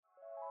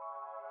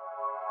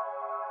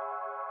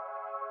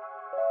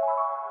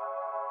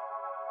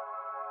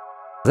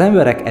Az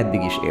emberek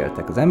eddig is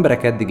éltek, az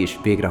emberek eddig is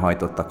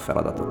végrehajtottak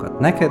feladatokat.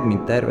 Neked,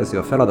 mint tervező,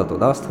 a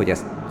feladatod azt, hogy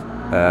ezt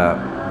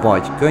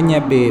vagy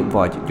könnyebbé,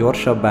 vagy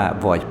gyorsabbá,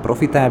 vagy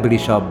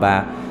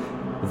profitábilisabbá,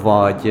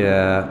 vagy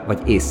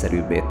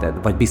észszerűbbé tedd,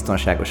 vagy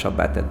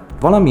biztonságosabbá tedd.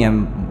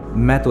 Valamilyen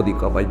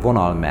metodika vagy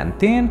vonal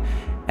mentén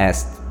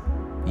ezt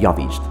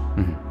javítsd.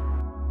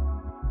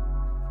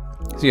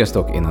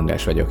 Sziasztok, én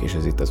András vagyok, és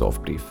ez itt az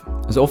Off-Brief.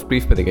 Az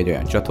Off-Brief pedig egy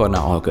olyan csatorna,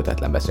 ahol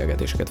kötetlen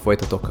beszélgetéseket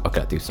folytatok a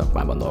kreatív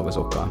szakmában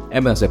dolgozókkal.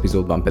 Ebben az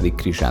epizódban pedig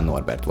Krizsán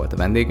Norbert volt a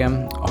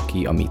vendégem,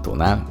 aki a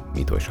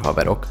Mito és a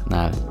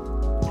haveroknál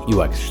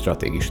UX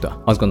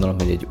stratégista. Azt gondolom,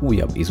 hogy egy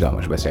újabb,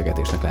 izgalmas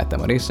beszélgetésnek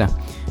láttam a része,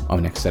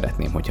 aminek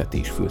szeretném, hogyha ti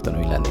is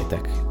fültanúi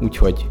lennétek.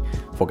 Úgyhogy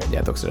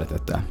fogadjátok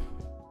szeretettel!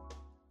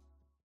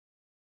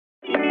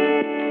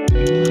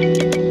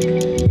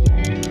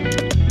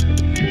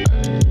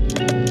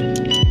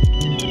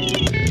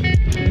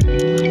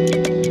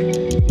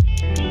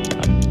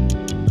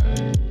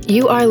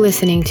 You are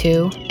listening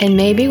to, and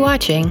may be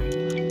watching,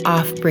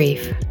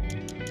 Off-Brief.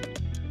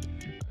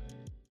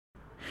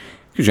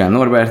 Krizsán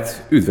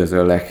Norbert,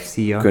 üdvözöllek.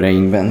 Szia.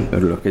 Köreinkben.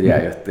 Örülök, hogy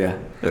eljöttél.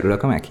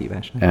 Örülök a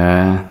meghívásnak.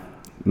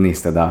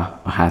 Nézted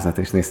a házat,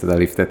 és nézted a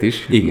liftet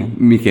is. Igen.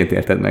 Miként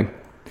érted meg?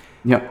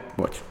 Ja,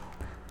 bocs.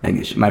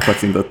 Egészség. Már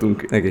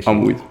kacintottunk. Egészség.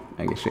 Amúgy.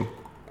 Egészség.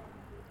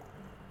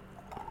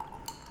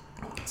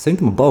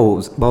 Szerintem a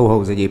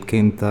Bauhaus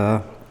egyébként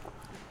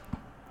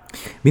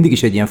mindig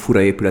is egy ilyen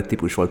fura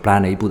épülettípus volt,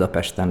 pláne így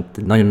Budapesten.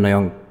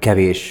 Nagyon-nagyon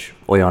kevés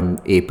olyan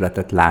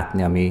épületet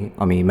látni,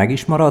 ami meg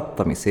is maradt,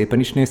 ami szépen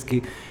is néz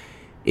ki,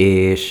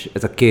 és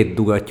ez a két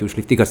dugattyús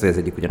lift, igaz, hogy ez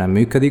egyik ugye nem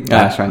működik.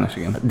 Sajnos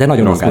igen. De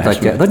nagyon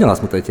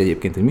azt mutatja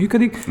egyébként, hogy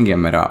működik. Igen,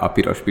 mert a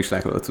piros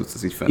pislákoló cucc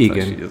az így fent van,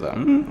 és így az a...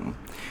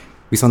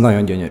 Viszont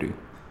nagyon gyönyörű.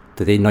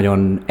 Tehát egy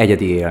nagyon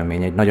egyedi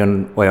élmény, egy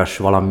nagyon olyas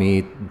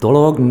valami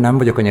dolog. Nem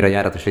vagyok annyira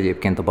járatos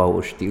egyébként a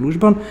Bauhaus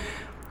stílusban,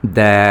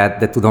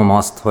 de tudom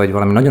azt, hogy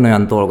valami nagyon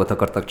olyan dolgot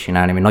akartak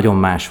csinálni, ami nagyon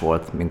más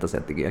volt, mint az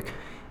eddigiek.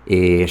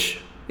 És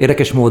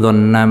érdekes módon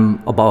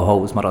nem a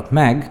Bauhaus maradt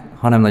meg,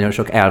 hanem nagyon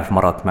sok elf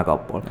maradt meg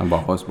abból. A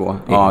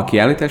Bauhausból. A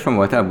kiállításon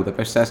voltál?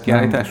 Budapest 100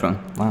 kiállításon?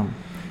 Nem.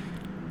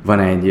 Van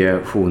egy,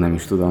 nem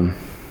is tudom,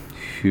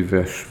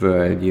 hűvös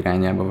völgy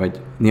irányába,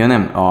 vagy... Ja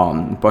nem, a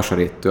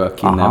Pasaréttől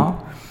kinnebb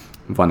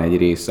van egy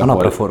rész, a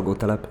napraforgó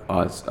telep.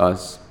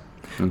 Az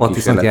ott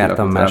viszont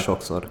jártam már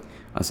sokszor.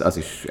 Az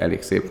is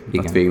elég szép.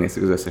 Igen. Ott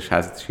végignéztük az összes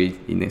házat, és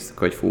így néztük,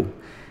 hogy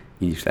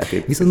így is lehet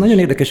építeni. Viszont nagyon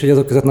érdekes, hogy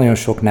azok között nagyon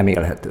sok nem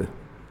élhető.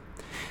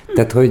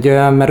 Tehát,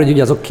 mert hogy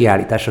ugye azok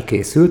kiállításra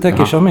készültek,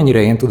 és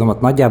amennyire én tudom,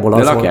 ott nagyjából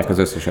az lakják az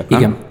összeset,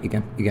 nem?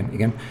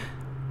 Igen.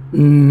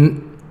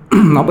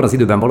 Abban az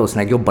időben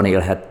valószínűleg jobban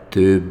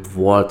élhető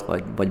volt,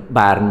 vagy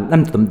bár,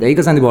 nem tudom, de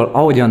igazándiból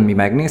ahogyan mi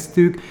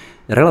megnéztük,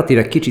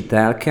 relatíve kicsi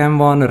telken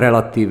van,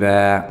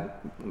 relatíve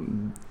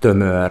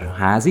tömör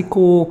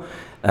házikó,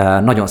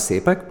 nagyon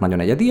szépek, nagyon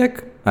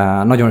egyediek,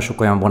 nagyon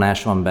sok olyan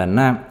vonás van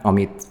benne,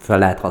 amit fel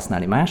lehet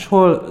használni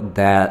máshol,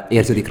 de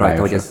érződik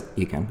rajta,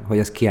 hogy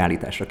ez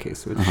kiállításra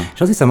készült.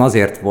 És azt hiszem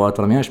azért volt,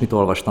 valami olyasmit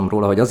olvastam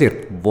róla, hogy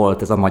azért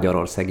volt ez a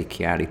magyarországi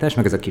kiállítás,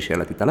 meg ez a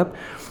kísérleti telep,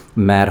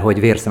 mert hogy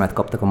vérszemet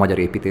kaptak a magyar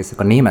építészek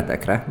a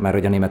németekre, mert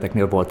hogy a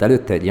németeknél volt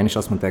előtte egy ilyen, és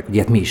azt mondták, hogy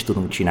ilyet mi is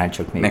tudunk csinálni,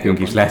 csak még nekünk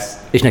is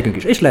lesz. És nekünk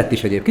is. És lett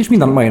is egyébként, és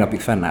mind a mai napig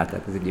fennállt,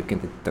 tehát ez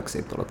egyébként egy tök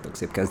szép dolog, tök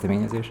szép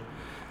kezdeményezés.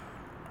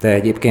 De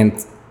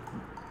egyébként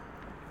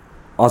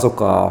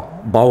azok a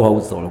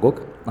Bauhaus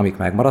dolgok, amik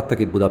megmaradtak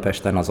itt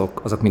Budapesten,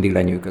 azok mindig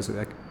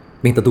lenyűgözőek.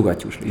 Mint a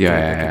dugattyús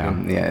liftek.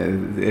 Ja.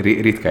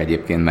 Ritka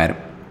egyébként, mert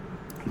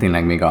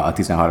tényleg még a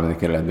 13.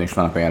 kerületben is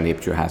vannak olyan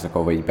lépcsőházak,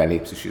 ahol így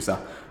belépsz, és ez a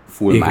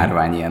full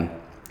márvány ilyen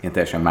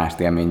teljesen más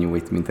élmény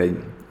nyújt, mint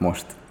egy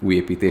most új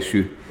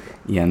építésű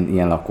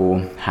ilyen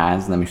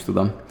lakóház, nem is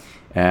tudom.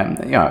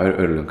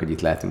 Örülünk, hogy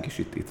itt lehetünk, és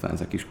itt van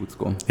ez a kis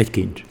kuckó. Egy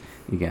kincs.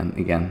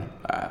 Igen.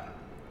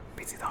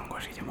 Picit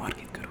hangos így a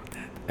Margit körül,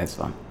 tehát ez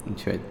van.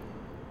 Úgyhogy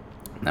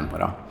nem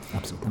para.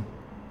 Abszolút.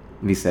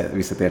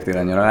 Visszatértél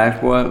a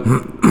nyaralásból,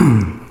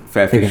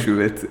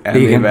 felfrissült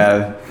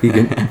elmével,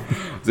 Igen.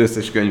 Az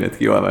összes könyvet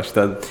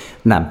kiolvastad.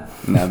 Nem.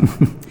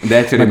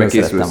 De cserébe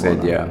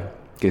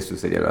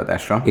készülsz egy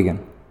előadásra. Igen.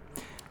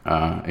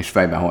 És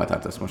fejben hol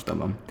tartasz most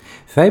abban?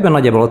 Fejben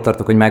nagyjából ott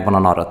tartok, hogy megvan a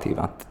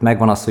narratíva.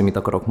 Megvan az, hogy mit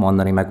akarok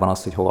mondani, megvan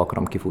az, hogy hova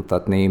akarom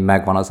kifuttatni,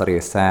 megvan az a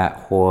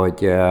része,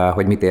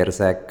 hogy mit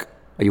érzek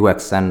a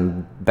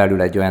UX-en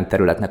belül egy olyan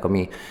területnek,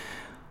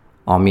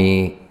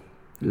 ami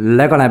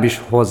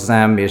legalábbis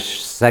hozzám, és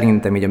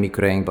szerintem így a mi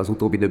köreinkben az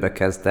utóbbi időben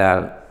kezd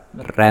el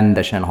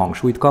rendesen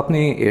hangsúlyt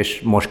kapni,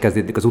 és most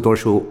kezdődik az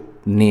utolsó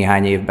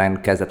néhány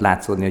évben kezdett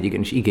látszódni, hogy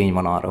igenis igény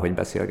van arra, hogy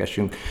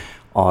beszélgessünk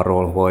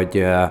arról,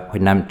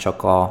 hogy nem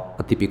csak a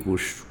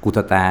tipikus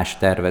kutatás,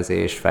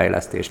 tervezés,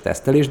 fejlesztés,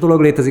 tesztelés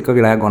dolog létezik a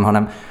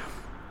világon,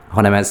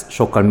 hanem ez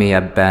sokkal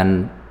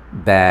mélyebben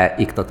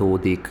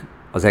beiktatódik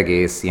az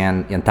egész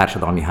ilyen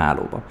társadalmi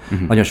hálóba.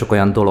 Nagyon sok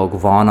olyan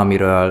dolog van,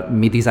 amiről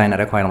mi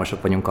designerek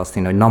hajlamosak vagyunk azt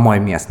hinni, hogy na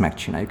majd mi ezt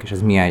megcsináljuk, és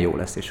ez milyen jó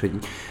lesz, és hogy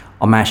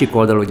A másik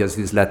oldal, hogy az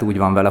üzlet úgy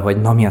van vele,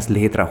 hogy na mi ezt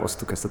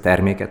létrehoztuk, ezt a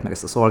terméket, meg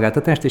ezt a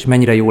szolgáltatást, és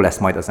mennyire jó lesz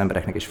majd az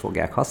embereknek is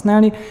fogják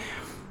használni.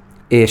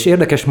 És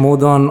érdekes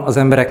módon az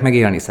emberek meg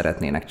élni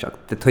szeretnének csak.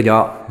 Tehát, hogy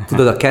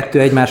tudod, a kettő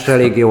egymásra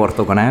eléggé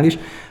ortogonális,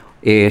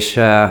 és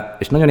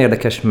nagyon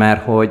érdekes,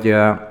 mert hogy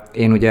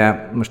én ugye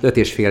most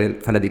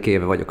 5,5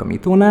 éve vagyok a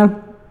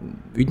Mitónál,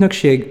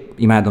 ügynökség,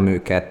 imádom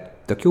őket,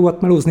 tök jó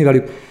volt melózni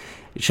velük,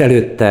 és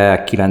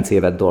előtte 9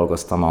 évet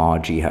dolgoztam a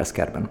G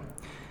Healthcare-ben.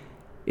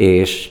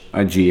 És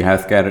a G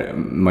Healthcare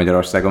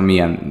Magyarországon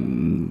milyen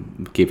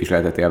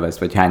képviseletet élvez,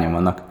 vagy hányan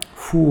vannak?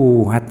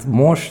 Fú, hát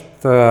most...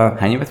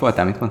 Hány évet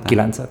voltál, mit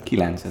mondtál?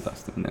 9-et,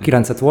 azt mondani.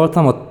 9-et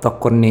voltam, ott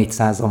akkor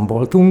 400-an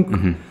voltunk.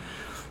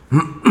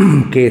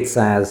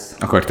 200...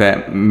 Akkor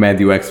te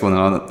MedUX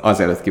vonalon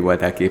azelőtt ki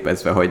voltál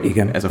képezve, hogy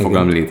igen, ez a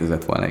fogalom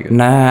létezett volna. Igen.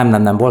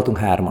 Nem, voltunk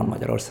 3-an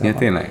Magyarországon. Ja,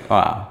 tényleg?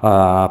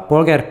 Wow.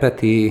 Polgár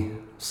Peti,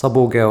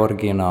 Szabó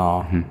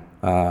Georgina,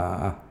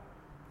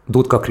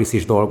 Dudka Krisz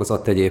is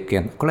dolgozott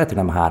egyébként. Akkor lehet,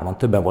 hogy nem 3-an,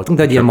 többen voltunk,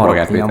 de egy ilyen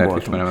maradján voltunk.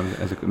 Ismerem,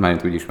 ezek már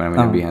úgy ismerem,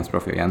 hogy a Behance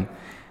profilján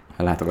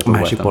látogató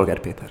másik voltam. Polgár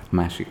Péter.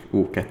 Másik.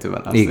 2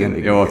 van. Igen.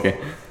 Jó, oké.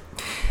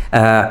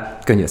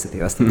 Könnyű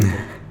összetéveszteni.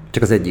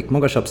 Csak az egyik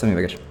magasabb,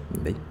 szemüveges.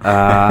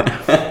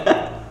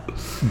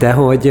 De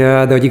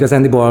hogy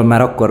igazándiból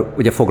már akkor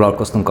ugye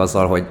foglalkoztunk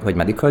azzal, hogy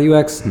Medical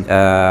UX.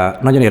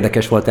 Nagyon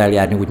érdekes volt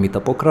eljárni úgy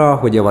meetupokra,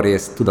 hogy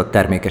javarészt tudott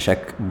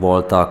termékesek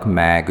voltak,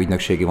 meg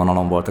ügynökségi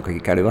vonalon voltak,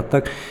 akik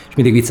előadtak, és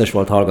mindig vicces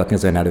volt hallgatni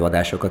az olyan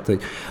előadásokat,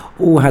 hogy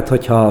hát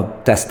hogyha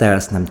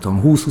tesztelsz, nem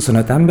tudom,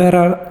 20-25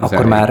 emberrel, az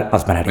akkor elég.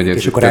 Az már elég.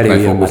 És akkor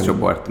elég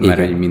fókuszcsoport, mert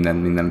hogy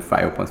minden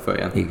fájópont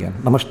följön. Igen.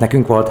 Na most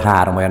nekünk volt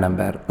 3 olyan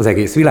ember az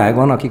egész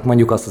világon, akik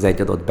mondjuk azt az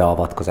egy adott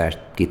beavatkozást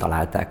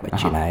kitalálták, vagy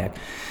csinálják.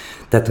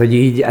 Tehát, hogy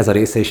így ez a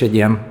része is egy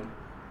ilyen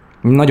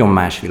nagyon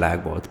más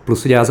világ volt.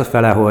 Plusz ugye az a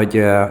fele,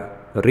 hogy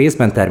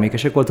részben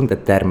termékesek voltunk,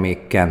 tehát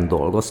terméken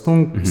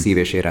dolgoztunk, szív-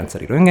 és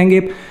érrendszeri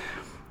röntgengép,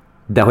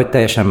 de hogy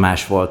teljesen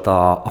más volt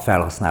a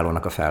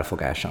felhasználónak a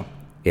felfogása.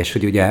 És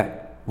hogy ugye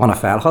van a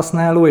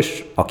felhasználó,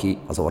 és aki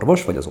az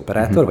orvos, vagy az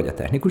operátor, vagy a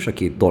technikus,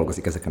 aki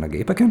dolgozik ezeken a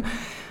gépeken,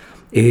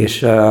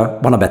 és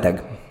van a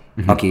beteg,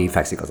 aki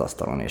fekszik az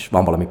asztalon, és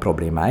van valami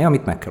problémája,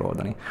 amit meg kell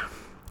oldani.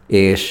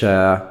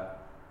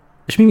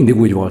 És mi mindig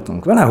úgy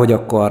voltunk vele, hogy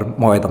akkor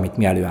majd, amit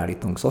mi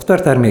előállítunk,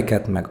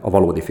 szoftverterméket, meg a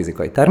valódi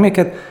fizikai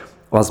terméket,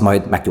 az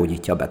majd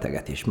meggyógyítja a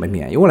beteget is, majd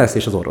milyen jó lesz,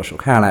 és az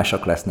orvosok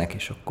hálásak lesznek,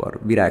 és akkor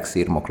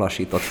virágszirmok,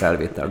 lassított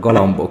felvétel,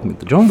 galambok,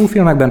 mint a John Woo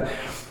filmekben.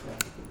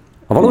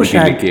 A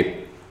valóság...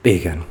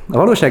 Igen. A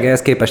valóság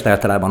ehhez képest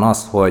általában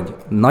az, hogy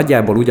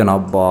nagyjából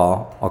ugyanabba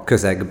a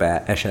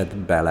közegbe esett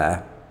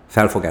bele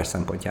felfogás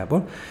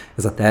szempontjából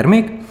ez a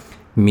termék,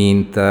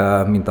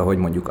 mint ahogy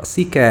mondjuk a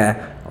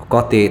szike, a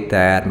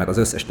katéter, meg az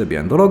összes többi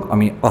olyan dolog,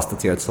 ami azt a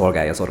célt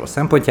szolgálja az orvos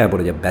szempontjából,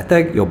 hogy a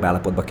beteg jobb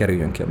állapotba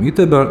kerüljön ki a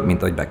műtőből,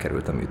 mint ahogy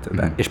bekerült a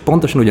műtőbe. És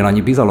pontosan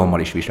ugyanannyi bizalommal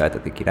is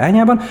viseltetik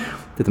irányában.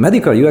 Tehát a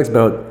Medical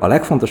UX-ből a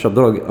legfontosabb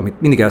dolog,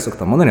 amit mindig el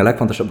szoktam mondani, a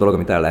legfontosabb dolog,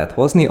 amit el lehet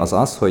hozni, az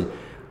az,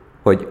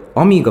 hogy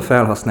amíg a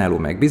felhasználó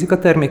megbízik a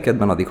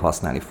termékedben, addig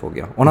használni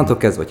fogja. Onnantól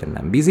kezdve, hogyha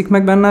nem bízik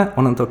meg benne,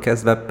 onnantól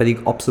kezdve pedig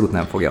abszolút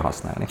nem fogja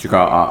használni. Csak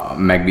a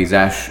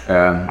megbízás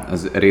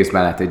az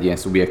részben lehet egy ilyen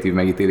szubjektív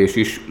megítélés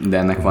is, de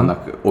ennek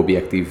vannak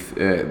objektív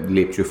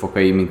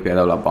lépcsőfokai, mint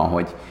például abban,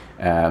 hogy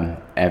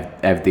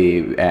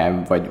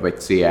FDA vagy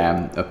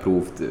CE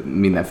approved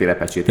mindenféle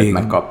pecsétet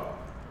megkap,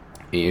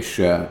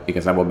 és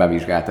igazából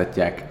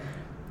bevizsgáltatják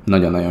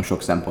nagyon-nagyon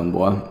sok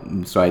szempontból,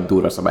 szóval egy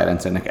durva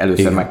szabályrendszernek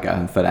először meg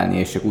kell felelni,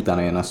 és csak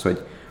utána jön az,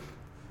 hogy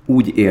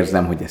úgy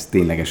érzem, hogy ez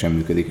ténylegesen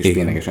működik, és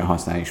ténylegesen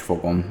használni is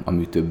fogom a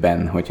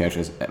műtőben, hogyha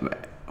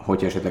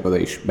esetleg oda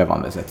is be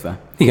van vezetve.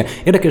 Igen.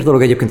 Érdekes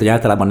dolog egyébként, hogy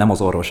általában nem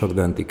az orvosok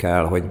döntik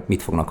el, hogy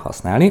mit fognak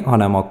használni,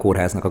 hanem a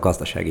kórháznak a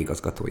gazdasági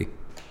igazgatói.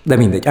 De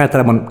mindegy,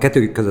 általában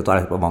kettő között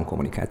általában van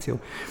kommunikáció.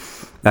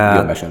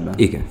 Jobb esetben.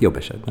 Igen, jobb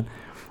esetben.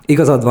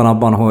 Igazad van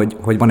abban,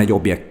 hogy van egy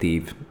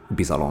objektív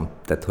bizalom.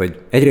 Tehát,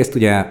 hogy egyrészt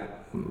ugye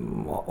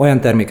olyan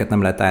terméket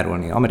nem lehet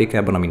árulni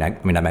Amerikában,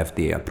 ami nem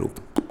FDA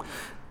approved.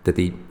 Tehát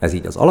így, ez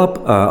így az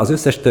alap. Az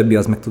összes többi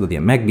az meg tudod,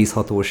 ilyen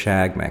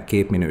megbízhatóság, meg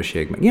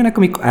képminőség, meg ilyenek,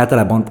 amik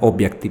általában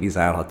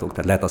objektivizálhatók.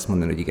 Tehát lehet azt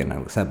mondani, hogy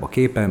igen, szebb a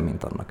képen,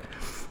 mint annak.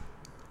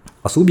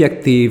 A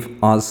szubjektív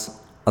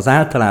az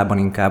általában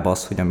inkább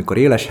az, hogy amikor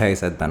éles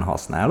helyzetben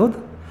használod,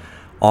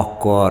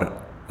 akkor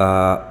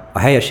a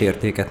helyes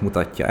értéket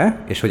mutatja-e,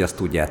 és hogy azt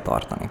tudja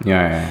tartani.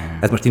 Ja.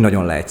 Ez most így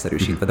nagyon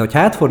leegyszerűsítve. De hogyha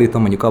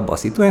átfordítom mondjuk abba a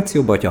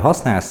szituációba, hogyha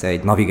használsz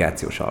egy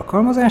navigációs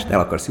alkalmazást, el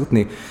akarsz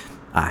jutni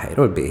A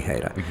helyről B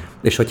helyre.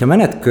 És hogyha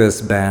menet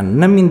közben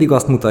nem mindig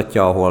azt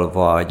mutatja, ahol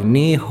vagy,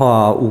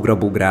 néha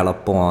ugrabugrál a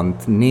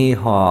pont,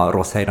 néha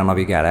rossz helyre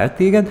navigál el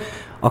téged,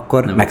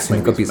 akkor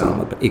megszűnik a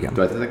bizalmat. Igen.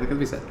 Töltetek neked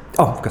vizet?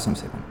 Köszönöm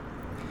szépen.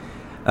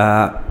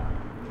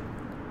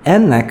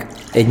 Ennek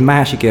egy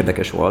másik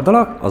érdekes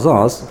oldala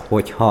az,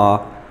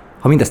 hogyha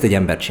mindezt egy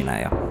ember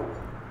csinálja.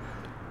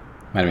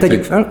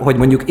 Tegyük fel, hogy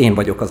mondjuk én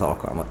vagyok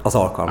az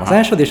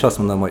alkalmazásod, és azt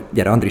mondom, hogy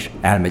gyere Andris,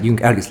 elmegyünk,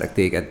 elviszlek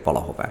téged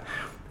valahová.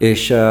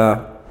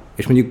 És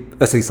és mondjuk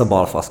össze-vissza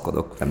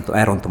balfaszkodok, nem tudom,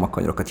 elrontom a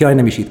kanyarokat, jaj,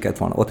 nem is itt kellett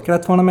volna, ott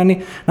kellett volna menni,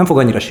 nem fog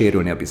annyira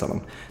sérülni a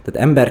bizalom.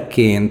 Tehát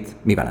emberként,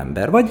 mivel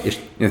ember vagy, és...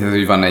 Tehát,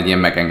 hogy van egy ilyen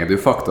megengedő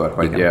faktor,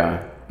 hogy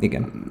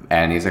igen.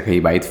 Elnézek a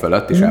hibáid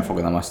fölött, és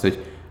elfogadom azt,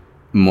 hogy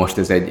most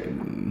ez egy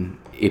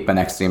éppen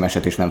extrém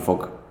eset, és nem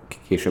fog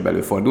később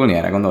előfordulni.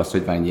 Erre gondolsz,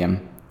 hogy van egy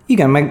ilyen...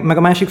 Igen, meg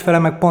a másik fele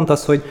meg pont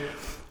az,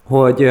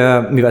 hogy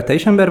mivel te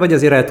is ember vagy,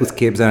 azért el tudsz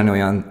képzelni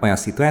olyan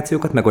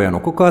szituációkat, meg olyan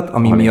okokat,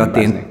 ami miatt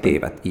én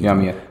téved.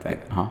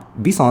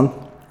 Viszont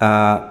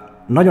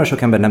nagyon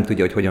sok ember nem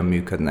tudja, hogy hogyan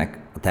működnek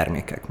a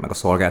termékek, meg a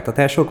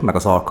szolgáltatások, meg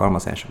az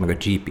alkalmazások, meg a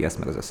GPS,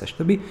 meg az összes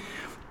többi.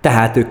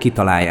 Tehát ők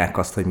kitalálják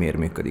azt, hogy miért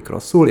működik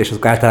rosszul, és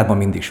azok általában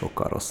mindig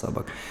sokkal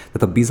rosszabbak.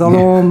 Tehát a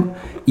bizalom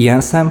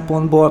ilyen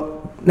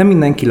szempontból nem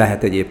mindenki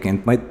lehet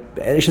egyébként,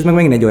 és ez meg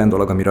megint egy olyan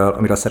dolog,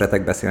 amiről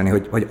szeretek beszélni,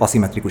 hogy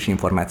aszimmetrikus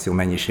információ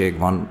mennyiség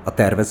van a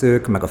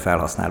tervezők, meg a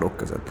felhasználók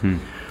között.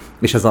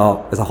 És ez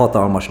a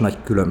hatalmas nagy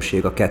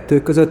különbség a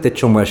kettő között egy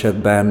csomó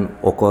esetben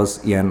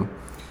okoz ilyen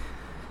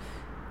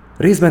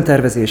részben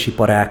tervezési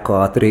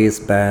parákat,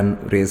 részben...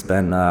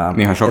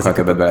 Néha sokkal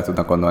többet bele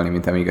tudnak gondolni,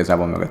 mint ami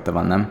igazából mögötte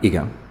van, nem?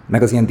 Igen.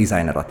 Meg az ilyen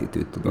designer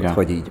attitűd, tudod,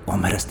 hogy így,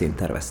 mert ezt én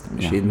terveztem,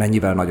 és én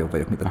mennyivel nagyobb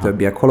vagyok, mint a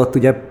többiek. Holott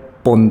ugye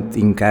pont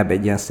inkább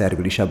egy ilyen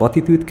szervilisebb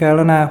attitűd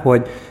kellene,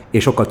 hogy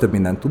én sokkal több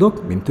mindent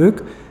tudok, mint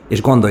ők,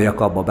 és gondoljak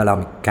abba bele,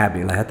 ami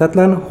kb.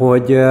 Lehetetlen,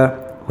 hogy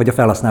a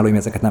felhasználóim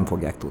ezeket nem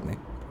fogják tudni.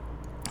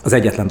 Az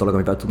egyetlen dolog,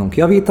 amivel tudunk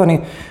javítani,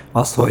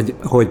 az,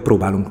 hogy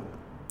próbálunk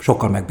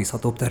sokkal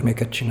megbízhatóbb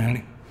terméket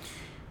csinálni.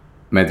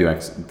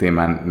 MedUX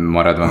témán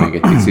maradva még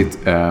egy picit,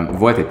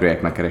 volt egy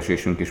projekt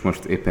megkeresésünk, és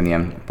most éppen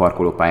ilyen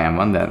parkolópályán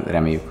van, de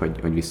reméljük,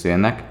 hogy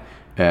visszajönnek.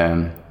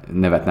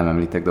 Nevet nem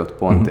említek, de ott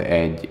pont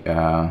egy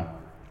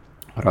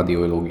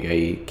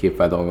radiológiai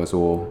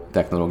képfeldolgozó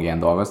technológián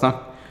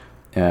dolgoznak,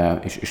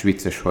 és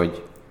vicces,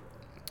 hogy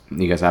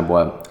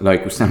igazából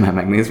laikus szemmel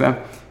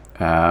megnézve,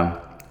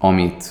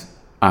 amit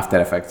After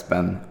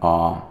Effects-ben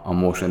a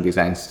motion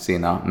design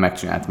szína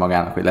megcsinált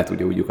magának, hogy le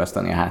tudja úgy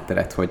lyukasztani a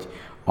hátteret, hogy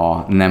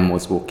a nem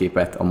mozgó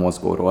képet a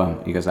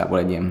mozgóról igazából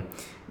egy ilyen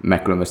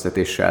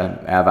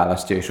megkülönböztetéssel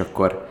elválasztja, és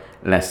akkor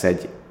lesz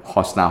egy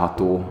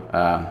használható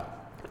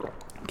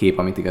kép,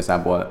 amit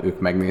igazából ők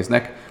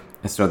megnéznek.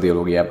 Ezt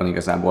radiológiában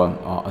igazából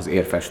az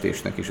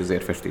érfestésnek és az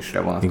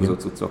érfestésre vonatkozó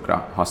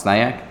cuccokra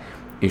használják,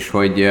 és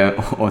hogy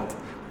ott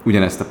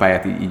ugyanezt a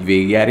pályát így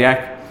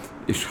végigjárják,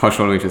 és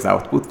hasonló is az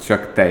output,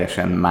 csak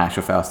teljesen más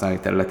a felhasználói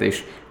területe,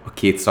 és a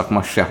két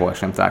szakma sehol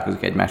sem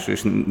találkozik egymással,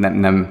 és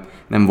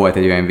nem volt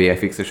egy olyan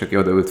VFX-es, aki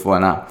odaült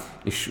volna,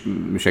 és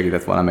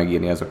segített volna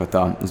megírni azokat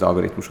az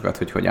algoritmusokat,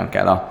 hogy hogyan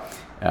kell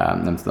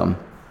nem tudom,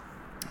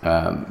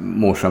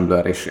 motion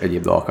blur és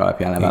egyéb dolgok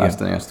alapján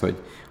leválasztani azt,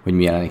 hogy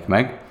mi jelenik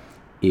meg.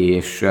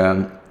 És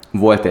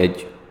volt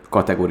egy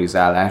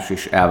kategorizálás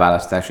és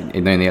elválasztás,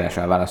 egy nagyon éles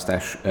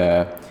elválasztás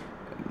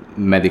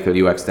medical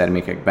UX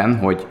termékekben,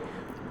 hogy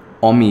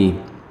ami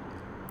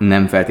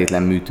nem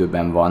feltétlen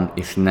műtőben van,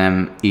 és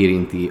nem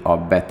érinti a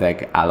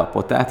beteg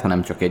állapotát,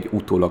 hanem csak egy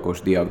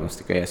utólagos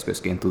diagnosztikai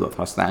eszközként tudod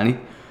használni,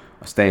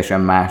 az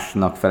teljesen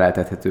másnak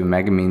feleltethető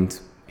meg,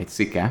 mint egy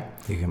szike,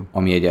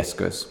 ami egy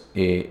eszköz,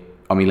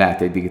 ami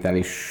lehet egy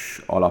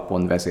digitális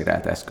alapon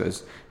vezérelt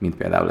eszköz, mint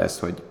például ez,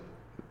 hogy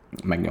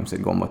megnyomsz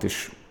egy gombot,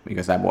 és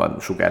igazából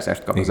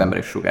sugárzást kap az ember,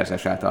 és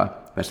sugárzás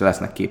által persze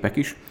lesznek képek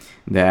is,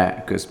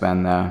 de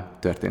közben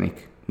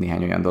történik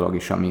néhány olyan dolog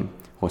is, ami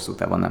hosszú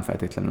távon nem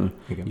feltétlenül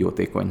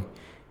jótékony.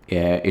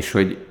 És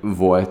hogy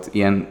volt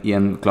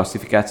ilyen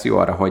klasszifikáció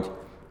arra, hogy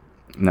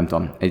nem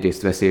tudom,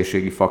 egyrészt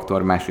veszélyességi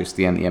faktor, másrészt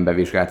ilyen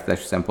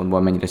bevizsgáltatási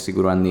szempontból mennyire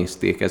szigorúan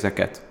nézték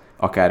ezeket,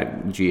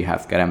 akár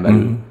G-Healthcare-en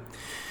belül?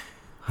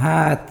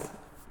 Hát,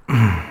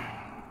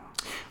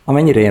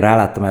 amennyire én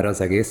ráláttam erre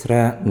az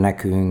egészre,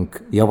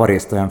 nekünk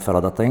javarészt olyan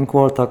feladataink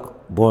voltak,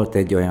 volt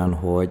egy olyan,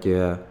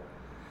 hogy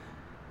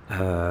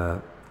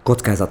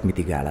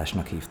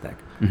kockázatmitigálásnak hívták.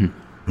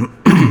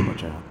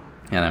 Bocsánat.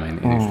 Ja, nem,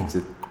 én is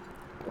picit.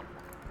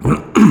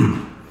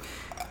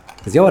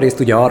 Ez javarészt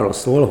ugye arról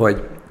szól,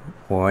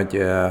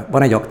 hogy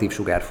van egy aktív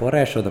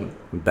sugárforrásod,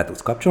 be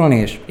tudsz kapcsolni,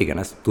 és igen,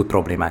 ez tud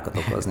problémákat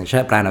okozni. És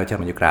pláne, hogyha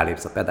mondjuk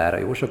rálépsz a pedálra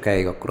jó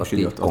sokáig, akkor azt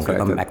így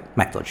konkrétan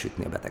meg tudod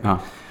sütni a beteget.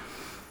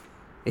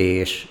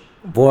 És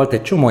volt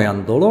egy csomó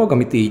olyan dolog,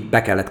 amit így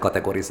be kellett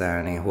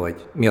kategorizálni,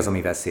 hogy mi az,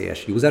 ami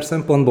veszélyes user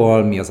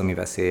szempontból, mi az, ami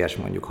veszélyes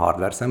mondjuk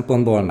hardware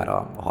szempontból, mert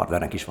a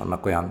hardware-nek is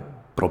vannak olyan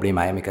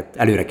problémái, amiket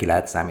előre ki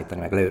lehet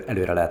számítani, meg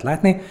előre lehet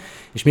látni,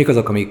 és mik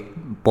azok, amik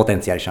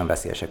potenciálisan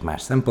veszélyesek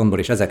más szempontból,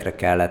 és ezekre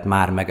kellett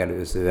már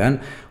megelőzően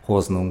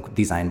hoznunk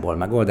designból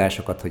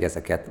megoldásokat, hogy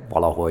ezeket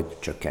valahogy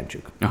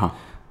csökkentsük.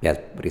 Ez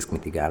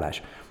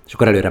riskmitigálás. És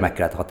akkor előre meg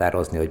kellett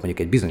határozni, hogy mondjuk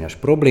egy bizonyos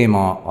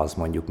probléma, az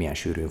mondjuk milyen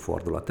sűrűn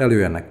fordulhat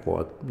elő, ennek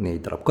volt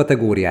 4 darab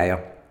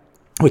kategóriája.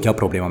 Hogyha a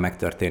probléma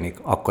megtörténik,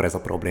 akkor ez a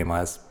probléma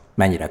ez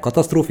mennyire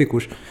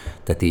katasztrófikus,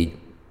 tehát így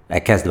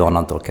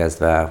onnantól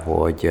kezdve,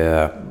 hogy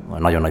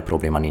nagyon nagy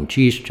probléma nincs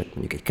is, csak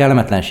mondjuk egy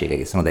kellemetlenség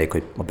egészen odaig,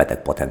 hogy a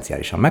beteg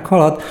potenciálisan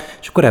meghalad,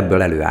 és akkor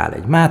ebből előáll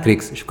egy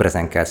mátrix, és akkor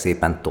ezen kell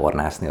szépen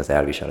tornászni az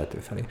elviselhető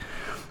felé.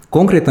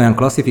 Konkrét olyan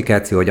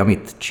klasszifikáció, hogy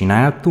amit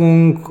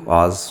csináltunk,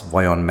 az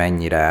vajon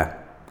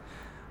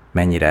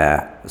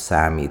mennyire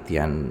számít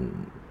ilyen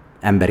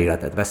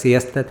emberéletet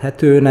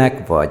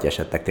veszélyeztethetőnek, vagy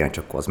esetleg tényleg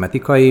csak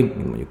kozmetikai,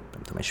 mint mondjuk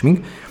nem tudom,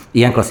 smink.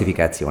 Ilyen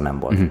klasszifikáció nem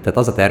volt. Tehát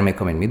az a termék,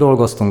 amin mi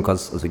dolgoztunk,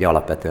 az ugye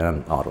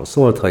alapvetően arról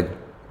szólt, hogy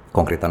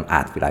konkrétan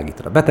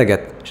átvilágítod a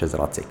beteget, és ezzel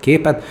adsz egy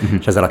képet,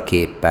 és ezzel a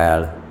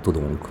képpel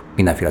tudunk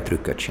mindenféle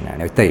trükköt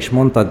csinálni. Hogy te is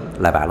mondtad,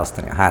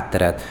 leválasztani a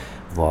hátteret,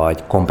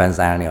 vagy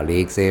kompenzálni a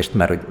légzést,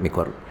 mert hogy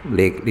mikor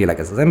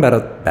lélegez az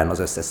ember, benne az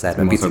összes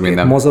szerve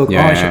picit mozog,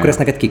 és akkor ezt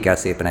neked ki kell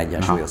szépen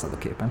egyensúlyoznod a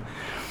képen.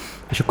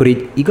 És akkor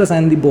így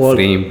igazándiból...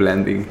 Frame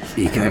blending.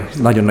 Igen,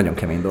 nagyon-nagyon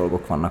kemény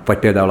dolgok vannak. Vagy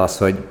például az,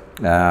 hogy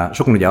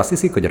sokan ugye azt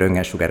hiszik, hogy a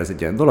röntgensugár ez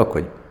egy olyan dolog,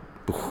 hogy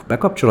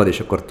bekapcsolod, és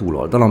akkor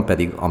túloldalon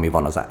pedig, ami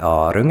van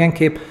a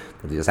röntgenkép,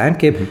 tehát az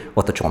árkép,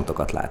 ott a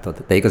csontokat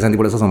látod. De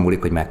igazándiból ez azon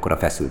múlik, hogy mekkora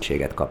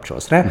feszültséget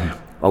kapcsolsz rá,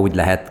 ahogy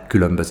lehet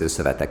különböző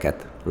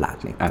szöveteket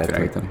látni.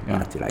 Átvilágítani.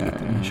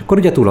 És akkor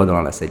ugye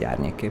túloldalon lesz egy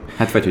árnyékkép.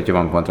 Hát vagy, hogyha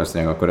van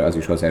kontrasztanyag, akkor az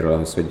is hozzájárul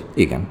ahhoz, hogy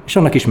igen. És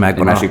annak is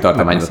megvan egy másik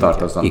tartományba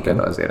tartozzon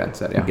például az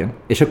érrendszer. Ja. Igen.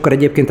 És akkor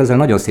egyébként ezzel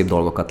nagyon szép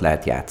dolgokat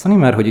lehet játszani,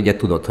 mert hogy ugye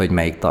tudod, hogy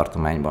melyik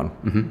tartományban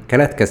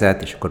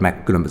keletkezett, és akkor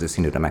különböző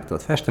színűre meg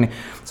tudod festeni.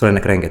 Szóval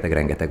ennek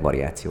rengeteg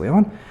variációja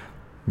van.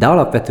 De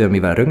alapvetően,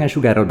 mivel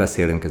röntgensugárról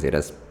beszélünk, ezért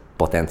ez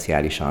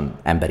potenciálisan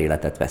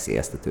emberéletet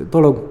veszélyeztető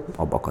dolog,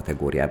 abba a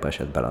kategóriába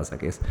esett bele az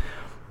egész.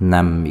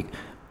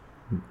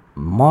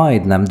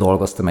 Majdnem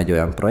dolgoztam egy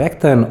olyan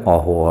projekten,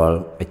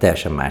 ahol egy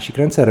teljesen másik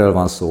rendszerről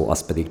van szó,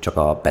 az pedig csak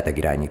a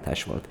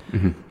betegirányítás volt.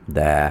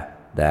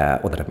 De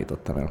oda nem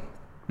jutottam el.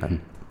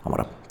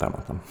 Hamarabb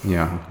felmondtam.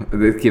 Ja,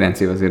 de 9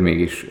 év azért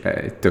mégis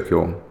egy tök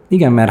jó.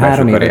 Igen, mert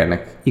 3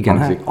 évet,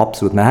 igen,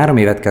 abszolút, mert 3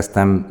 évet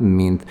kezdtem,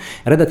 mint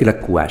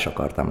eredetileg QA-s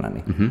akartam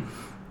lenni.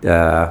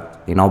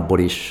 Én abból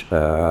is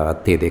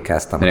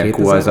TD-keztem.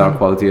 Q az a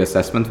Quality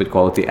Assessment, vagy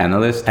Quality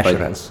Analyst?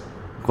 Assurance.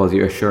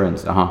 Quality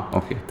Assurance, aha,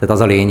 oké. Tehát az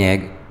a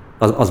lényeg,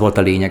 az volt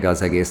a lényege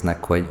az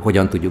egésznek, hogy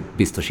hogyan tudjuk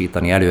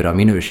biztosítani előre a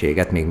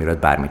minőséget, még mielőtt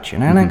bármit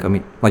csinálnánk,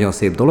 ami nagyon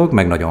szép dolog,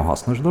 meg nagyon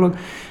hasznos dolog.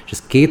 És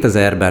ez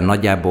 2000-ben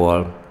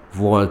nagyjából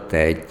volt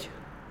egy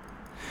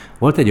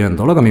olyan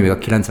dolog, ami még a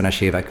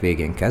 90-es évek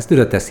végén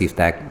kezdődött, ezt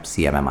hívták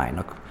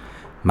CMMI-nak.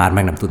 Már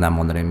meg nem tudnám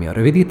mondani, hogy mi a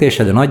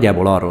rövidítése, de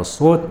nagyjából arról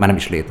szólt, már nem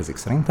is létezik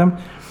szerintem,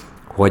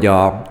 hogy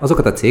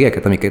azokat a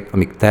cégeket,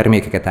 amik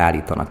termékeket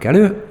állítanak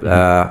elő,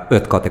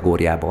 5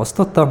 kategóriába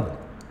osztotta,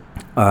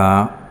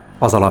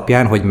 az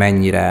alapján, hogy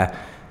mennyire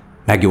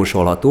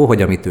megjósolható,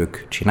 hogy amit ők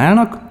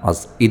csinálnak,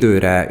 az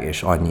időre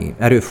és annyi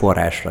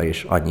erőforrásra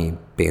és annyi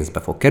pénzbe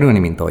fog kerülni,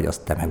 mint ahogy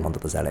azt te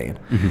megmondod az elején.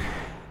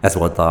 Ez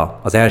volt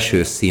az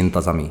első szint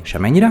az, ami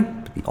semennyire,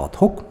 ad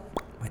hoc,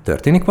 vagy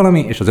történik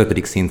valami, és az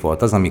 5. szint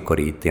volt az, amikor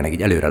így tényleg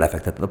így előre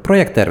lefektetted a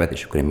projekttervet,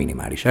 és akkor egy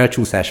minimális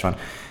elcsúszás van,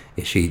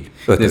 és így...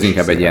 Ez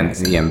inkább egy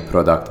ilyen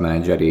product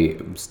manageri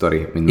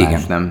sztori, mint igen,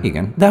 más, nem?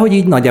 Igen, de hogy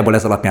így nagyjából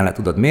ez alapján le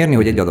tudod mérni,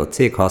 hogy egy adott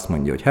cég, ha azt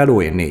mondja, hogy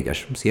hello, én 4-es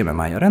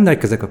CMMI-jal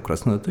rendelkezek, akkor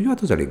azt mondod, hogy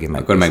hát az eléggé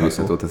akkor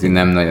megbízható, tehát így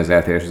nem nagy az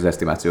eltérés az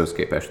esztimációhoz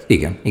képest.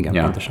 Igen,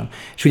 ja. Pontosan.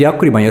 És ugye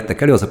akkoriban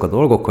jöttek elő azok a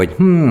dolgok, hogy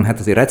hát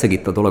azért receg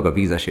itt a dolog a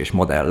vízesés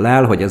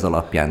modellel, hogy ez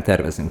alapján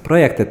tervezünk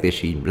projektet,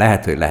 és így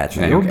lehet, hogy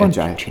lehetne jobban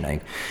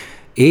csináljuk.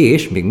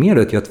 És még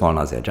mielőtt jött volna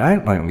az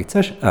Agile, nagyon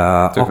vicces.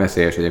 Tök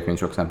veszélyes egyébként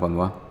sok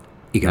szempontból.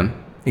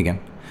 Igen.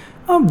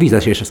 A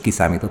vízesés az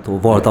kiszámítható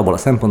volt abból a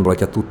szempontból,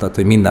 hogyha tudtad,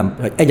 hogy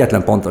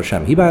egyetlen ponton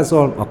sem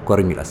hibázol,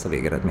 akkor mi lesz a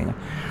végeredménye.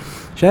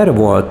 És erre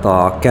volt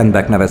a Ken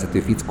Beck nevezetű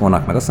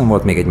fickónak, meg azt mondom,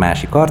 volt még egy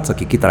másik arc,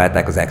 akik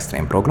kitalálták az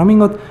extreme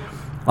programmingot,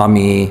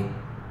 ami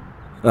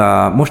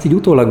most így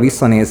utólag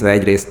visszanézve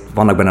egyrészt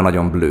vannak benne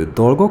nagyon blöd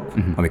dolgok,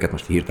 amiket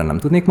most hirtelen nem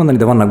tudnék mondani,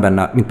 de vannak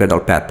benne, mint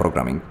például pair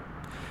programming.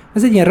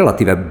 Ez egy ilyen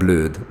relatíve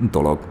blöd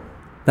dolog.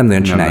 Nem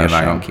nagyon csinálja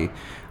senki.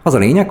 Az a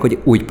lényeg, hogy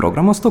úgy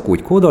programoztok,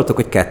 úgy kódoltok,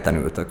 hogy ketten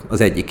ültök.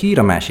 Az egyik ír,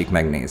 a másik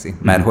megnézi.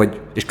 Mert hogy,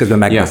 és közben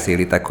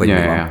megbeszélitek, hogy mi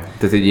van.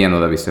 Tehát egy ilyen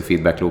oda-vissza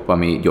feedback loop,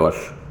 ami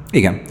gyors.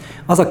 Igen.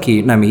 Az,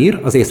 aki nem ír,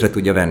 az észre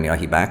tudja venni a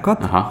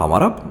hibákat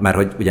hamarabb, mert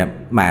hogy ugye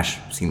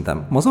más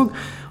szinten mozog.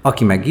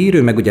 Aki meg ír,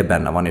 ő meg ugye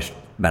benne van, és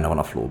benne van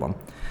a flow-ban.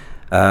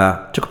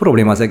 Csak a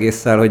probléma az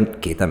egésszel, hogy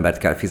 2 embert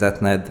kell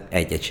fizetned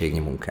egy egységnyi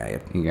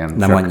munkáért. Igen,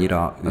 nem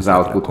annyira... Az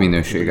output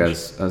minőség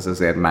az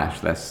azért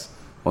más lesz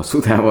hosszú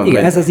távon.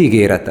 Igen, ez az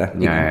ígérete.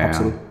 Igen,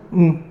 abszolút.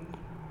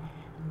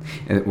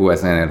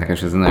 Ez nagyon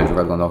érdekes, ez nagyon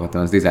sokat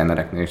gondolkodtam, az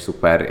designereknél is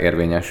szuper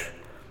érvényes,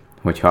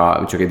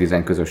 hogyha csak egy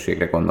design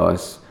közösségre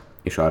gondolsz,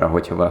 és arra,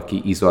 hogyha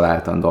valaki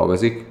izoláltan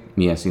dolgozik,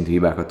 milyen szintű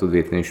hibákat tud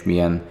véteni, és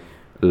milyen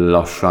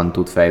lassan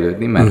tud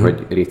fejlődni, mert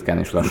hogy ritkán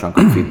és lassan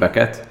kap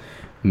feedbacket,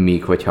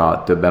 míg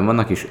hogyha többen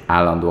vannak, és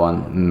állandóan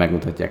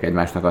megmutatják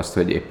egymásnak azt,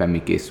 hogy éppen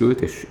mi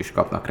készült, és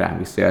kapnak rá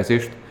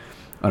visszajelzést,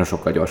 arra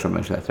sokkal gyorsabban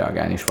is lehet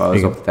reagálni, és valahogy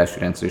az oktatási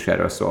rendszer is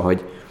erről szól,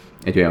 hogy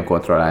egy olyan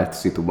kontrollált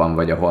szituban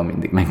vagy, ahol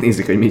mindig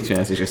megnézik, hogy mit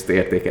csinálsz, és ezt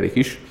értékelik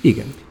is.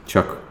 Igen.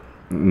 Csak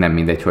nem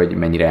mindegy, hogy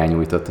mennyire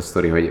elnyújtott a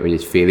sztori, hogy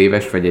egy fél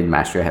éves vagy egy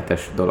másfél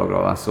hetes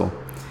dologról van szó.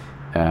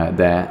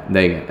 De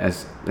igen,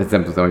 ez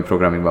nem tudom, hogy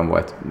programmingban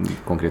volt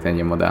konkrét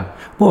ennyi modell.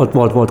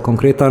 Volt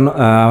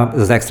konkrétan.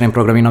 Ez az Extreme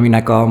Programming,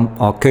 aminek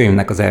a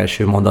könyvnek az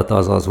első mondata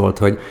az volt,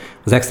 hogy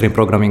az Extreme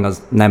Programming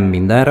az nem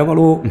mindenre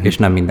való, és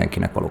nem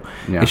mindenkinek való.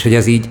 Ja. És hogy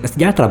ezt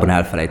így általában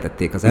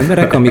elfelejtették az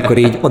emberek, amikor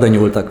így oda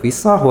nyúltak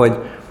vissza, hogy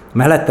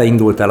mellette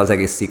indult el az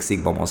egész Six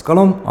Sigma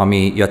mozgalom,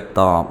 ami jött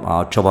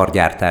a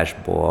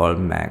csavargyártásból,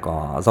 meg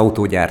az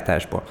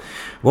autógyártásból.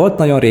 Volt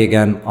nagyon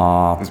régen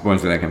ezt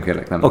bontsd nekem,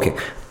 kérlek, nem? Oké.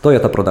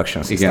 Toyota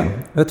Production System.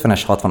 Igen.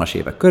 50-es, 60-as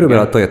évek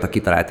körülbelül a Toyota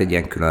kitalált egy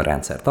ilyen külön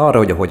rendszert arra,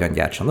 hogy hogyan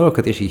gyártson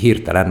dolgokat, és így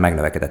hirtelen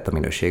megnövekedett a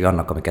minőség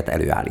annak, amiket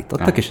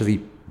előállítottak, és ez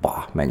így,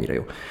 mennyire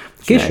jó.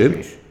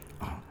 Később,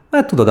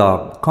 hát tudod,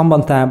 a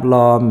Kanban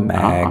tábla,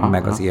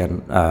 meg az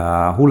ilyen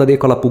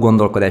hulladék alapú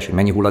gondolkodás, hogy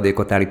mennyi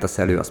hulladékot állítasz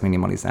elő, azt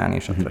minimalizálni,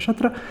 és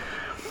stb.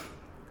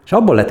 És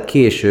abból lett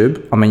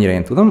később, amennyire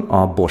én tudom,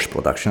 a Bosch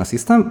Production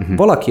System.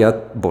 Valaki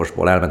a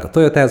Boschból elment a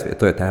Toyotához, vagy a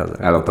Toyotához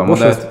ellopta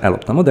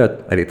a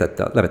modellt,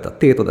 levette a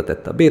T-t, oda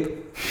tette a B-t,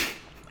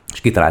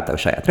 és kitalálta a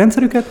saját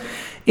rendszerüket,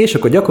 és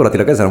akkor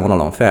gyakorlatilag ezen a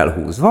vonalon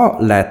felhúzva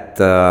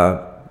lett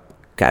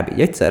kb.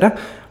 Egyszerre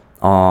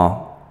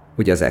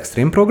ugye az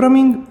Extreme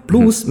Programming,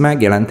 plusz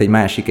megjelent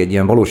egy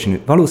ilyen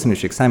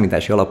valószínűség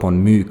számítási alapon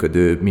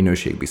működő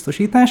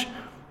minőségbiztosítás.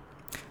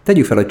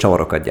 Tegyük fel, hogy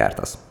csavarokat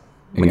gyártasz.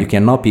 Mondjuk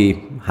ilyen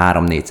napi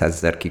 3-400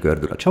 ezer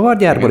kigördül a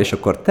csavargyárból, és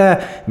akkor te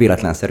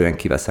véletlenszerűen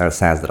kiveszel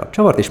 100 darab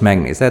csavart, és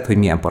megnézed, hogy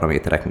milyen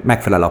paraméterek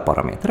megfelel a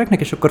paramétereknek,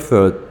 és akkor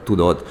föl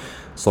tudod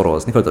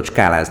szorozni, föl tudod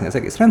skálázni az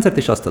egész rendszert,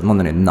 és azt tudod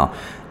mondani, hogy na,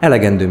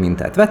 elegendő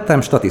mintát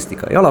vettem,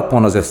 statisztikai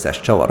alapon az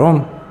összes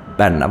csavarom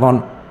benne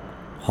van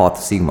 6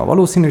 szigma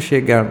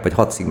valószínűséggel, vagy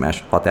 6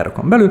 szigmás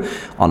határokon belül,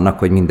 annak,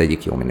 hogy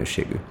mindegyik jó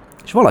minőségű.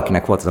 És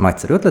valakinek volt az a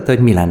nagyszerű ötlete,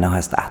 hogy mi lenne, ha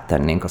ezt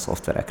áttennénk a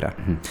szoftverekre.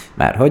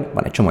 Mert hogy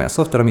van egy csomó olyan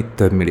szoftver, ami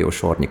több millió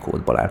sornyi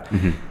kódból áll.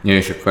 Ja,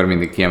 és akkor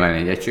mindig kiemelni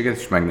egy egységet,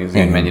 és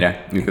megnézni, hogy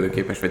mennyire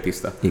működőképes vagy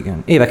tiszta.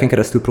 Igen. Éveken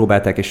keresztül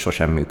próbálták, és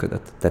sosem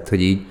működött. Tehát,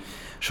 hogy így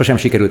sosem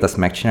sikerült azt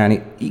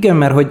megcsinálni. Igen,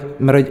 mert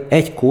hogy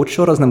egy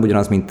kódsor az nem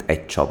ugyanaz, mint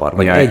egy csavar.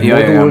 Vagy egy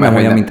modul nem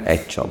olyan, mint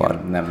egy csavar.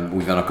 Nem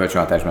úgy van a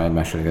kölcsönhatásban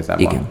egymással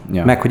igazából. Igen.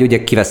 Ja. Meg, hogy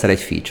ugye kiveszel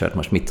egy feature-t.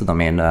 Most mit tudom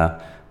én,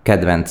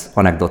 kedvenc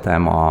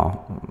anekdotám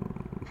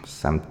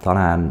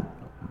talán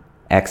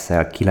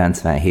Excel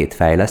 97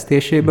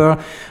 fejlesztéséből,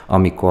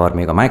 amikor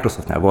még a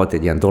Microsoftnál volt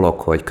egy ilyen dolog,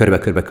 hogy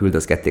körbe-körbe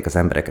küldözgették az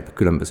embereket a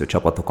különböző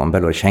csapatokon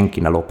belül, hogy senki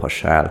ne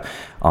lophass el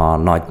a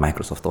nagy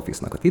Microsoft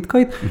Office-nak a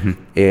titkait,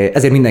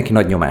 ezért mindenki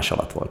nagy nyomás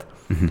alatt volt.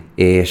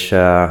 És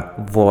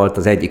volt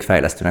az egyik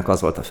fejlesztőnek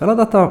az volt a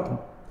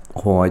feladata,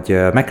 hogy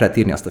meg kellett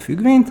írni azt a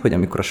függvényt, hogy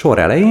amikor a sor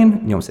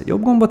elején nyomsz egy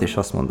jobb gombot, és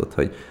azt mondod,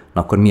 hogy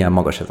na akkor milyen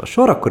magas ez a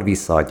sor, akkor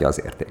visszaadja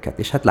az értéket.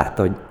 És hát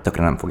látta, hogy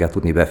tökre nem fogja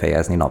tudni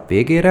befejezni nap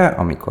végére,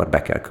 amikor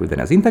be kell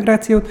küldeni az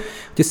integrációt,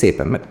 úgyhogy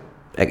szépen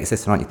egész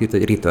egyszerűen annyit írt,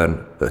 hogy return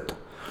 5.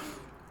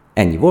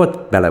 Ennyi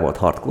volt, bele volt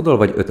hardcode-ol,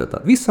 vagy 5-öt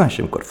ad vissza, és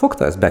amikor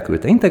fogta, ezt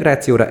beküldte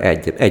integrációra,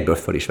 egyből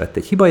föl is vett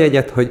egy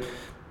hibajegyet, hogy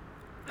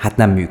hát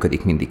nem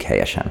működik mindig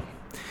helyesen.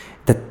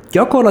 Tehát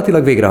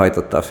gyakorlatilag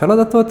végrehajtotta a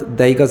feladatot,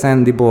 de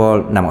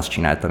igazándiból nem azt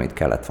csinálta, amit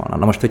kellett volna.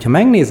 Na most, hogyha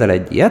megnézel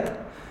egy ilyet,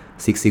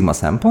 Six Sigma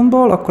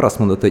szempontból, akkor azt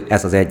mondod, hogy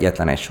ez az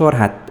egyetlen egy sor,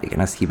 hát igen,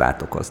 ez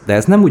hibát okoz. De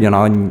ez nem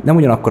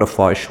ugyanakkor a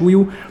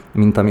fajsúlyú,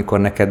 mint amikor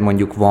neked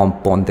mondjuk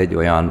van pont egy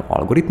olyan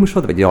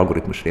algoritmusod, vagy egy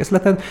algoritmus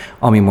részleted,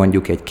 ami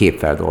mondjuk egy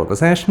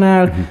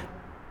képfeldolgozásnál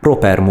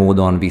proper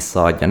módon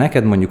visszaadja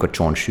neked mondjuk a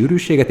csont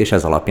sűrűséget, és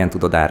ez alapján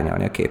tudod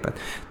árnyalni a képet.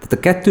 Tehát a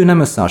kettő nem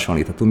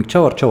összehasonlítható, míg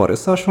csavar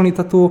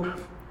összehasonlítható,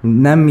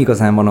 nem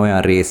igazán van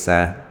olyan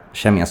része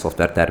semmilyen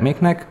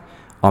szoftverterméknek,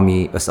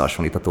 ami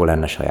összehasonlítható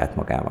lenne saját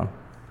magával.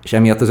 És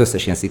emiatt az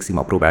összes ilyen Six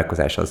Sigma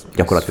próbálkozás az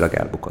gyakorlatilag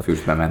elbukott.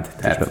 Füstbe ment.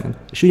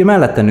 És ugye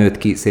mellette nőtt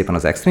ki szépen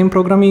az Extreme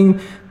Programming,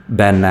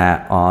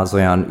 benne az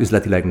olyan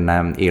üzletileg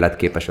nem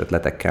életképes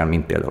ötletekkel,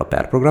 mint például a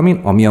pair programming,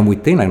 ami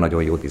amúgy tényleg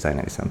nagyon jó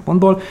dizájneri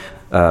szempontból.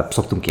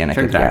 Szoktunk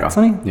ilyeneket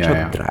játszani,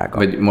 csak drága.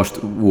 Vagy most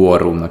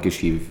War Room-nak is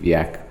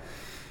hívják,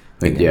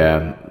 hogy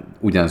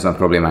ugyanazon a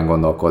problémán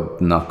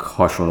gondolkodnak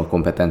hasonló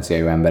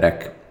kompetenciájú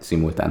emberek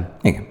szimultán.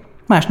 Igen.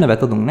 Más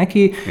nevet adunk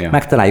neki,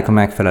 megtaláljuk a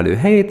megfelelő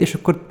helyét, és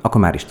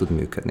akkor már is tud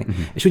működni.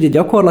 És ugye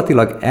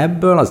gyakorlatilag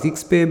ebből, az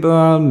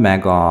XP-ből,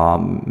 meg a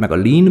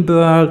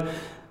Lean-ből,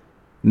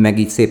 meg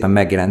így szépen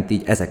megjelent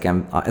így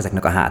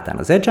ezeknek a hátán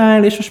az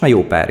Agile, és most már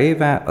jó pár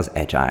éve az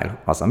Agile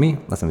az, ami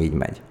így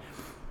megy.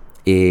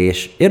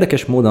 És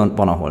érdekes módon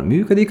van, ahol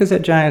működik az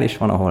Agile, és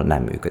van, ahol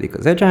nem működik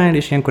az Agile,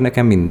 és ilyenkor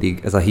nekem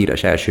mindig ez a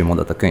híres első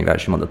mondat, a könyv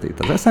első mondat itt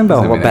az eszembe,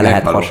 ahol be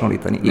lehet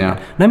hasonlítani. Igen.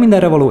 Nem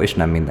mindenre való, és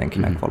nem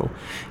mindenkinek való.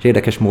 És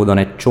érdekes módon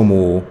egy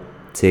csomó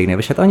cégnél,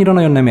 és hát annyira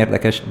nagyon nem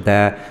érdekes,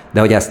 de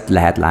hogy ezt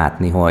lehet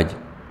látni, hogy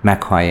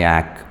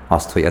meghallják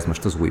azt, hogy ez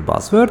most az új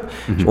buzzword,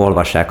 és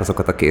olvassák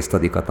azokat a case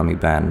study-kat,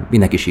 amiben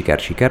mindenki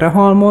sikerre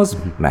halmoz,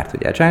 mert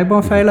hogy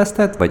Agile-ban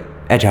fejlesztett, vagy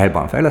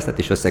Agile-ban fejlesztett,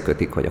 és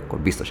összekötik, hogy akkor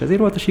biztos ezért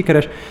volt a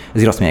sikeres,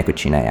 ezért azt mondják, hogy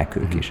csinálják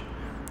ők is.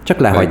 Csak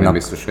lehagynak. Nem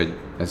biztos, hogy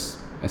ez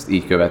ezt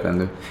így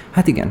követendő.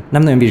 Hát igen,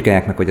 nem nagyon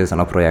vizsgálják meg, hogy ezen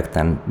a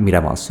projekten mire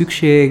van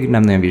szükség,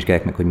 nem nagyon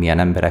vizsgálják meg, hogy milyen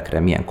emberekre,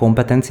 milyen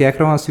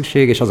kompetenciákra van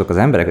szükség, és azok az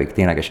emberek, akik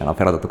ténylegesen a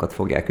feladatokat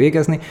fogják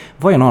végezni,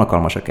 vajon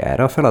alkalmasak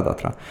erre a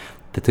feladatra?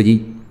 Tehát, hogy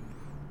így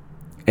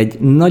egy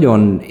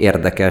nagyon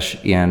érdekes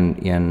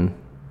ilyen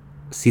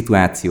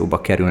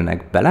szituációba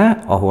kerülnek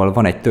bele, ahol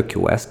van egy tök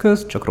jó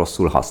eszköz, csak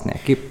rosszul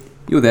használják ki.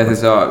 Jó, de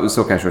ez a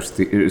szokásos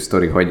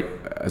sztori, hogy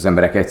az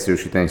emberek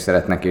egyszerűsíteni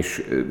szeretnek,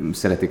 és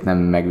szeretik nem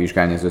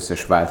megvizsgálni az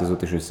összes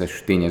változót és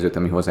összes tényezőt,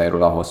 ami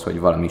hozzájárul ahhoz, hogy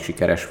valami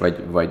sikeres,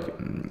 vagy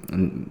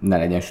ne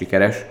legyen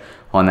sikeres,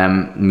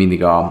 hanem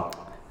mindig a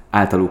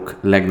általuk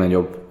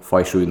legnagyobb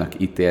fajsúlynak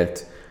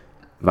ítélt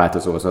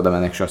változóhoz oda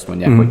mennek, és azt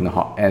mondják, hogy na,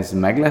 ha ez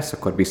meg lesz,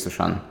 akkor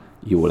biztosan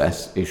jó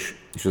lesz, és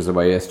az a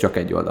baj, hogy ez csak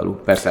egy oldalú.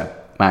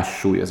 Persze más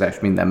súlyozás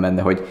mindenben,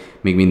 de hogy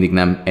még mindig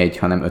nem egy,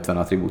 hanem 50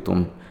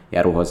 attribútum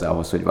járul hozzá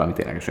ahhoz, hogy valami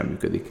ténylegesen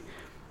működik.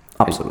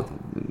 Abszolút.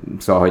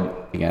 Szóval, hogy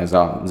igen, ez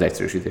az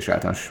egyszerűsítés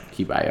általános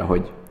hibája,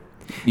 hogy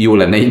jó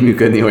lenne így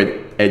működni,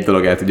 hogy egy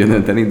dolog el tudja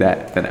dönteni,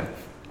 de nem.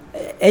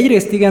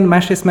 Egyrészt igen,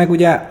 másrészt meg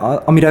ugye,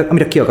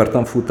 amire ki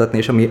akartam futtatni,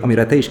 és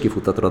amire te is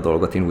kifuttatod a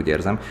dolgot, én úgy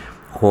érzem,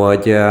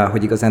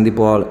 hogy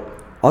igazándiból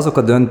azok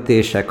a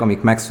döntések,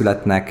 amik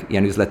megszületnek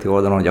ilyen üzleti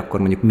oldalon, hogy akkor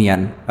mondjuk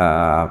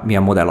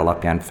milyen modell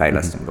alapján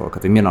fejlesztünk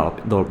dolgokat, vagy milyen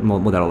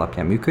modell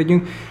alapján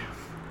működjünk,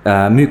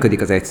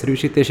 működik az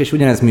egyszerűsítés, és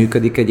ugyanez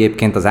működik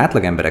egyébként az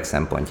átlagemberek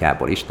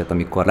szempontjából is, tehát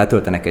amikor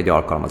letöltenek egy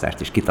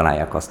alkalmazást, és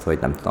kitalálják azt, hogy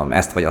nem tudom,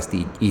 ezt vagy azt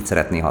így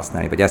szeretné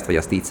használni, vagy ezt vagy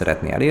azt így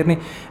szeretné elérni,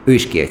 ő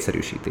is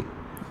kiegyszerűsíti.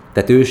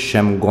 Tehát ő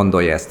sem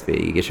gondolja ezt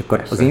végig. És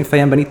akkor az én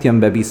fejemben itt jön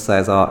be vissza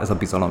ez a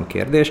bizalom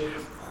kérdés,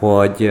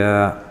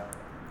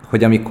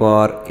 hogy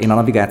amikor én a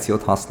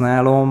navigációt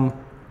használom,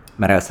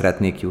 mert el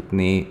szeretnék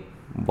jutni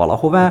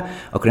valahová,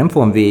 akkor nem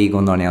fogom végig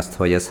gondolni azt,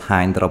 hogy ez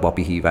hány darab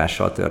API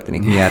hívással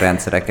történik, milyen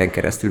rendszereken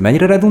keresztül,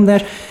 mennyire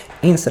redundáns,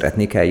 én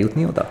szeretnék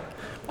eljutni oda.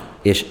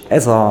 És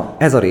ez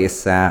a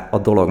része a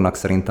dolognak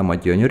szerintem a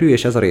gyönyörű,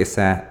 és ez a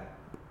része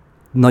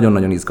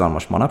nagyon-nagyon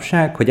izgalmas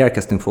manapság, hogy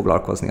elkezdtünk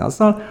foglalkozni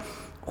azzal,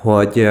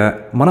 hogy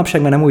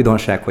manapság már nem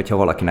újdonság, hogyha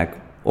valakinek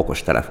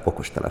okos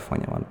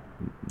telefonja van.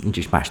 Nincs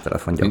is más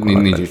telefon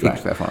gyakorlatilag. Nincs is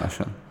más telefon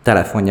sem.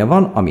 Telefonja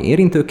van, ami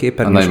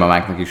érintőképernyő. A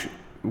nagymamáknak is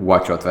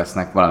watchot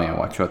vesznek, valamilyen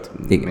watchot,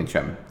 mint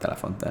sem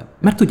telefont. De...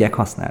 Mert tudják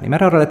használni,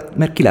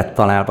 mert ki lett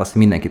találva azt,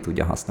 hogy mindenki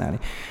tudja használni.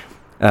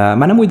 Már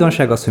nem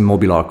újdonság az, hogy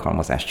mobil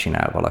alkalmazást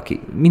csinál valaki.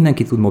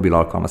 Mindenki tud mobil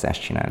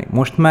alkalmazást csinálni.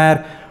 Most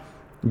már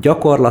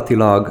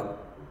gyakorlatilag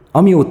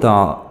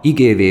amióta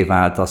igévé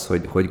vált az,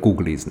 hogy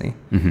googlizni,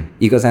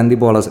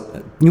 igazándiból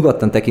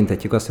nyugodtan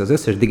tekinthetjük azt, hogy az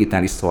összes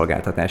digitális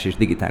szolgáltatás és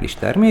digitális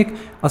termék,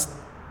 az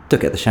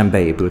tökéletesen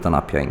beépült a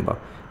napjainkba.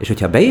 És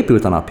hogyha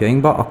beépült a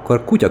napjainkba,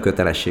 akkor kutya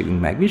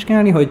kötelességünk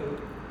megvizsgálni, hogy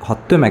ha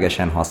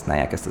tömegesen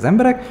használják ezt az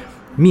emberek,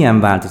 milyen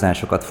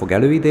változásokat fog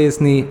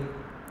előidézni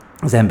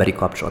az emberi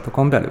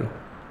kapcsolatokon belül.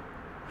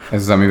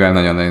 Ez az,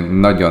 amivel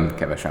nagyon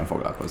kevesen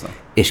foglalkoznak.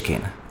 És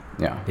kéne.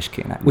 Ja. És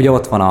kéne. Ugye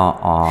ott van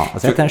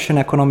az attention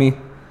economy,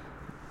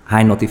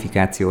 hány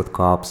notifikációt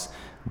kapsz,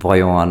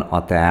 vajon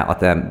a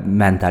te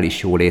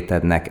mentális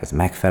jólétednek ez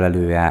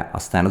megfelelő-e,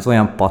 aztán az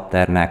olyan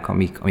patternek,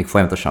 amik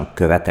folyamatosan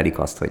követelik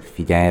azt, hogy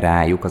figyelj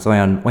rájuk, az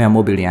olyan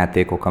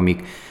mobiljátékok,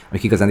 amik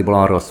igazándiból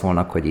arról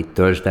szólnak, hogy itt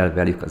töltsd el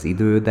velük az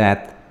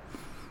idődet.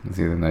 Az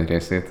idő nagy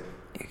részét.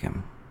 Igen.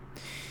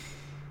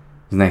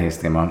 Ez nehéz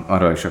téma.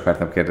 Arról is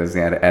akartam kérdezni,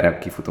 erre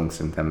kifutunk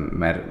szerintem,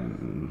 mert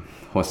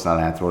hosszan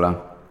lehet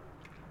róla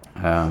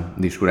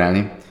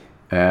diskurálni.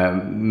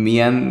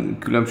 Milyen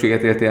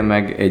különbséget éltél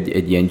meg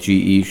egy ilyen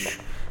GE-s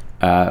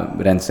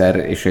rendszer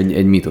és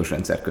egy mítós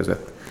rendszer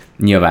között?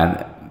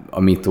 Nyilván a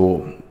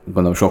mító,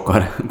 gondolom,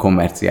 sokkal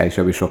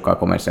kommerciálisabb és sokkal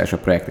kommerciálisabb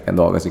projekteken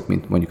dolgozik,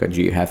 mint mondjuk a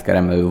GE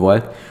Healthcare-en belül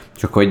volt,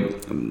 csak hogy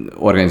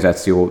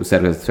organizáció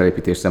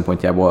szervezetfelépítés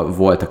szempontjából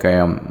voltak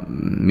olyan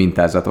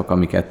mintázatok,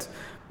 amiket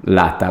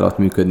láttál ott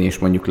működni, és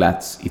mondjuk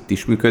látsz itt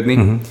is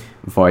működni,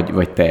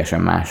 vagy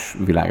teljesen más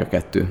világ a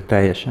kettő?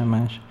 Teljesen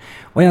más.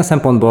 Olyan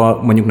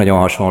szempontból mondjuk nagyon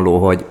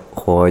hasonló,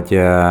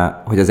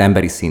 hogy az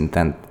emberi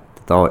szinten,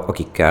 tehát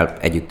akikkel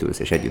együtt ülsz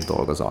és együtt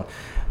dolgozol,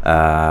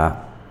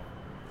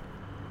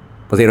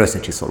 azért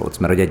összecsiszolódsz,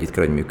 mert hogy együtt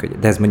kell, hogy működj.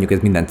 De ez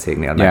minden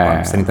cégnél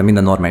megvan. Szerintem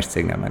minden normális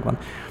cégnél megvan.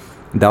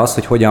 De az,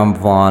 hogy hogyan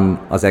van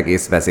az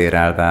egész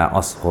vezérelve,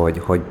 az,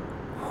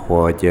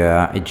 hogy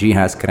egy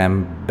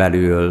G-Healthcare-en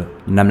belül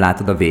nem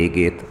látod a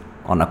végét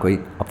annak, hogy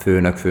a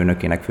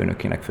főnökének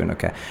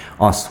főnöke.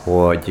 Az,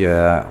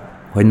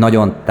 hogy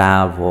nagyon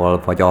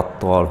távol vagy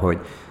attól,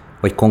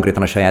 hogy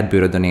konkrétan a saját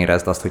bőrödön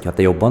érezd azt, hogy ha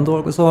te jobban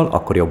dolgozol,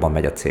 akkor jobban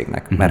megy a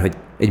cégnek. Mert hogy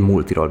egy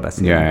multiról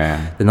beszélünk.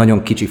 De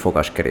nagyon kicsi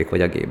fogaskerék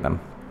vagy a gépben.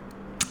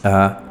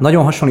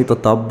 Nagyon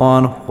hasonlított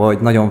abban, hogy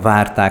nagyon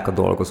várták a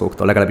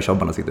dolgozóktól, legalábbis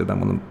abban az időben,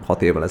 mondom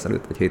 6 évvel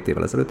ezelőtt, vagy 7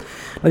 évvel ezelőtt,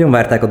 nagyon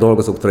várták a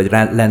dolgozóktól, hogy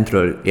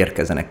lentről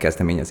érkezzenek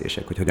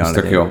kezdeményezések, hogy hogyan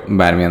legyen. Jó,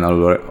 bármilyen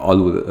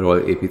alulról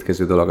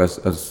építkező dolog,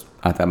 az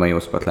általában jó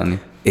szokott lenni.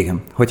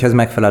 Igen, hogyha ez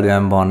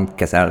megfelelően van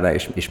kezelve,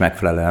 és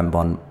megfelelően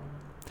van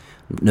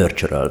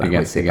nurture-ölve.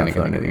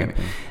 Igen.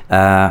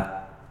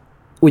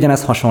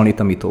 Ugyanez hasonlít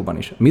a Mitóban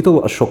is. A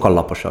Mitó az sokkal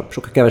laposabb,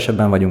 sokkal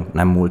kevesebben vagyunk,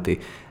 nem multi,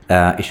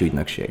 és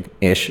ügynökség.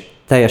 És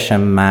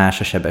teljesen más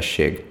a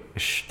sebesség,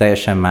 és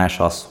teljesen más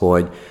az,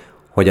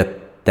 hogy a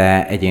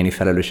te egyéni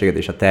felelősséged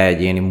és a te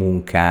egyéni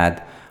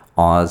munkád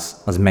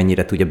az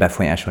mennyire tudja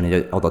befolyásolni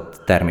egy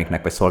adott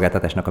terméknek vagy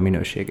szolgáltatásnak a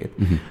minőségét.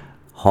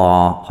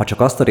 Ha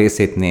csak azt a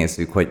részét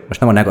nézzük, hogy most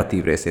nem a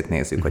negatív részét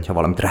nézzük, hogyha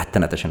valamit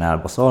rettenetesen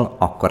elbaszol,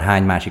 akkor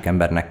hány másik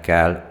embernek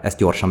kell ezt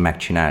gyorsan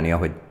megcsinálnia,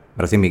 mert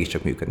azért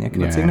mégiscsak működnie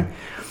kell a cégnek.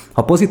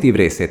 Ha pozitív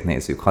részét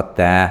nézzük, ha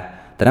te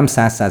nem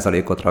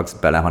 100%-ot raksz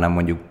bele, hanem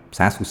mondjuk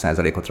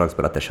 120%-ot raksz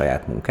bele a te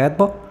saját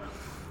munkádba,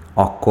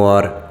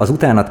 akkor az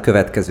utánad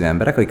következő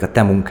emberek, akik a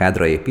te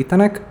munkádra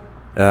építenek,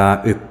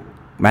 ők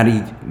már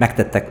így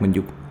megtettek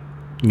mondjuk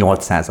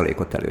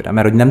 8%-ot előre,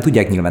 mert hogy nem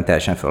tudják nyilván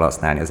teljesen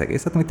felhasználni az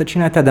egészet, amit te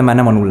csináltál, de már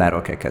nem a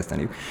nulláról kell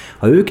kezdeniük.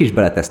 Ha ők is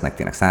beletesznek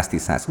tényleg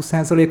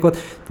 110-120%-ot,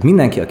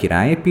 mindenki, aki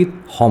ráépít,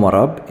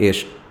 hamarabb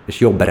és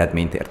jobb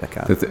eredményt értek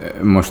el.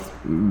 Tehát most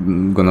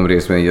gondolom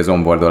részben így az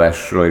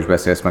onboardolásról is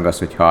beszélsz meg azt,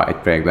 hogy ha egy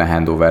projektben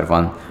handover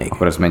van, igen,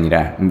 akkor az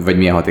mennyire, vagy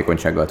milyen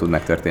hatékonysággal tud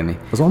megtörténni?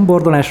 Az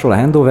onboardolásról, a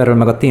handoverről,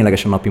 meg a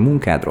ténylegesen napi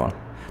munkádról.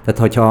 Tehát,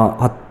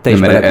 hogyha te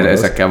is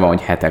ezekkel van,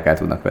 hogy hetekkel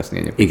tudnak veszni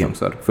egyébként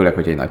sokszor. Főleg,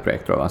 hogy egy nagy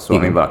projektről van szó,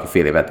 ami valaki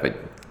fél évet vagy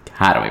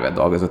 3 évet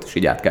dolgozott, és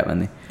így át kell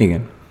venni.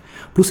 Igen.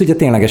 Plusz ugye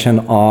ténylegesen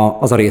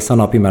az a része a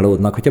napi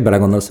melódnak, hogyha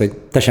belegondolsz, hogy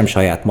te sem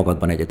saját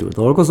magadban egyedül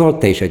dolgozol,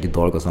 te is együtt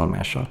dolgozol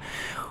mással.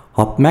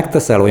 Ha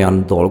megteszel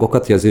olyan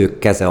dolgokat, hogy az ő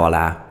keze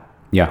alá,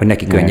 hogy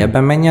neki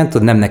könnyebben menjen,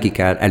 tudod, nem neki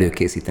kell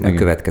előkészíteni a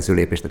következő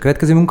lépést. A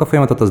következő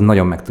munkafolyamatot az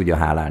nagyon meg tudja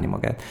hálálni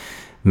magát.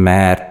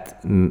 Mert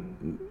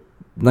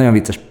nagyon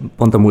vicces,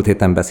 pont a múlt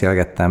héten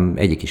beszélgettem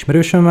egyik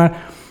ismerősömmel,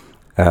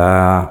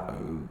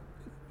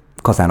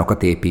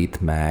 kazánokat épít,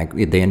 meg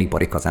ilyen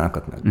ipari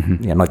kazánokat, meg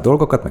ilyen nagy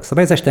dolgokat, meg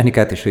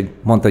szabályzástechnikát, és hogy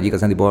mondta, hogy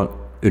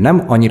igazándiból ő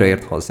nem annyira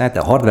ért hozzá, de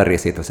a hardware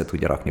részét össze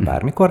tudja rakni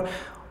bármikor,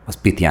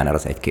 az pitjáner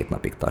az 1-2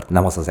 napig tart,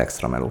 nem az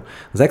extra meló.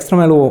 Az extra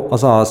meló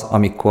az,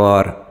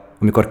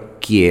 amikor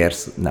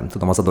kiérsz, nem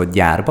tudom, az adott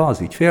gyárba,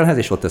 az ügyfélhez,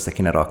 és ott össze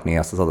kéne rakni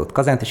azt az adott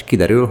kazánt, és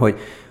kiderül, hogy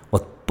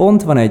ott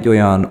pont van egy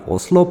olyan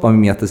oszlop, ami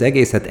miatt az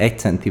egészet 1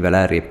 centivel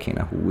elrébb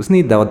kéne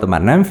húzni, de ott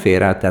már nem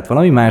fér el, tehát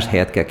valami más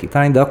helyet kell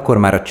kitalálni, de akkor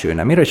már a cső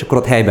nem ér, és akkor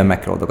ott helyben meg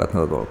kell adogatni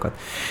a dolgokat.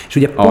 És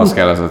ugye ahhoz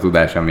kell az a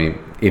tudás, ami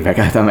évek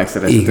által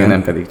megszerezhető,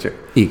 nem pedig csak.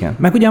 Igen.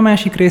 Meg ugye a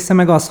másik része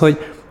meg az, hogy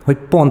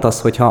pont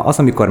az, hogyha az,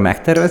 amikor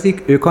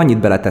megtervezik, ők annyit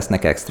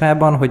beletesznek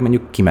extrában, hogy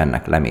mondjuk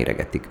kimennek,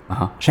 leméregetik.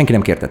 Senki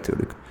nem kérte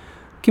tőlük.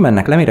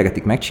 Kimennek,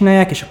 leméregetik,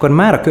 megcsinálják, és akkor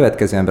már a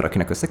következő ember,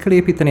 akinek össze kell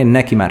építeni,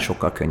 neki már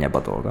sokkal könnyebb a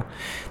dolga.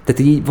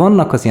 Tehát így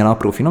vannak az ilyen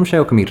apró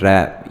finomságok,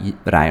 amire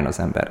rájön az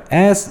ember.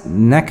 Ez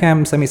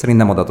nekem személy szerint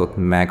nem adatott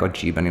meg a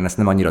G-ben, én ezt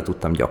nem annyira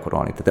tudtam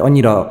gyakorolni. Tehát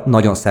annyira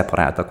nagyon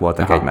szeparáltak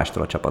voltak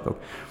egymástól a csapatok.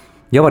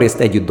 Javarészt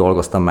együtt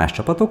dolgoztam más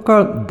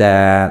csapatokkal,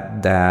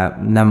 de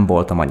nem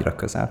voltam annyira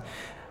közel.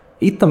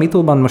 Itt a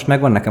Mitóban most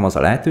megvan nekem az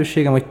a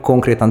lehetőségem, hogy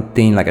konkrétan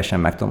ténylegesen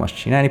meg tudom azt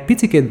csinálni.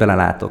 Picikét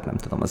belelátok, nem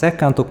tudom, az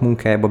accountok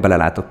munkájába,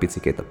 belelátok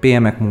picikét a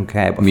PM-ek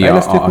munkájába, a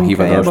fejlesztők munkájába. Mi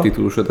a hivatalos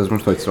titulusod, ez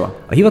most hogy szól?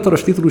 A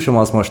hivatalos titulusom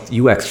az most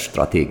UX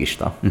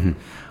stratégista,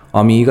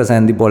 ami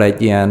igazándiból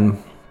egy ilyen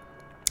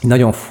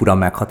nagyon fura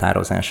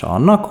meghatározása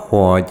annak,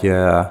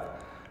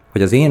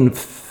 hogy az én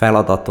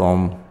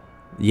feladatom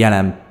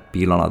jelen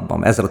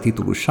pillanatban ezzel a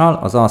titulussal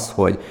az az,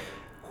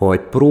 hogy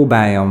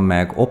próbáljam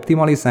meg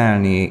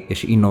optimalizálni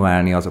és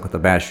innoválni azokat a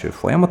belső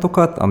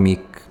folyamatokat,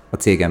 amik a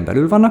cégen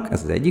belül vannak,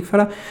 ez az egyik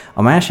fele.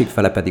 A másik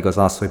fele pedig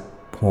az,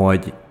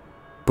 hogy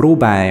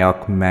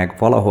próbáljak meg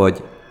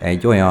valahogy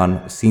egy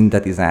olyan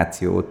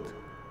szintetizációt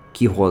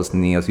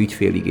kihozni az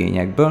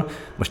ügyféligényekből.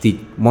 Most így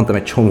mondtam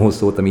egy csomó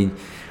szót, ami így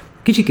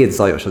kicsikét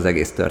zajos az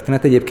egész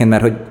történet egyébként,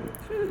 mert hogy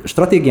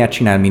stratégiát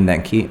csinál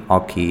mindenki,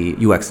 aki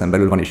UX-en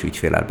belül van és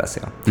ügyféllel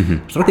beszél.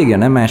 Stratégia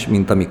nem más,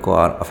 mint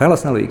amikor a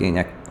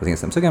felhasználóigények, az én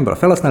szemszögemből a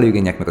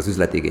felhasználóigények meg az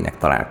üzletigények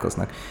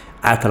találkoznak.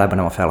 Általában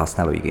nem a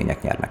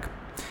felhasználóigények nyernek.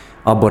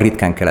 Abból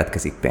ritkán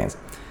keletkezik pénz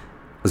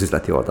az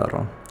üzleti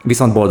oldalról.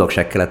 Viszont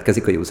boldogság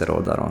keletkezik a user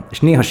oldalról. És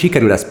néha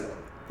sikerül ezt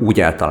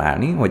úgy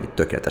eltalálni, hogy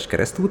tökéletes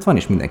keresztút van,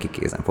 és mindenki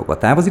kézenfogva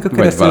távozik a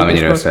keresztútból. Vagy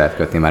valamennyire össze lehet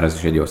kötni, már az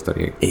is egy jó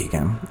sztori.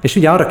 Igen. És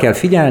ugye arra kell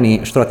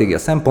figyelni stratégia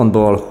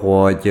szempontból,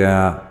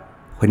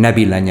 hogy ne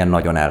billenjen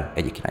nagyon el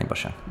egyik irányba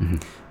sem.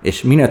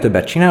 És minél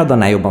többet csinálod,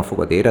 annál jobban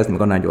fogod érezni,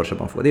 meg annál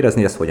gyorsabban fogod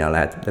érezni, hogy ezt hogyan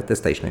lehet, tehát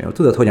ezt te is nagyon jól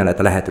tudod, hogyan lehet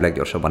a lehető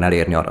leggyorsabban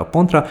elérni arra a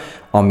pontra,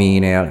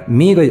 aminél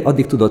még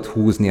addig tudod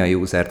húzni a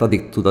usert,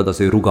 addig tudod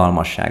az ő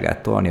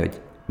rugalmasságát tolni,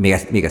 hogy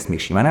még ezt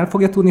simán el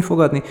fogja tudni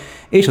fogadni,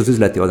 és az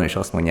üzleti oldalon is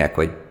azt mondják,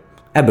 hogy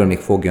ebből még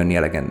fog jönni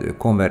elegendő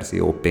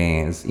konverzió,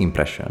 pénz,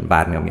 impression,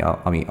 bármi,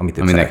 amit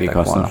ők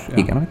szerettek volna.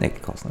 Igen, amit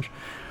nekik hasznos.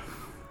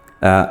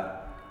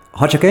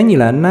 Ha csak ennyi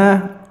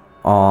lenne,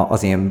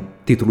 az én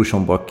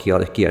titulusomból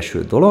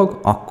kieső dolog,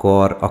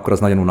 akkor az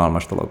nagyon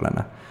unalmas dolog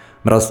lenne.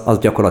 Mert az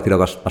gyakorlatilag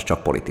az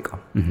csak politika.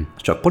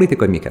 Az csak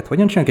politika, hogy miket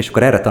hogyan csinálunk, és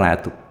akkor erre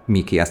találtuk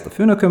mi ki ezt a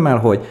főnökömmel,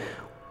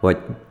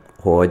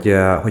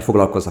 hogy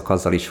foglalkozzak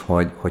azzal is,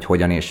 hogy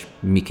hogyan és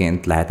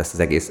miként lehet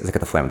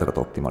ezeket a folyamatokat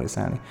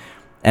optimalizálni.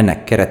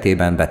 Ennek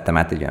keretében vettem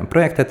át egy olyan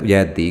projektet, ugye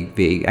eddig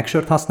végig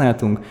Acture-t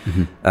használtunk,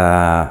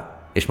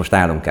 és most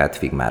állunk át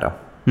Figmára.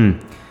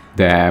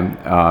 De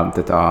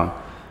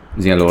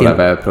az ilyen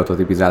low-level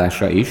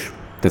prototipizálásra is,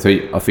 tehát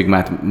hogy a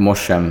Figmát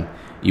most sem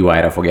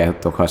UI-ra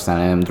fogjátok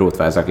használni, hanem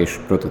drótvázak és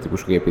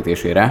prototípusok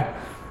építésére,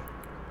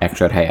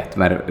 Acture helyett,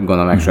 mert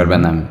gondolom Acture-ben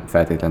nem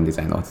feltétlen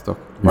dizájnoltatok,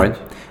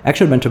 vagy?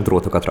 Acture-ben csak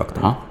drótokat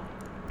raktam.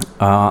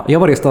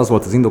 Javarészt az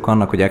volt az indok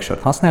annak, hogy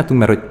Acture-t használtunk,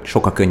 mert hogy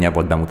sokkal könnyebb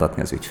volt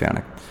bemutatni az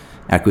ügyfélnek.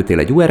 Elküldtél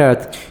egy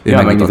URL-t, ő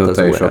megnyitotta az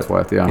URL-t, és ott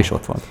volt. Ja. És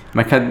ott volt.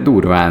 Meg hát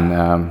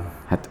durván,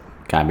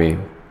 kb.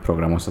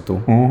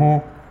 Programozható.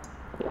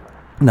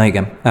 Na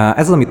igen,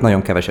 ez az, amit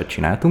nagyon keveset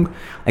csináltunk,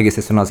 egész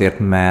egyszerűen azért,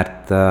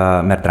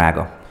 mert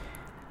drága.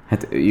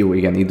 Hát jó,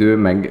 igen, idő,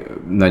 meg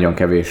nagyon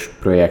kevés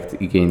projekt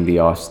igényli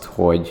azt,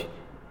 hogy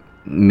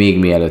még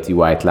mielőtt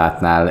UI-t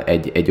látnál,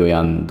 egy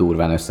olyan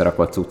durván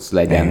összerakott cucc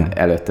legyen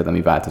előtted,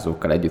 ami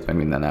változókkal együtt, meg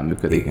mindennel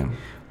működik. Igen.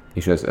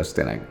 És ez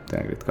tényleg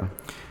ritka.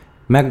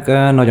 Meg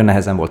nagyon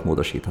nehezen volt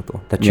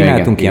módosítható. Tehát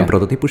csináltunk ilyen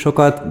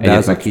prototípusokat, de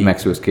az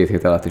megszülsz 2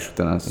 hét alatt, és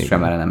utána az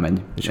sem erre nem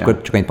megy. És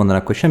akkor csak annyit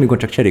mondanak, hogy semmi gond,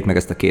 csak cseréljük meg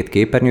ezt a 2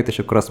 képernyőt, és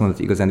akkor azt mondod,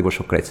 hogy igazándiból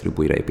sokkal egyszerűbb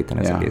újraépíteni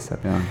az egészet.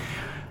 Ja.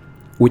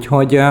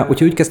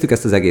 Úgyhogy úgy kezdtük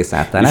ezt az egész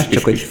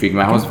átállást. És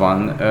Figmához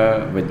van,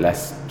 vagy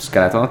lesz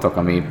skeletonotok,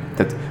 ami,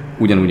 tehát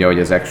ugyanúgy, ahogy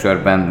az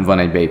Acture-ben van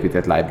egy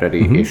beépített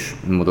library, és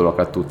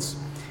modulokat tudsz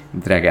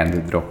drag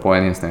and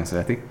droppolni, ezt nagyon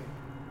szeretik.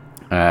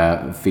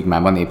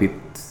 Figmában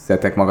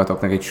építettek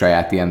magatoknak egy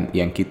saját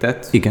ilyen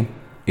kitet. Igen.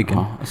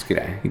 Az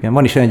király. Igen,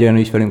 van is egy olyan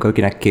ügyfelünk,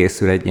 akinek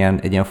készül egy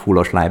ilyen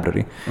fullos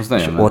library. Az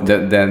nagyon ott...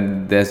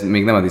 de ez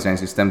még nem a design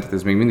system, tehát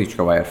ez még mindig csak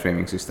a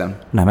wireframing system.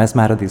 Nem, ez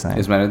már a design.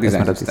 Ez már a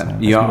design system.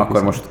 Ja,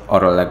 akkor most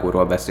arról a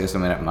Legóról beszélsz,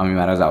 ami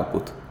már az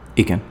output.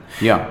 Igen.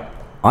 Ja.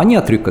 Annyi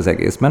a trükk az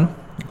egészben,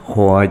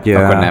 hogy...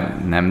 Akkor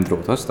nem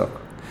drótoztak?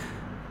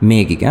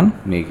 Még igen.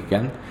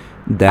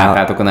 De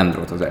átálltok a nem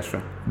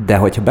drótozásra. De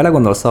hogyha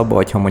belegondolsz abba,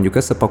 hogyha mondjuk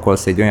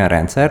összepakolsz egy olyan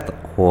rendszert,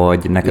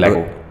 hogy neked...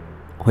 Lego.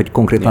 Hogy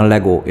konkrétan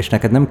Lego, és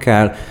neked nem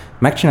kell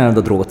megcsinálnod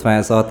a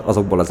drótvázat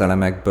azokból az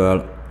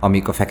elemekből,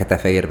 amik a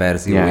fekete-fehér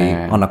verziói,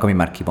 annak, ami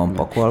már ki van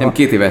pakolva. Nem,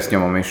 2 éve ezt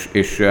nyomom,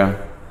 és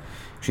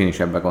én is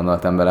ebbe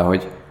gondoltam bele,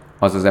 hogy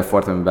az az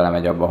effort, ami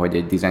belemegy abba, hogy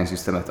egy design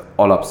systemet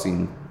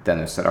alapszinten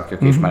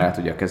összerakjak, és már el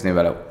tudjak kezdeni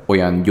vele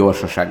olyan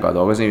gyorsasággal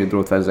dolgozni, hogy a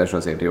drótvázás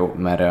azért jó,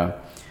 mert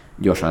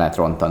gyorsan lehet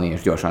rontani,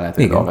 és gyorsan lehet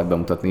egy dolgokat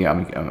bemutatni,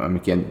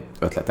 amik ilyen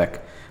ötletek,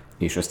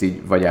 és azt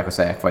így vagy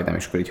elkaszálják, vagy nem,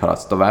 és akkor így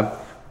haladsz tovább.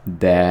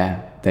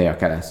 De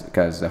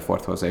kell ez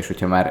effort hozzá, és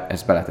hogyha már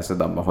ezt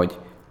beleteszed abba, hogy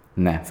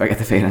ne,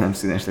 fekete-fehér nem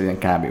színes legyen,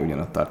 kb.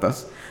 Ugyanott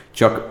tartasz.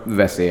 Csak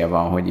veszélye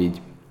van, hogy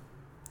így,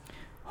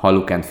 ha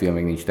look and feel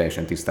még nincs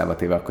teljesen tisztába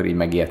téve, akkor így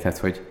megijedhet,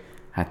 hogy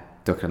hát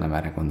tökre nem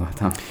erre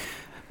gondoltam.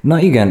 Na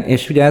igen,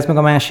 és ugye ez meg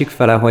a másik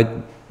fele, hogy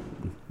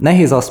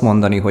nehéz azt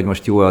mondani, hogy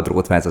most jó a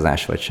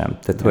drótvázazás vagy sem.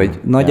 Tehát, hogy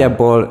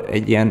nagyjából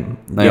egy ilyen...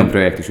 Nagyon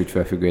projekt is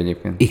ügyfélfüggő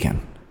egyébként. Igen.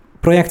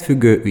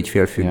 Projektfüggő,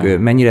 ügyfélfüggő,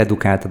 mennyire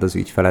edukáltad az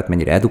ügyfelet,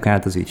 mennyire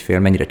edukált az ügyfél,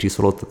 mennyire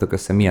csiszolódtatok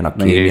össze, milyen a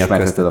kémia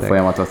köztetek. a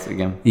folyamatot,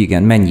 igen.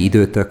 Igen, mennyi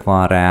időtök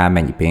van rá,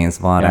 mennyi pénz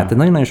van rá, tehát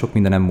nagyon-nagyon sok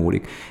mindenem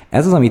múlik.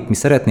 Ez az, amit mi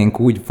szeretnénk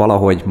úgy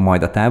valahogy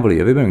majd a távoli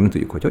jövőben, még nem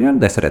tudjuk, hogy hogyan,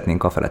 de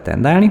szeretnénk afele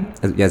tendálni,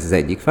 ez az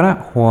egyik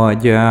fele,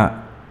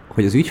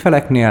 hogy az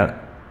ügyfeleknél,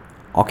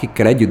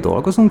 akikkel együtt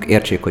dolgozunk,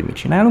 értsék, hogy mit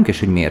csinálunk, és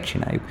hogy miért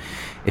csináljuk.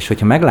 És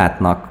hogyha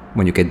meglátnak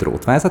mondjuk egy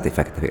drótvázat, egy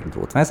fekete-fehér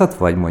drótvázat,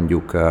 vagy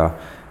mondjuk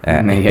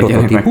egy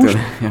prototípust,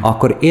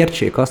 akkor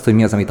értsék azt, hogy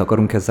mi az, amit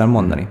akarunk ezzel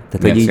mondani.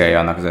 Tehát, mi a célja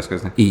annak az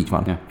eszköznek? Így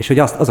van. Ja. És hogy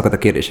azokat a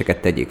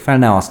kérdéseket tegyék fel,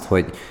 ne azt,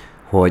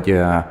 hogy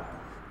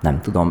nem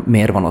tudom,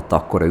 miért van ott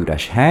akkora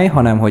üres hely,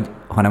 hanem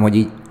hogy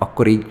így,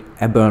 akkor így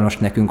ebből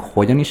most nekünk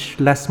hogyan is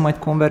lesz majd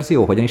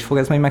konverzió, hogyan is fog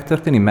ez majd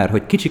megtörténni, mert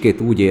hogy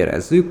kicsikét úgy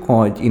érezzük,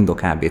 hogy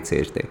indok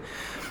ABCD.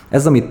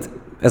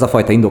 Ez a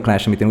fajta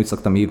indoklás, amit én úgy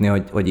szoktam hívni,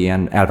 hogy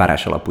ilyen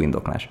elvárás alapú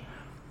indoklás.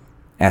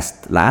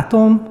 Ezt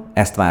látom,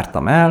 ezt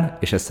vártam el,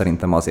 és ez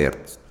szerintem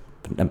azért,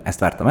 ezt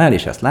vártam el,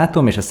 és ezt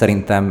látom, és ez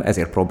szerintem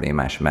ezért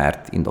problémás,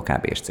 mert indok A,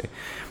 B és C.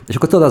 És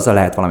akkor tudod, azzal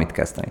lehet valamit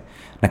kezdeni.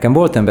 Nekem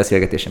volt olyan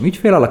beszélgetésem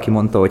ügyféllel, aki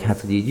mondta, hogy hát,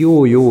 hogy így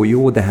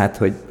jó, de hát,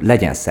 hogy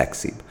legyen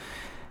szexibb.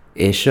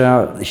 És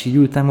így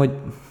ültem, hogy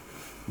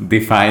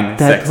define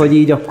tehát, sexy. hogy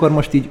így akkor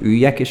most így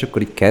üljek, és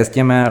akkor így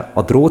kezdjem el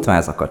a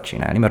drótvázakat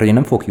csinálni, mert én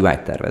nem fogok UI-t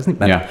tervezni,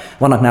 mert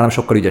vannak nálam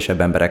sokkal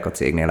ügyesebb emberek a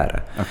cégnél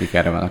erre. Akik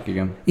erre vannak,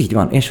 igen. Így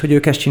van, és hogy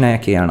ők ezt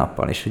csinálják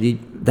éjjel-nappal, és hogy így,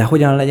 de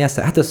hogyan legyen ez?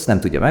 Hát ezt nem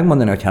tudja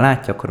megmondani, hogy ha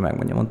látja, akkor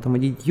megmondja. Mondtam,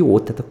 hogy így jó,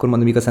 tehát akkor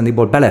mondom,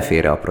 igazándiból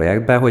belefér a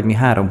projektbe, hogy mi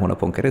 3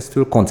 hónapon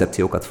keresztül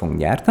koncepciókat fogunk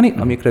gyártani,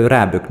 amikre ő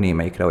rábök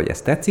némelyikre, hogy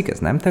ez tetszik, ez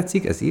nem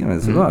tetszik, ez így,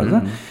 ez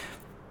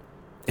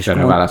és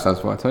a válasz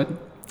az volt, hogy?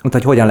 Mondta,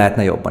 hogy hogyan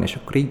lehetne jobban, és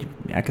akkor így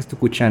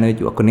elkezdtük úgy csinálni, hogy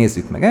jó, akkor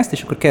nézzük meg ezt,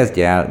 és akkor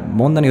kezdje el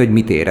mondani, hogy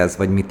mit érez,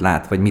 vagy mit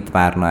lát, vagy mit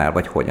várna el,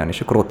 vagy hogyan.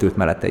 És akkor ott ült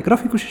mellette egy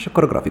grafikus, és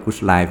akkor a grafikus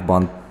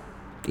live-ban,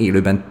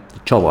 élőben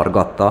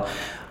csavargatta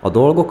a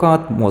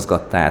dolgokat,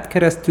 mozgatta át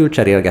keresztül,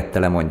 cserélgette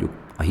le mondjuk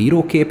a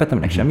híróképet,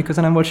 aminek semmi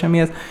köze nem volt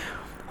semmihez,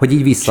 hogy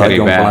így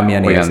visszaadjon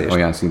valamilyen érzést.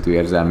 Olyan szintű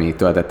érzelmi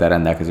töltettel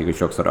rendelkezik, hogy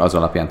sokszor az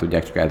alapján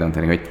tudják csak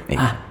eldönteni, hogy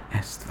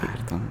ezt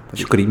vártam.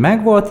 És akkor így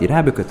megvolt, így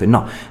rábökött, hogy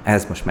na,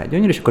 ez most már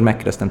gyönyörű, és akkor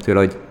megkérdeztem tőle,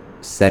 hogy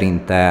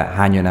szerinte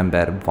hány olyan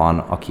ember van,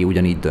 aki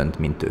ugyanígy dönt,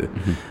 mint ő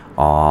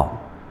a,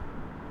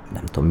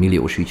 nem tudom,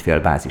 milliós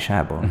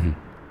ügyfélbázisában.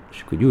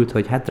 És akkor ült,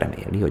 hogy hát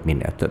reméli, hogy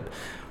minél több.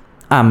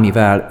 Ám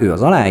mivel ő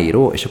az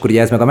aláíró, és akkor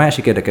ugye ez meg a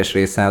másik érdekes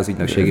része az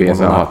ügynökségi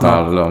vonalaknak. Ez a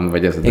hatalom,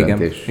 vagy ez a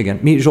döntés. Igen,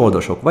 mi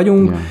zsoldosok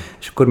vagyunk,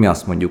 és akkor mi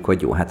azt mondjuk,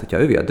 hogy jó, hát hogyha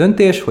ővé a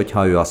döntés,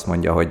 hogyha ő azt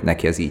mondja, hogy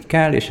neki ez így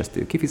kell, és ezt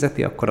ő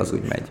kifizeti, akkor az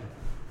úgy megy.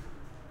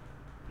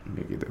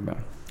 Még időben.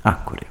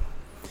 Akkor jó.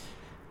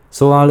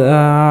 Szóval,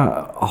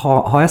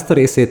 ha ezt a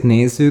részét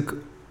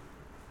nézzük,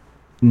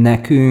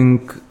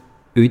 nekünk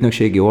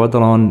ügynökségi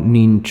oldalon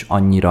nincs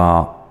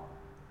annyira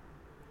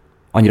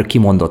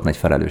kimondott nagy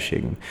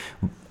felelősségünk.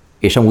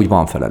 És amúgy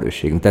van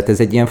felelősségünk. Tehát ez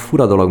egy ilyen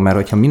fura dolog, mert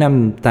hogyha mi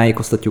nem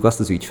tájékoztatjuk azt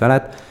az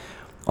ügyfelet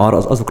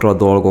azokról a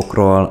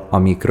dolgokról,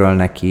 amikről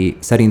neki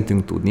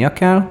szerintünk tudnia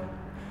kell,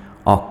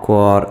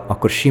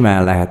 akkor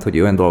simán lehet, hogy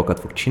olyan dolgokat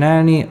fog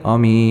csinálni,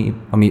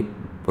 ami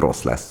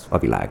rossz lesz a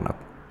világnak.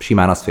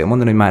 Simán azt fogja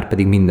mondani, hogy már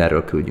pedig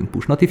mindenről küldjünk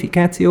push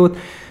notifikációt,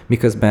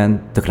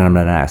 miközben tökre nem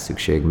lenne rá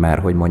szükség,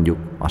 mert hogy mondjuk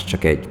az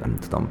csak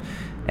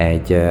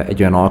egy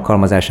olyan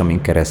alkalmazás,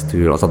 amin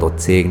keresztül az adott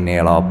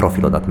cégnél a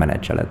profilodat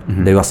menedzseled.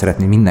 De ő azt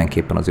szeretné,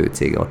 mindenképpen az ő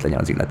cége ott legyen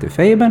az illető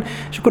fejében,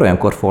 és akkor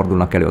olyankor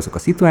fordulnak elő azok a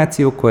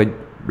szituációk, hogy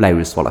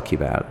leülsz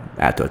valakivel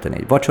eltölteni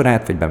egy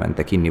vacsorát, vagy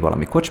bementek inni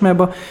valami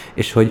kocsmába,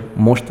 és hogy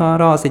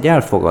mostanra az egy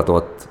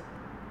elfogadott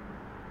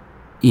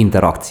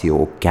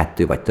interakció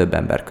 2 vagy több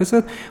ember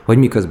között, hogy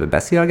miközben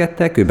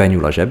beszélgettek, ő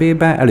benyúl a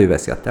zsebébe,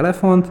 előveszi a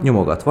telefont,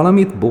 nyomogat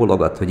valamit,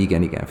 bólogat, hogy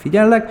igen,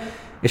 figyellek,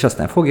 és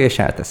aztán fogja és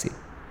elteszi.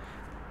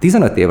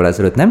 15 évvel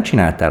ezelőtt nem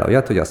csináltál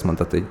olyat, hogy azt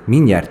mondtad, hogy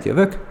mindjárt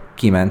jövök,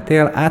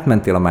 kimentél,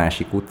 átmentél a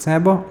másik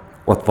utcába,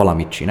 ott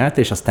valamit csinált,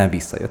 és aztán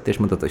visszajött, és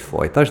mondtad, hogy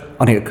folytasd,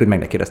 anélkül, hogy meg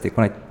ne kérdezték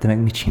volna, hogy te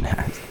meg mit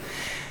csinálsz.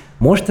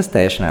 Most ez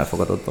teljesen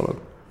elfogadott dolog.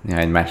 Ja,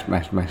 egy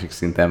másik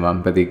szinten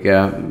van, pedig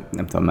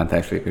nem tudom,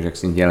 mentális végések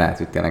szintjén lehet,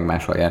 hogy tényleg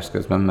máshol jársz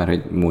közben, mert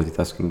hogy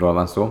multitaskingról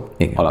van szó,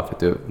 igen.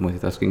 Alapvető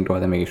multitaskingról,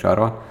 de mégis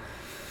arról.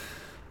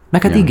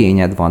 Meg hát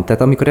igényed van,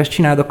 tehát amikor ezt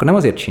csinálod, akkor nem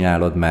azért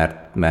csinálod,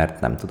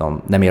 mert nem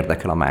tudom, nem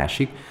érdekel a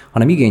másik,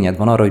 hanem igényed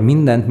van arra, hogy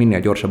mindent minél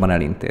gyorsabban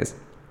elintéz.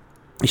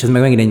 És ez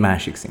meg megint egy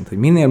másik szint, hogy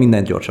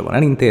mindent gyorsabban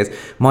elintéz,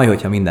 majd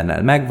hogyha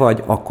mindennel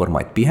megvagy, akkor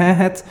majd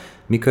pihenhetsz,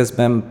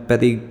 miközben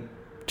pedig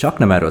csak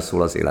nem erről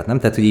szól az élet, nem?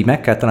 Tehát, hogy így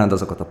meg kell találnod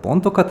azokat a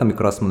pontokat,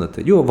 amikor azt mondod,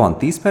 hogy jó, van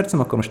 10 percem,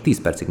 akkor most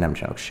 10 percig nem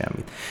csinálok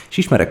semmit. És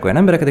ismerek olyan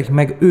embereket, akik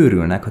meg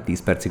őrülnek, ha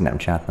 10 percig nem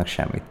csinálnak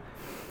semmit.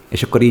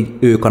 És akkor így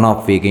ők a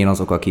nap végén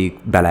azok, akik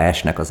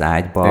beleesnek az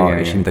ágyba, igen,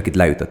 és mint akit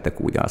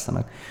leütöttek, úgy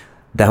alszanak.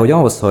 De hogy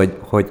ahhoz,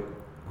 hogy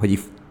így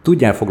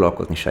tudjál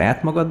foglalkozni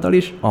saját magaddal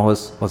is,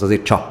 ahhoz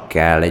azért csak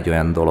kell egy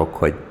olyan dolog,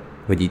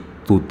 hogy így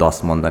tudd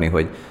azt mondani,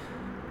 hogy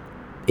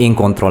én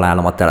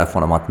kontrollálom a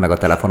telefonomat, meg a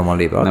telefonomon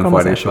lévő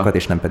alkalmazásokat,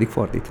 és nem pedig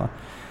fordítva.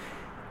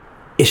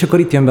 És akkor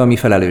itt jön be a mi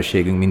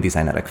felelősségünk, mint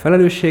designerek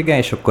felelőssége,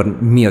 és akkor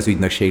mi az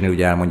ügynökségnél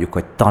ugye elmondjuk,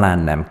 hogy talán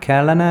nem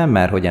kellene,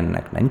 mert hogy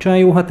ennek nincs olyan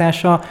jó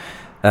hatása,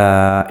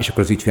 és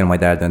akkor az ügyfél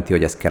majd eldönti,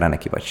 hogy ez kellene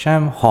neki vagy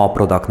sem. Ha a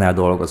productnál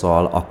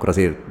dolgozol, akkor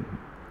azért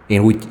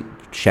én úgy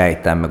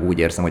sejtem, meg úgy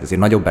érzem, hogy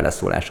azért nagyobb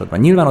beleszólásod van.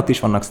 Nyilván ott is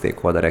vannak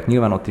stakeholderek,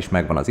 nyilván ott is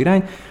megvan az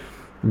irány,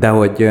 de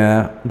hogy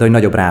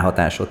nagyobb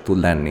ráhatásod tud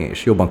lenni,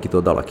 és jobban ki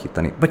tudod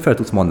alakítani. Vagy fel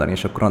tudsz mondani,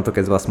 és akkor onnantól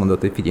kezdve azt mondod,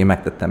 hogy figyelj,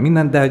 megtettem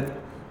mindent, de hogy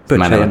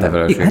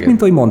hát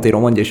mint ahogy Montero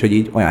mondja, és hogy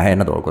így olyan helyen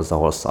ne dolgozz,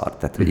 ahol szar.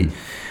 Tehát, hogy így,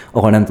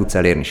 ahol nem tudsz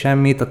elérni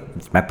semmit,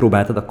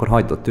 megpróbáltad, akkor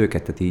hagyd ott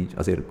őket, tehát így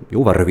azért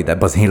jóval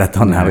rövidebb az élet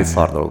annál, hogy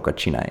szar dolgokat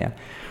csináljál.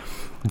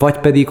 Vagy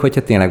pedig,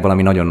 hogyha tényleg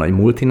valami nagyon nagy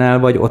multinál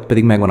vagy, ott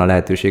pedig megvan a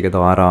lehetőséged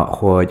arra,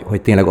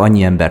 hogy tényleg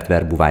annyi embert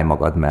verbuválj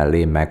magad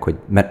mellé,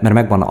 mert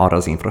megvan arra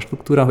az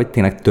infrastruktúra, hogy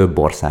tényleg több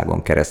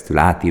országon keresztül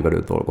átívelő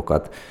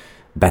dolgokat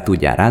be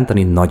tudjál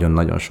rántani,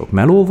 nagyon-nagyon sok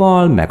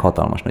melóval, meg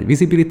hatalmas nagy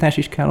vizibilitás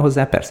is kell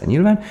hozzá, persze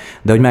nyilván,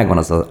 de hogy megvan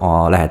az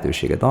a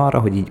lehetőséged arra,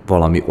 hogy így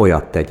valami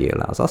olyat tegyél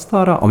le az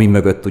asztalra, ami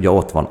mögött ugye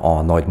ott van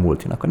a nagy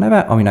multinak a neve,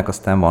 aminek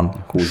aztán van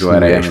húzó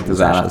ereje, mint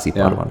az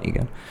iparban,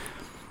 igen.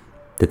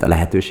 Tehát a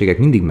lehetőségek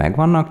mindig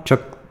megvannak,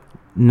 csak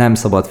nem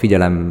szabad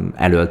figyelem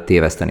elől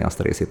téveszteni azt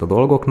a részét a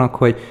dolgoknak,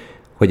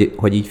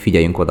 hogy így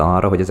figyeljünk oda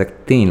arra, hogy ezek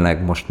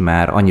tényleg most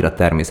már annyira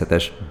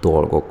természetes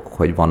dolgok,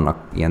 hogy vannak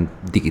ilyen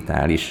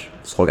digitális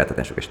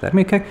szolgáltatások és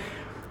termékek,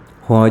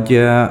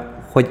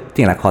 hogy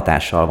tényleg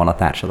hatással van a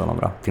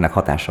társadalomra, tényleg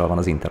hatással van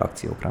az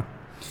interakciókra.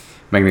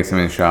 Megnéztem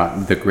én is a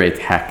The Great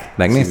Hack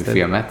című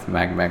filmet,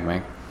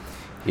 meg.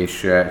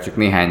 És csak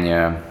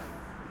néhány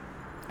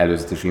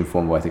előzetes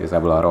infóm volt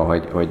igazából arról,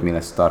 hogy mi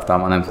lesz a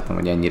tartalma. Nem tudtam,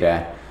 hogy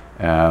ennyire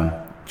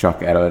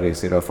csak erről a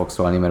részéről fog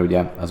szólni, mert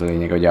ugye az a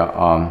lényeg, hogy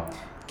a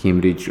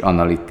Cambridge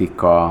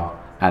Analytica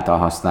által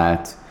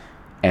használt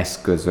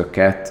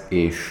eszközöket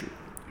és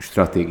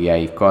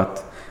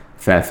stratégiáikat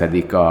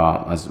felfedik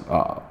az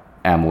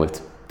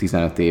elmúlt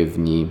 15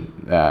 évnyi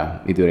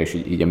időre, és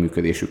így a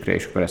működésükre,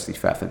 és akkor ezt így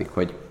felfedik,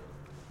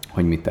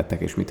 hogy mit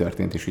tettek és mi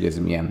történt, és hogy ez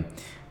milyen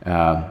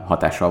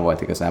hatással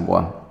volt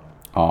igazából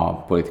a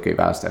politikai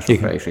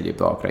választásokra és egyéb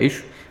dolgokra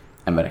is,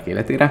 emberek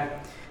életére.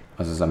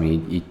 Az az,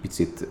 ami így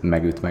picit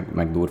megüt,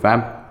 meg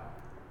durvább.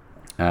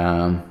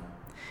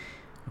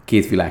 A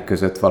két világ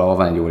között valahol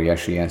van egy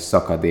óriási ilyen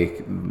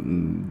szakadék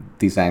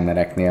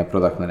designereknél,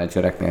 product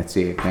managereknél,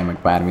 cégeknél, meg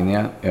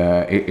bárminél,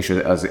 és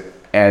az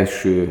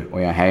első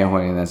olyan hely, ahol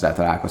én ezzel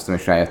találkoztam,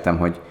 és rájöttem,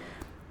 hogy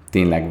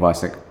tényleg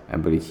valószínűleg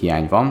ebből így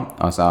hiány van,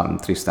 az a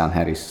Tristan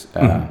Harris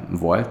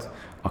volt,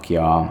 aki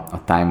a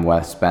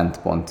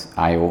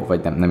timewellspent.io,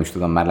 vagy nem is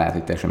tudom, már lehet,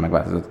 hogy teljesen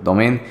megváltozott a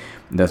domén,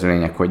 de az a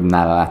lényeg, hogy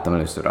nála láttam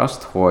először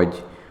azt,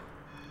 hogy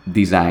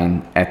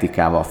design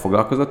etikával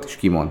foglalkozott, és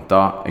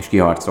kimondta, és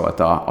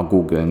kiharcolta a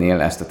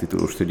Google-nél ezt a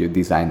titulust, hogy ő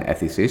design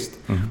ethicist,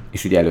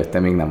 és ugye előtte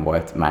még nem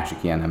volt másik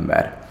ilyen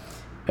ember.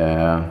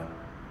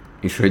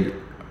 És hogy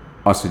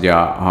az, hogy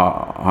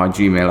ha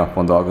Gmail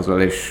appon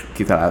dolgozol, és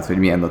kitalálod, hogy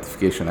milyen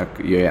notification-ök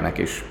jöjjenek,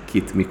 és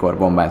kit, mikor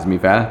bombáz,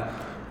 mivel,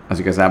 az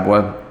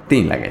igazából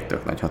tényleg egy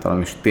tök nagy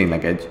hatalom, és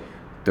tényleg egy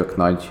tök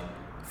nagy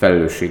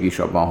felelősség is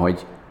abban,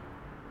 hogy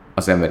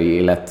az emberi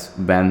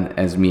életben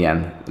ez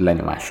milyen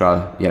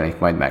lenyomással jelenik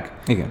majd meg.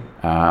 Igen.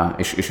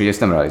 És hogy ezt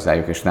nem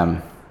realizáljuk, és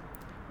nem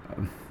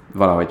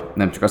valahogy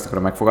nem csak azt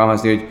akarom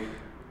megfogalmazni, hogy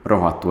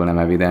rohadtul nem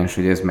evidens,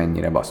 hogy ez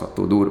mennyire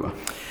baszottul durva.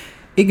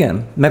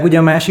 Igen, meg ugye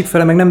a másik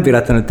fele, meg nem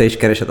véletlenül te is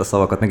keresed a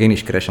szavakat, meg én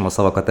is keresem a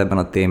szavakat ebben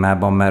a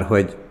témában, mert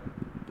hogy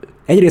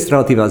egyrészt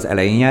relatíve az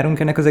elején járunk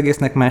ennek az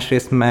egésznek,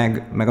 másrészt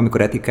meg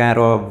amikor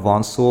etikáról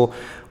van szó,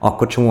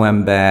 akkor csomó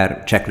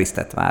ember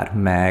checklistet vár,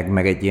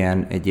 meg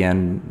egy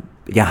ilyen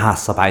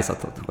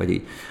házszabályzatot, hogy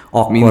így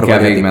akkor mind kell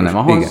végigmennem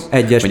ahhoz, igen,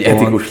 egyes hogy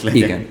pont, etikus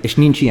legyek. Igen, és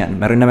nincs ilyen,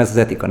 mert nem ez az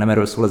etika, nem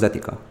erről szól az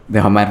etika. De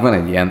ha már van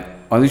egy ilyen,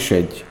 az is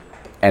egy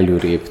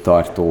előrébb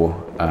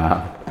tartó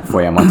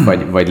folyamat,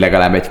 vagy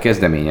legalább egy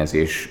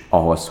kezdeményezés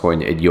ahhoz,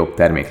 hogy egy jobb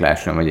termék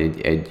lehessen, vagy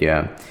egy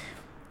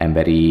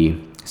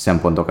emberi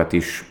szempontokat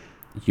is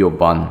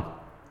jobban,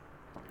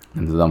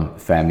 nem tudom,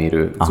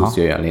 felmérő cucc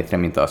jöjjön létre,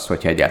 mint az,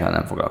 hogyha egyáltalán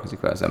nem foglalkozik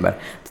vele az ember.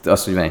 Tehát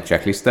az, hogy van egy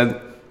checklisted,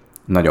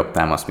 nagyobb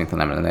támasz, mint ha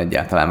nem lenne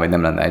egyáltalán, vagy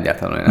nem lenne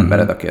egyáltalán olyan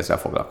embered, aki ezzel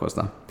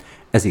foglalkozna.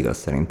 Ez igaz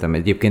szerintem.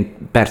 Egyébként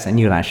persze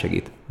nyilván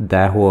segít,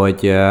 de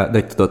hogy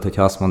tudod,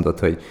 hogyha azt mondod,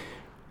 hogy,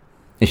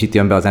 és itt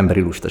jön be az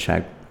emberi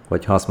lustaság,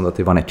 hogyha azt mondod,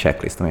 hogy van egy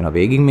checklist, amin ha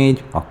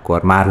végigmegy,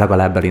 akkor már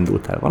legalább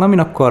elindultál valamin,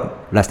 akkor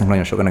lesznek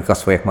nagyon sokan, akik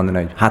azt fogják mondani,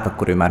 hogy hát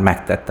akkor ő már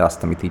megtette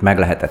azt, amit így meg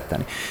lehetett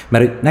tenni.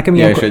 Mert nekem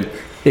ilyenkor...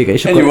 Igen,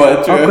 és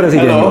akkor ez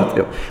így volt.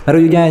 Jó. Mert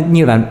hogy ugye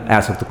nyilván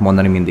el szoktuk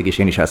mondani mindig, és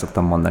én is el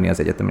szoktam mondani az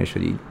egyetemen is,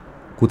 hogy így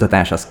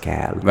kutatás az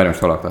kell. Várj, most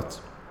hol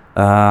laktatsz?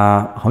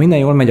 Ha minden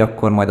jól megy,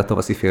 akkor majd a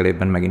tavaszi fél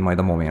évben megint majd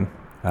a momén.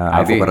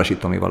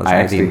 Elfogarasítómival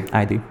az ID.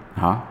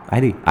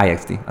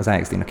 IXD. Az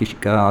IXD-nak is,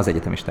 az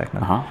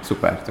egyetemistáknak. Aha,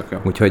 szuper, tök jó.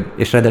 Úgyhogy,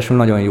 és ráadásul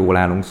nagyon jól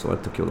állunk, szóval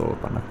tök jó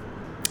dolgok vannak.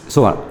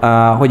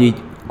 Szóval, hogy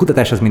így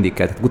kutatás az mindig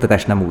kell, tehát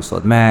kutatást nem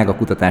úszod meg, a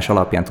kutatás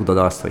alapján tudod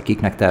azt, hogy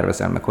kiknek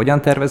tervezel, meg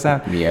hogyan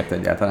tervezel. Miért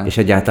egyáltalán? És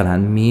egyáltalán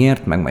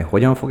miért, meg majd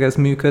hogyan fog ez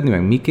működni,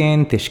 meg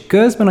miként, és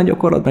közben a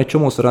gyakorlatban egy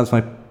csomószor az van,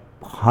 hogy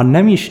ha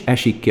nem is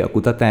esik ki a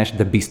kutatás,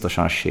 de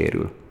biztosan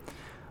sérül.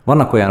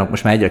 Vannak olyanok,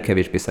 most már egyre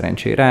kevésbé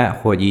szerencsére,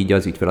 hogy így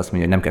az ügyfél azt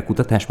mondja, hogy nem kell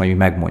kutatás, majd mi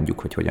megmondjuk,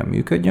 hogy hogyan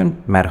működjön,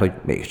 mert hogy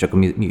mégiscsak a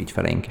mi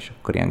ügyfeleink is,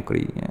 akkor ilyenkor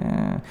így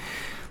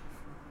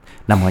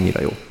nem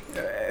annyira jó.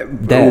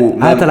 De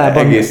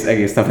általában...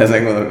 Egész nap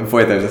ezen gondolom,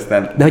 folytasd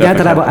aztán... De hogy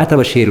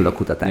általában sérül a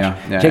kutatás.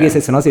 És egész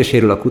egyszerűen azért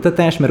sérül a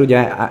kutatás, mert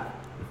ugye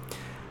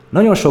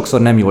nagyon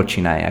sokszor nem jól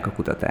csinálják a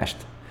kutatást.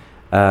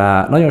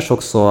 Nagyon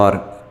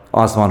sokszor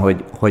az van,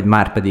 hogy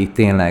már pedig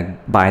tényleg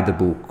by the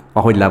book,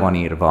 ahogy le van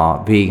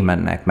írva,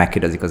 végigmennek,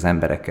 megkérdezik az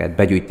embereket,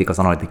 begyűjtik az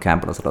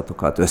analitikából az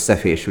adatokat,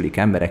 összefésülik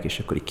emberek, és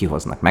akkor így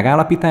kihoznak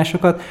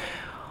megállapításokat,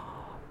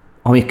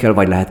 amikkel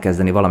vagy lehet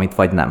kezdeni valamit,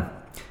 vagy nem.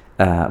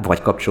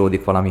 Vagy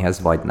kapcsolódik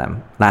valamihez, vagy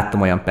nem.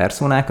 Láttam olyan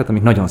personákat,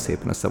 amik nagyon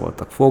szépen össze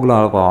voltak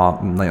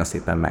foglalva, nagyon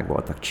szépen meg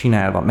voltak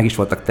csinálva, meg is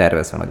voltak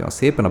tervezve nagyon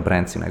szépen a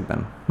brand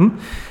színekben.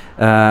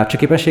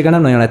 Csak éppenséggel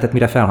nem nagyon lehetett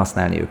mire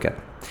felhasználni őket.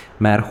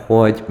 Mert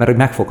hogy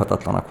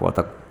megfoghatatlanak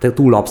voltak,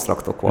 túl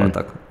absztraktok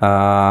voltak.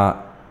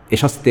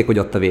 És azt hitték, hogy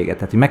ott a vége.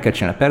 Tehát, hogy meg kell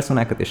csinálni a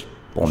personákat, és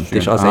pont.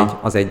 És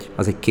az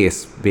egy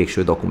kész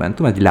végső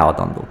dokumentum, egy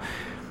leadandó.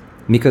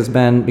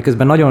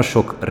 Miközben nagyon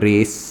sok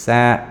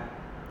része,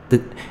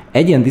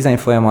 egy ilyen design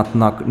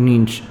folyamatnak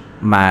nincs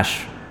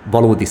más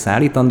valódi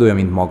szállítandója,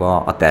 mint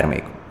maga a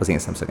termék az én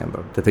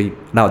szemszögemből. Tehát, hogy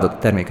leadod a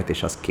terméket,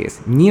 és az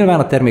kész. Nyilván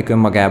a termék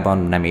önmagában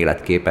nem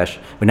életképes,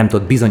 vagy nem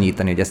tudod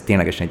bizonyítani, hogy ez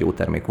ténylegesen egy jó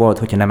termék volt,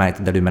 hogyha nem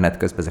állítod elő menet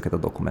közben ezeket a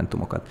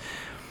dokumentumokat.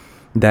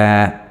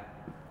 De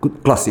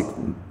klasszik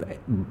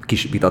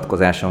kis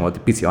vitatkozásom volt,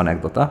 pici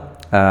anekdota,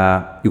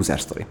 user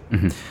story.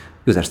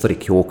 User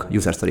storyk jók,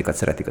 user storykat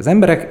szeretik az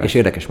emberek, és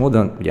érdekes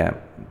módon, ugye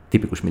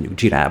tipikus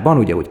mondjuk Jira-ban,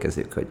 ugye úgy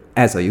kezdjük, hogy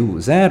ez a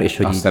user, és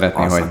hogy azt így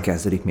azzal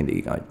kezdődik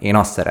mindig, hogy én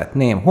azt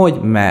szeretném,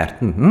 hogy mert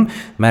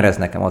ez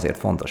nekem azért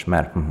fontos,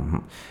 mert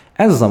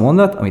Ez az a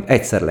mondat, amit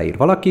egyszer leír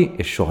valaki,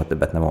 és soha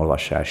többet nem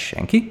olvassa el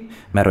senki,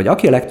 mert hogy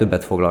aki a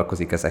legtöbbet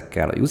foglalkozik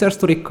ezekkel a user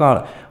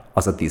story-kkal,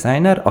 az a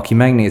designer, aki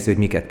megnézi, hogy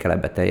miket kell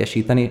ebbe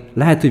teljesíteni.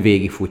 Lehet, hogy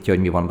végigfutja,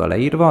 hogy mi van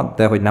leírva,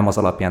 de hogy nem az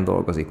alapján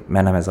dolgozik,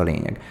 mert nem ez a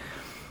lényeg.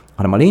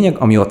 Hanem a lényeg,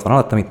 ami ott van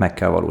alatt, amit meg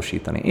kell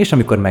valósítani. És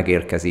amikor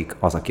megérkezik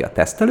az, aki a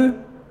tesztelő,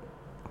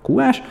 a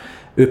QA-s,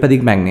 ő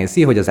pedig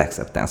megnézi, hogy az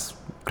acceptance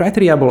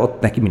kritériából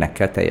ott neki minek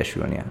kell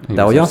teljesülnie.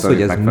 De hogy az,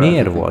 hogy ez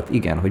miért volt,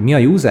 igen, hogy mi a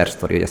user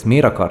story, hogy ezt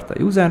miért akarta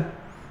a user,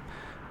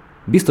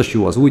 biztos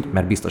jó az úgy,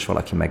 mert biztos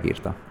valaki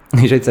megírta.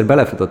 És egyszer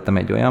belefutottam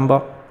egy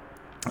olyanba,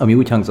 ami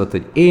úgy hangzott,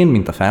 hogy én,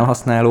 mint a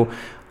felhasználó,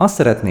 azt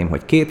szeretném,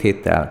 hogy 2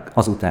 héttel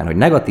azután, hogy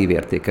negatív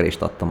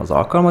értékelést adtam az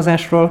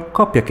alkalmazásról,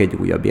 kapjak egy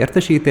újabb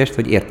értesítést,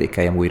 hogy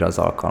értékeljem újra az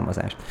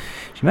alkalmazást.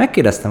 És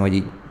megkérdeztem, hogy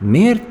így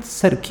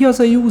ki az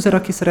a user,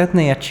 aki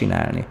szeretné ilyet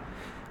csinálni?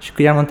 És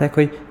akkor elmondták,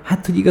 hogy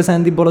hát, hogy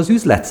igazándiból az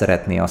üzlet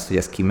szeretné azt, hogy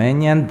ez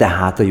kimenjen, de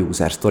hát a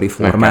user story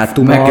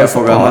formátum meg kell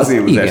fogalmazni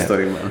user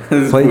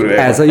story-ban. Hogy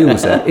ez a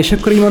user. És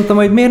akkor így mondtam,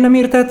 hogy miért nem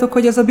írtátok,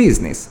 hogy ez a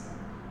business?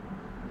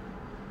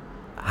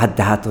 Hát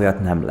de hát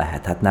olyat nem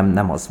lehet, hát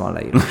nem az van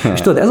leírva.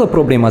 És tudod, ez a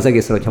probléma az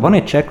egészről, hogyha van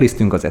egy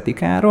checklistünk az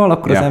etikáról,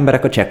 akkor az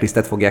emberek a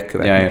checklistet fogják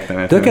követni.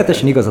 Értem.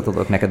 Tökéletesen igazat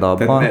adok neked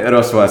abban. Tehát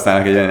rossz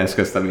használnak egy olyan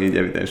eszközt, ami így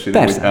evidens.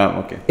 Persze.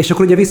 Okay. És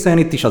akkor ugye visszajön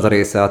itt is az a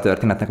része a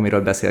történetnek,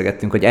 amiről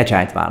beszélgettünk, hogy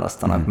agile-t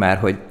választanak, mert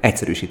hogy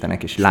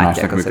egyszerűsítenek és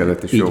látják az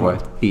egész.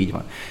 Így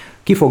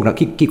van.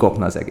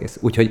 Kikopna az egész.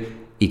 Úgyhogy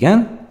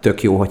igen,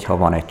 tök jó, hogyha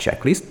van egy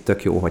checklist,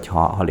 tök jó,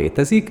 hogyha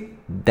létezik,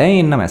 de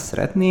én nem ezt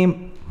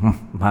szeretném,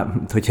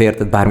 hogyha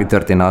érted, bármi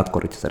történne,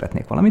 akkor hogyha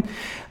szeretnék valamit.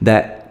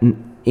 De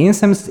én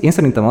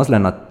szerintem az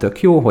lenne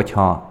tök jó,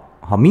 hogyha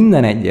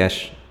minden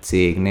egyes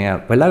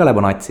cégnél, vagy legalább a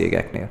nagy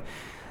cégeknél,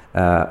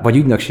 vagy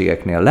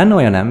ügynökségeknél lenne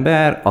olyan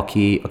ember,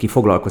 aki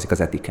foglalkozik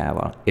az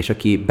etikával, és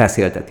aki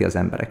beszélteti az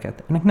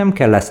embereket. Ennek nem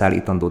kell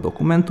leszállítandó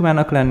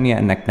dokumentumának lennie,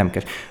 ennek nem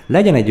kell.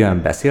 Legyen egy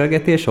olyan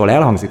beszélgetés, ahol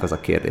elhangzik az a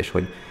kérdés,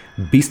 hogy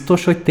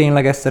biztos, hogy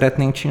tényleg ezt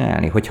szeretnénk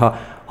csinálni? Hogyha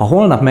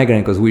holnap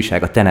megjelenik az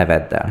újság a te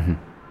neveddel,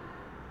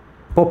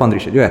 Pop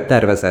Andris egy olyat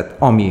tervezett,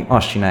 ami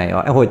azt csinálja,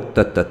 hogy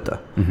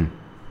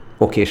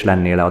okés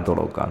lennél le a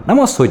dologgal. Nem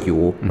az, hogy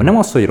jó, nem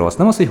az, hogy rossz,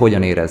 nem az, hogy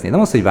hogyan érezni, nem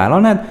az, hogy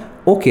vállalnád,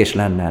 okés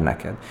lenne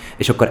neked.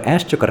 És akkor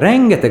ez csak a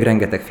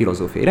rengeteg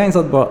filozófiai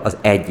irányzatban az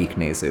egyik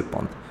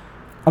nézőpont,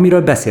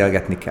 amiről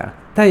beszélgetni kell.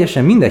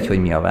 Teljesen mindegy,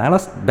 hogy mi a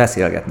válasz,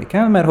 beszélgetni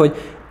kell, mert hogy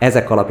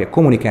ezek alapján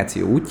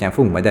kommunikáció útján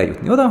fogunk majd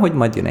eljutni oda, hogy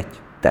majd jön egy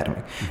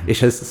termék.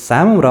 És ez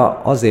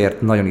számomra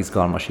azért nagyon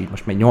izgalmas, így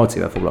most már 8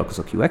 éve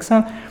foglalkozok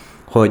UX-el,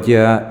 hogy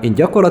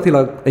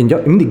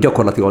én mindig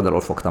gyakorlati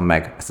oldalról fogtam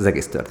meg ezt az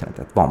egész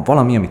történetet. Van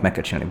valami, amit meg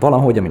kell csinálni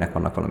valahogy, aminek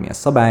vannak valamilyen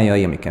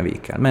szabályai, amiken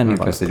végig kell menni.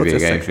 Ez egy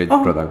vége és egy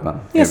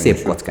productban. Ilyen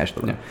szép kockás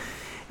dolog. Ja.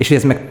 És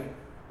ez meg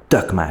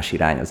tök más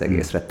irány az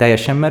egészre.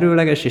 Teljesen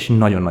merőleges, és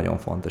nagyon-nagyon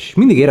fontos. És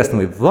mindig éreztem,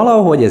 hogy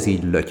valahogy ez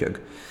így lötyög.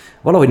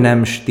 Valahogy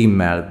nem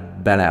stimmel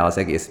bele az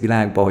egész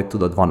világba, hogy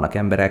tudod, vannak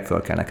emberek,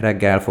 fölkelnek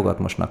reggel,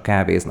 fogatmosnak,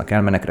 kávéznak,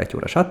 elmennek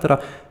retyóra, sattara,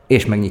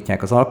 és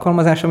megnyitják az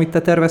alkalmazást, amit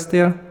te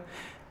terveztél,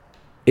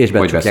 és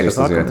becsukják az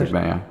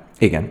alkalmazást.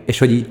 Igen, és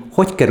hogy így,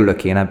 hogy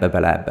kerülök én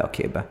ebbe a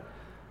képbe?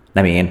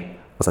 Nem én,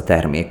 az a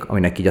termék,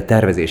 aminek így a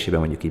tervezésében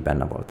mondjuk így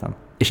benne voltam.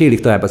 És élik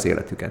tovább az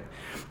életüket.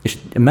 És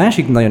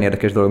másik nagyon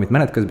érdekes dolog, amit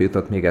menet közben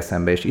jutott még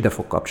eszembe, és ide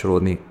fog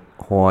kapcsolódni,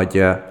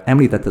 hogy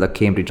említetted a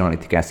Cambridge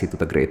Analytica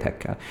Institute a Great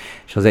Hack-kel.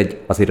 És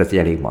azért egy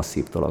elég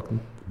masszív dolog.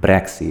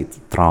 Brexit,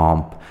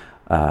 Trump,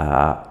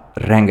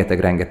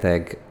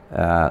 rengeteg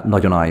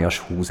nagyon aljas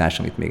húzás,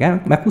 amit még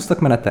meghúztak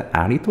menete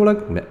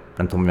állítólag,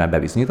 nem tudom, hogy már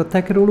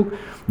bebizonyították róluk,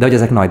 de hogy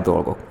ezek nagy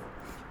dolgok.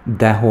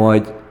 De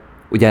hogy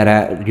ugye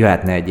erre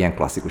jöhetne egy ilyen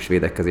klasszikus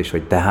védekezés,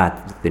 hogy de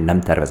hát én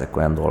nem tervezek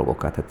olyan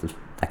dolgokat, hát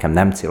nekem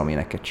nem célom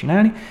éneket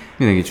csinálni.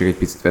 Mindenki csak egy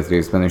picit vett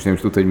részben, és nem is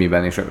tudta, hogy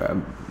miben, és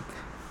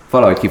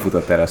valahogy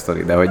kifutott erre a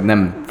sztori, de hogy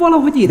nem...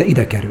 Valahogy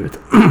ide került.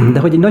 De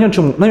hogy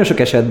nagyon sok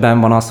esetben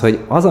van az, hogy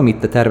az, amit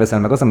te tervezel,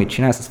 meg az, amit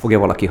csinálsz, azt fogja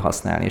valaki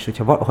használni. És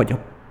hogyha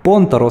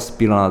pont a rossz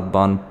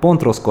pillanatban,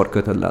 pont rosszkor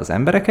kötöd le az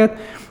embereket,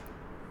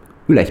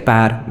 ül egy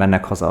pár,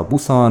 mennek haza a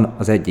buszon,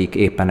 az egyik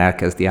éppen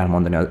elkezdi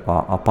elmondani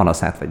a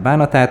panaszát vagy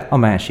bánatát, a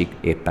másik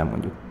éppen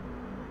mondjuk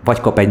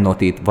vagy kap egy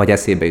notit, vagy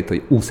eszébe jut,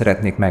 hogy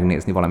szeretnék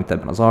megnézni valamit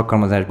ebben az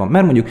alkalmazásban,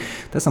 mert mondjuk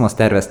teszem, azt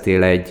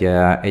terveztél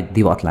egy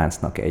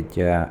divatláncnak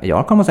egy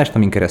alkalmazást,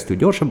 amin keresztül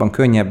gyorsabban,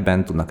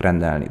 könnyebben tudnak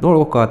rendelni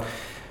dolgokat,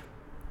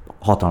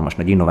 hatalmas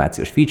nagy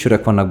innovációs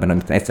feature-ök vannak benne,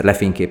 amit egyszer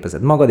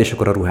lefényképezed magad, és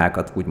akkor a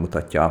ruhákat úgy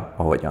mutatja,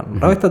 ahogyan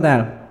rajtad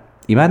áll.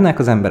 Imádnák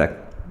az emberek,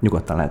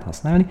 nyugodtan lehet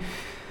használni.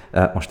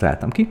 Most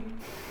találtam ki.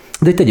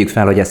 De tegyük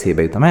fel, hogy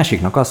eszébe jut a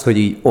másiknak az, hogy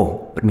így,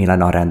 mi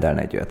lenne, ha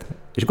rendelne egy olyat.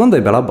 És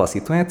gondolj bele abba a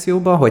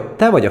szituációba, hogy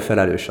te vagy a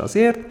felelős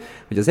azért,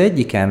 hogy az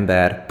egyik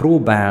ember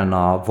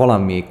próbálna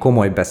valami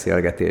komoly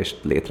beszélgetést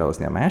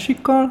létrehozni a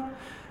másikkal,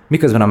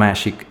 miközben a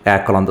másik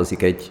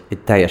elkalandozik egy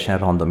teljesen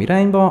random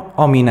irányba,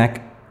 aminek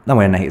nem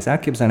olyan nehéz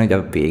elképzelni, hogy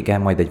a vége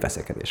majd egy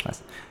veszekedés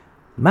lesz.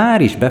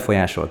 Már is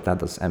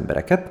befolyásoltad az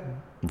embereket,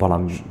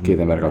 valami... Két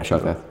ember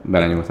kapcsolatát,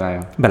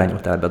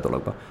 belenyúltál ebbe a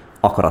dologba,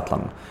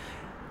 akaratlanul.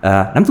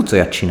 Nem tudsz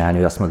olyat csinálni,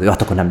 hogy azt mondod, hogy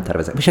akkor nem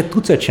tervezek. És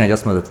tudsz olyat csinálni,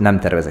 hogy azt mondod, hogy nem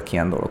tervezek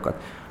ilyen dolgokat.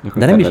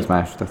 De nem is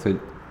más, tehát hogy...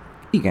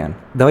 Igen,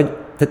 de hogy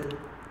tehát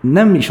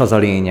nem is az a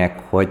lényeg,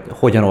 hogy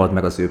hogyan old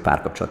meg az ő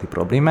párkapcsolati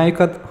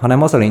problémáikat,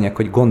 hanem az a lényeg,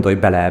 hogy gondolj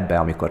bele ebbe,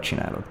 amikor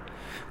csinálod.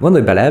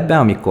 Gondolj bele ebbe,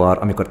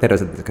 amikor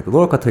tervezed ezeket a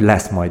dolgokat, hogy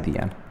lesz majd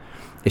ilyen.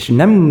 És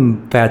nem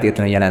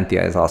feltétlenül jelenti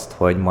ez azt,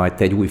 hogy majd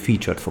te egy új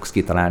feature-t fogsz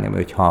kitalálni,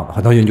 hogy ha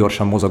nagyon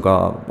gyorsan mozog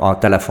a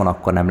telefon,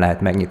 akkor nem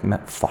lehet megnyitni,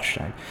 mert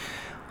fasság.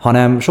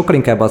 Hanem sokkal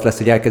inkább az lesz,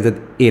 hogy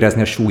elkezded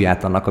érezni a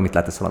súlyát annak, amit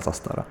leteszel az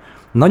asztalra.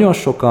 Nagyon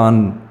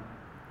sokan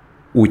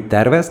úgy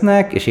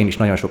terveznek, és én is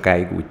nagyon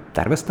sokáig úgy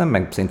terveztem,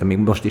 meg szerintem még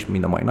most is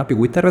mind a mai napig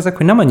úgy tervezek,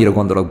 hogy nem annyira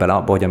gondolok bele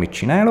abba, hogy amit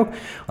csinálok,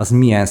 az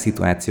milyen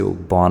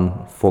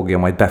szituációkban fogja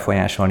majd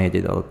befolyásolni egy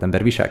adott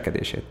ember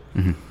viselkedését.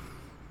 Uh-huh.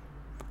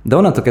 De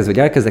onnantól kezdve,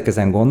 hogy elkezdek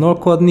ezen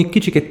gondolkodni,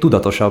 kicsikét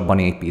tudatosabban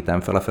építem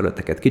fel a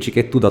felületeket,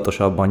 kicsikét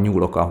tudatosabban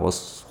nyúlok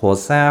ahhoz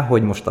hozzá,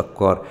 hogy most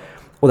akkor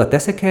oda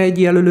teszek-e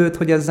egy jelölőt,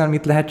 hogy ezzel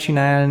mit lehet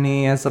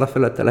csinálni, ezzel a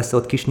felülettel lesz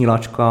ott kis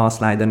nyilacska a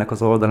slidernek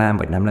az oldalán,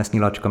 vagy nem lesz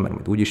nyilacska, mert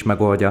majd úgyis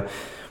megoldja.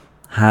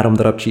 3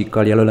 darab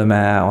csíkkal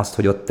jelölöm-e azt,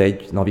 hogy ott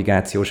egy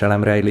navigációs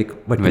elem rejlik,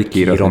 vagy pedig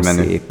kiírom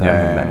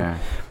szépen. Ja.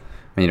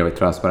 Mennyire vagy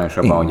transzparens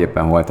abban, hogy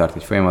éppen hol tart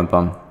egy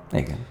folyamatban.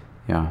 Igen.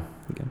 Ja.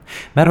 Igen.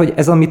 Mert hogy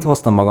ez, amit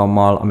hoztam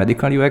magammal a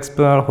Medical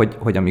UX-ből,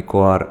 hogy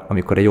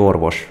amikor egy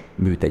orvos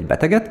műt egy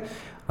beteget,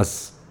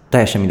 az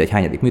teljesen mindegy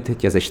hányadik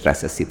műtétje, ez egy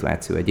stresszes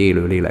szituáció, egy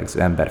élő,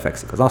 lélegző ember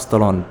fekszik az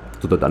asztalon,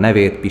 tudod a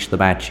nevét, Pista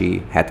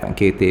bácsi,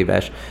 72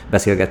 éves,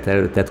 beszélget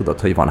előtte, tudod,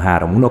 hogy van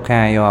 3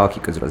 unokája, aki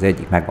közül az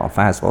egyik meg van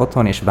fázva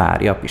otthon, és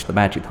várja Pista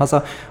bácsit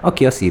haza,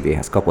 aki a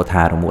szívéhez kapott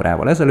 3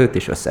 órával ezelőtt,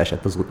 és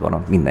összeesett az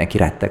udvaron. Mindenki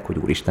retteg, hogy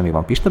úristen, mi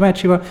van Pista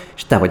bácsival,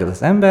 és te vagy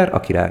az ember,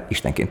 akire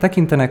istenként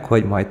tekintenek,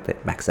 hogy majd te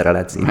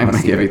megszereled a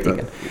szívét.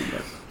 Igen.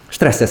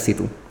 Stresszes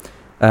szitu.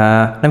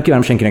 Nem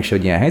kívánom senkinek se,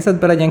 hogy ilyen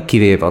helyzetben legyen,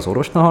 kivéve az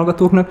orvosna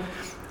hallgatóknak,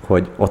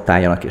 hogy ott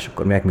álljanak, és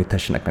akkor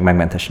megműtessenek, meg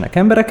megmentessenek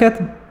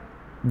embereket,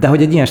 de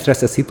hogy egy ilyen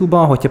stresszes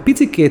szituban, hogyha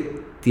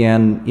picikét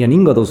ilyen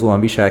ingadozóan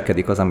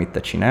viselkedik az, amit te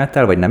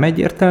csináltál, vagy nem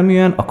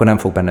egyértelműen, akkor nem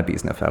fog benne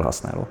bízni a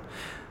felhasználó.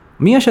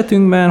 Mi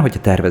esetünkben, hogyha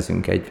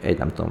tervezünk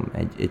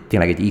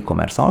tényleg egy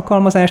e-commerce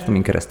alkalmazást,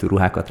 amin keresztül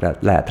ruhákat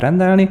lehet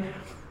rendelni,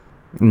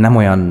 nem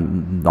olyan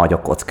nagy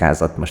a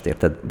kockázat, most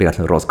érted,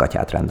 véletlenül rossz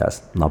gatyát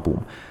rendelsz, na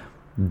bum.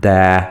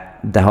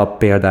 De ha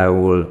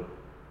például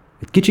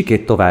egy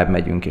kicsikét tovább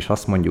megyünk, és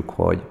azt mondjuk,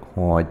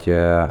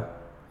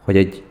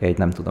 hogy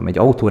egy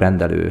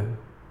autórendelő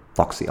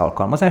taxi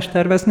alkalmazást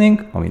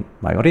terveznénk, amit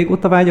nagyon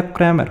régóta vágyok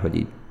rá, mert hogy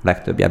így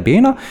legtöbbje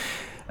béna,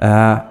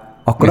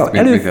 akkor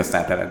mit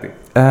használtál eddig?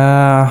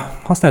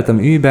 Használtam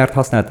Ubert,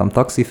 használtam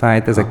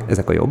Taxify-t,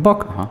 ezek a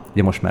jobbak,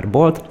 ugye most már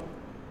Bolt,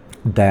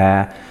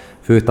 de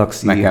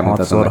főtaxi,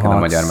 6x6 a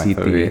magyar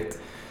megfelelőjét.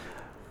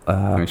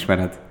 Nem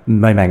ismered?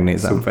 Majd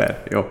megnézem.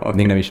 Szuper, jó. Okay.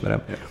 Még nem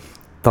ismerem. Ja.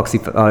 A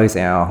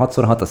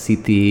 6x6, a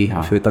City,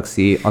 a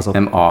főtaxi, azok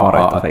nem,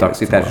 a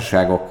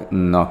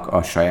taxitársaságoknak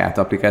a saját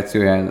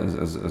applikációja,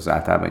 az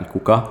általában egy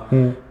kuka.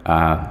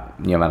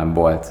 Nyilván a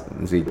Bolt,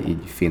 az így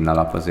finn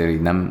alap, azért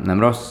így nem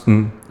rossz.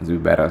 Az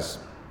Uber az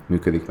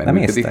működik, meg nem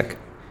működik. Észtek?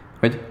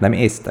 Hogy? Nem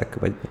észtek?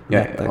 Vagy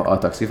a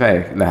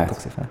Taxify? Lehet.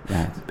 Taxify.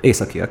 Lehet.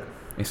 Északiak.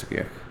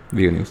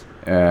 Vilnius.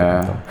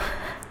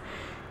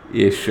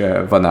 És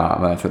van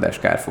a csodás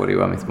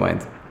Carrefour, amit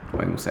majd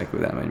muszáj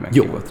küldenem, hogy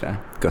meghívott rá.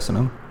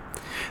 Köszönöm.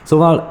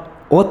 Szóval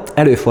ott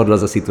előfordul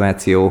az a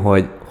szituáció,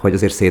 hogy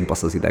azért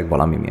szétbasz az ideg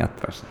valami miatt.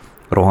 Persze.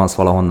 Rohansz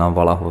valahonnan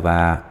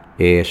valahová,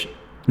 és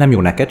nem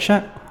jó neked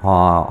se,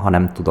 ha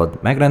nem tudod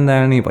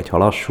megrendelni, vagy ha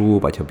lassú,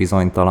 vagy ha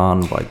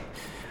bizonytalan, vagy...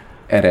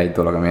 Erre egy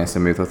dolog, ami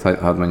eszembe jutott,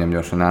 hadd mondjam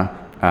gyorsan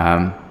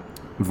el.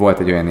 Volt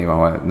egy olyan év,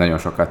 ahol nagyon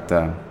sokat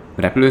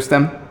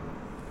repülőztem,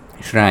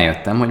 és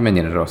rájöttem, hogy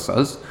mennyire rossz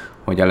az,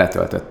 hogy a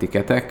letöltött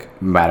tiketek,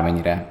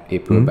 bármennyire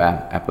épül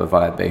be Apple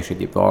Walletbe és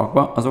egyéb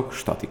dolgokba, azok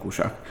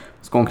statikusak.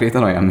 Ez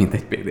konkrétan olyan, mint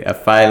egy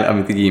PDF file,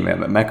 amit így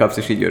e-mailben megkapsz,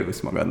 és így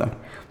örülsz magadnak.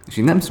 És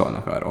így nem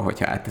szólnak arról,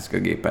 hogyha átteszik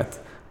a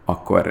gépet,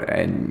 akkor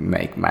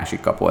melyik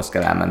másik kapuhoz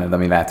kell elmenned,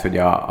 ami lehet, hogy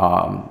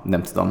a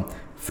nem tudom,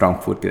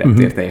 frankfurti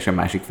reptér teljesen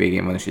másik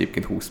végén van, és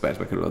egyébként 20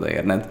 percbe kerül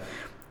odaérned.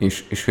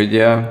 És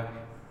hogy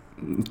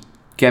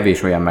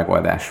kevés olyan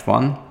megoldás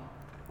van,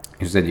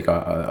 és az egyik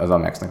az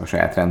Amexnek a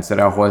saját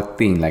rendszere, ahol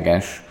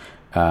tényleges,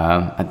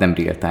 hát nem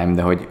real time,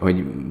 de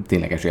hogy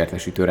tényleges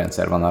értesítő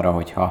rendszer van arra,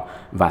 hogyha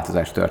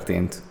változás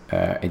történt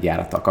egy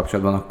járattal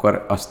kapcsolatban,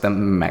 akkor azt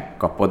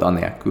megkapod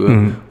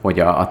anélkül, hogy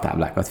a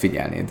táblákat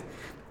figyelnéd.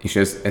 És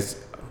ez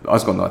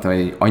azt gondoltam, hogy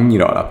egy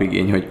annyira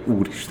alapigény, hogy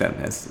úristen,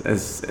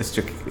 ez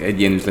csak egy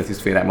ilyen üzleti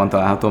szférában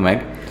található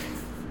meg.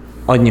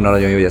 Annyira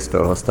nagyon jó, hogy ezt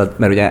felhoztad,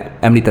 mert ugye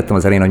említettem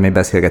az elején, hogy még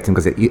beszélgettünk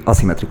az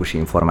aszimmetrikus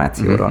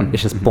információról,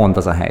 és ez pont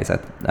az a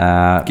helyzet.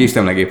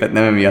 Késtem le gépet,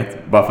 nem emiatt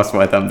balfasz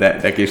voltam,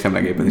 de késtem le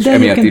gépet, és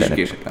emiatt is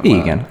késetlen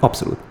voltam. Igen,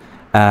 abszolút.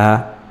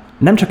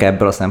 Nem csak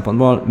ebből a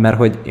szempontból, mert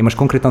hogy én most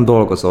konkrétan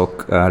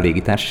dolgozok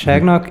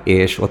légitársaságnak,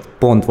 és ott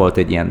pont volt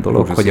egy ilyen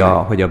dolog,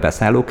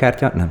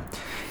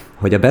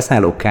 hogy a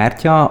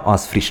beszállókártya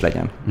az friss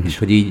legyen. És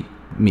hogy így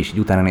mi is így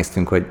utána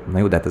néztünk, hogy na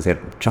jó, de hát azért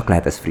csak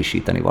lehet ezt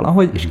frissíteni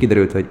valahogy, és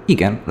kiderült, hogy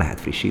igen, lehet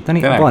frissíteni.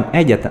 Tényleg? Van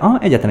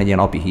egyetlen egy ilyen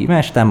API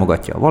hívás,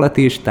 támogatja a Wallet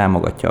is,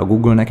 támogatja a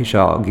Google-nek is,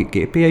 a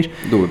GP is.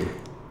 Dude.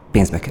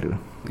 pénzbe kerül.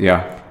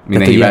 Ja,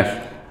 minden hívás.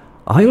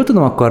 Ha jól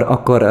tudom,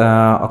 akkor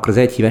az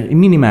egy hívás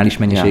minimális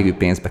mennyiségű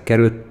pénzbe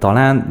kerül,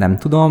 talán, nem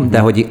tudom, de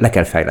hogy le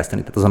kell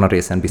fejleszteni. Tehát azon a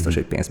részen biztos,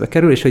 hogy pénzbe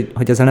kerül, és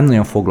hogy ezzel nem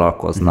nagyon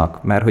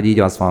foglalkoznak, mert hogy így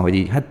az van, hogy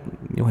így, hát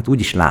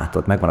úgyis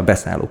látod, megvan a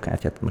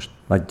beszállókártyát, most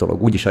nagy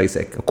dolog, úgyis a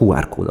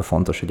QR kóda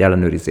fontos, hogy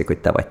ellenőrizzék, hogy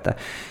te vagy te.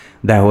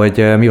 De hogy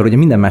mivel ugye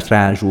minden más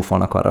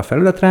rázsúfolnak arra a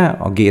felületre,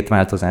 a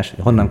gétváltozás,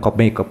 honnan kap,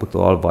 melyik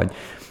kaputól,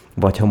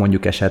 vagy ha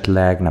mondjuk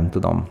esetleg, nem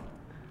tudom,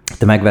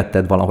 te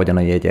megvetted valahogyan a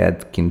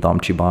jegyed kint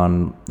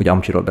Amcsiban, ugye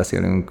Amcsiról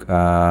beszélünk,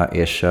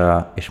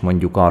 és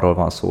mondjuk arról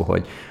van szó,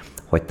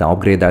 hogy te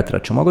upgrade-elted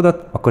a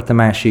csomagodat, akkor te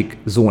másik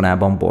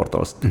zónában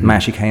bordolsz,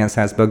 másik helyen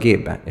szállsz be a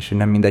gépbe, és hogy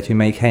nem mindegy, hogy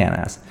melyik helyen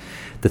állsz.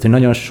 Tehát, hogy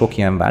nagyon sok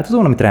ilyen változó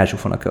van, amit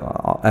rázsúfolnak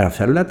erre a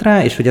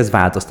felületre, és hogy ez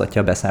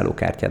változtatja a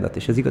beszállókártyádat.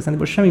 És ez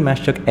igazából semmi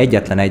más, csak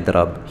egyetlen egy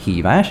darab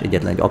hívás,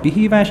 egyetlen egy API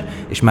hívás,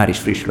 és már is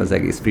frissül az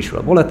egész, frissül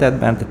a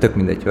walletedben, tehát tök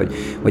mindegy,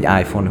 hogy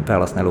iPhone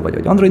felhasználó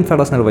vagy Android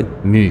felhasználó, vagy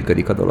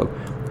működik a dolog.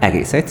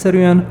 Egész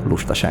egyszerűen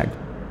lustaság.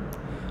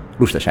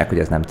 Lustaság, hogy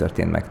ez nem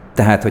történt meg.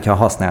 Tehát, hogyha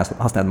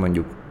használod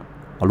mondjuk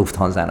a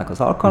Lufthansa-nak az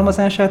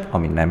alkalmazását,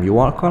 ami nem jó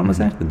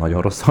alkalmazás, de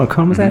nagyon rossz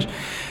alkalmazás,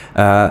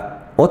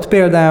 ott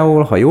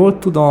például, ha jól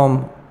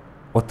tudom,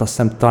 ott azt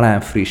hiszem talán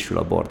frissül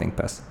a boarding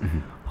pass.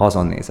 Ha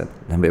azon nézed.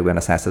 Nem vagyok benne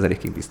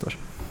 100%-ig biztos.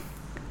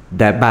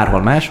 De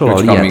bárhol máshol,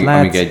 ahol ilyet látsz...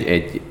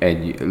 Amíg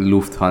egy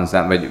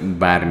Lufthansa, vagy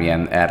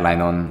bármilyen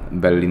airline-on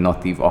belüli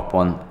natív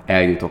appon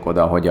eljutok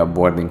oda, hogy a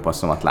boarding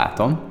passomat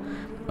látom,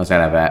 az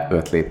eleve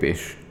 5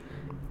 lépés.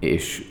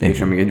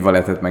 És amíg egy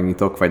walletet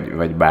megnyitok,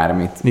 vagy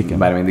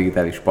bármilyen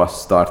digitális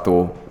passz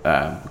tartó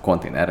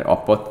konténer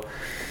appot,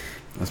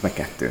 az meg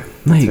 2.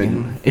 Na igen.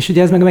 Hogy... És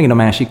ugye ez meg megint a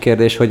másik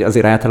kérdés, hogy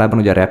azért általában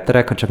ugye a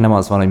repterek, ha csak nem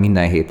az van, hogy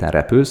minden héten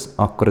repülsz,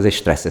 akkor ez egy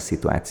stresszes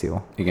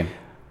szituáció. Igen.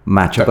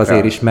 Már csak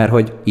azért is, mert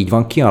hogy így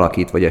van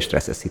kialakítva, hogy egy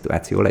stresszes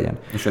szituáció legyen.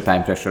 És a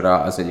time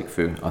pressure az egyik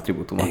fő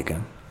attribútuma. Igen.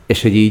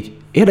 És hogy így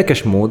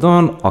érdekes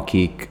módon,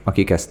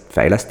 akik ezt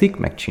fejlesztik,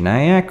 meg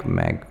csinálják,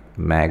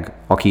 meg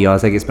aki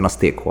az egészben a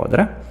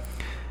stakeholder,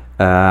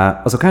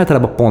 azok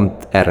általában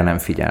pont erre nem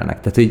figyelnek.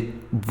 Tehát, hogy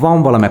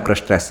van valamekkora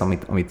stressz,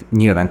 amit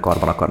nyilván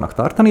karban akarnak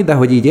tartani, de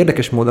hogy így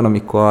érdekes módon,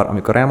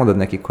 amikor elmondod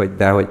nekik,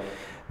 hogy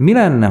mi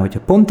lenne, hogyha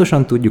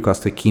pontosan tudjuk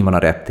azt, hogy ki van a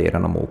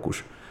reptéren a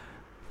mókus.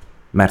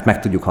 Mert meg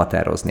tudjuk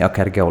határozni,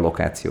 akár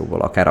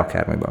geolokációból,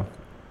 akármiből.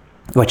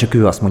 Vagy csak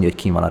ő azt mondja, hogy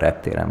ki van a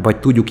reptéren. Vagy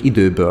tudjuk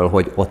időből,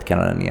 hogy ott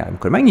kellene lennie.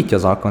 Amikor megnyitja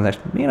az alkalmazást,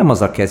 miért nem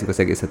azzal kezdjük az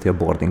egészet, hogy a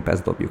boarding pass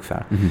dobjuk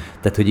fel?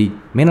 Tehát, hogy így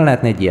miért nem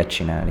lehetne egy ilyet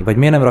csinálni? Vagy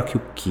miért nem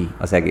rakjuk ki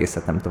az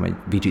egészet, nem tudom, egy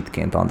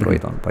widgetként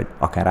Androidon, vagy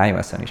akár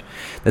iOS-en is.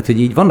 Tehát, hogy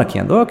így vannak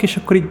ilyen dolgok, és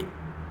akkor így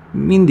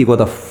mindig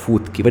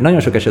odafut ki, vagy nagyon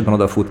sok esetben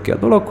odafut ki a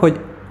dolog, hogy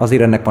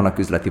azért ennek vannak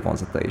üzleti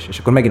vonzata is. És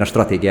akkor megint a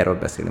stratégiáról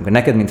beszélünk, hogy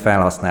neked, mint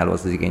felhasználó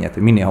az igényed,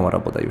 hogy minél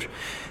hamarabb odajuss.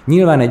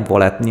 Nyilván egy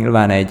wallet,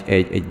 nyilván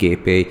egy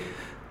GPay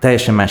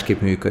teljesen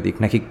másképp működik.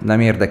 Nekik nem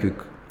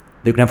érdekük,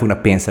 de ők nem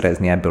fognak pénzt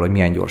szerezni ebből, hogy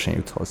milyen gyorsan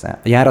jutsz hozzá.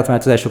 A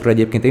járatváltozásokra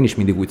egyébként én is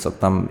mindig úgy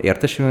szoktam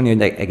értesülni,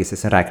 hogy egész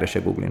egyszerűen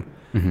rákeresek Google-in.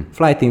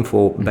 Flight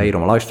info,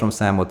 beírom a Lajstrom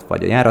számot,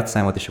 vagy a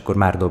járatszámot, és akkor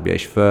már dobja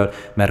is föl,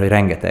 mert hogy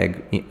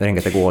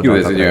rengeteg oldalt. Jó,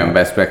 ez egy olyan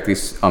best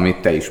practice,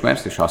 amit te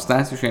ismersz és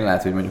használsz, és én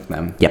lehet, hogy mondjuk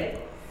nem. Yep.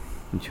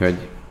 Úgyhogy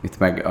itt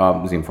meg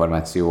az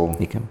információ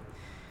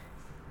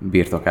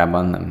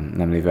birtokában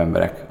nem lévő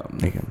emberek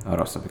a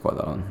rosszabbik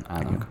oldalon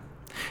állnak. Igen.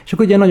 És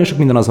akkor ugye nagyon sok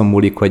minden azon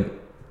múlik, hogy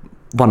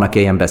vannak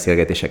ilyen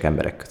beszélgetések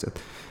emberek között.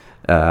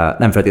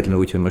 Nem feltétlenül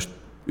úgy, hogy most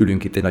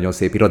ülünk itt egy nagyon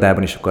szép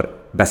irodában, és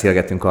akkor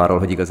beszélgetünk arról,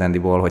 hogy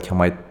igazándiból, hogyha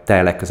majd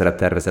te legközelebb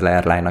tervezel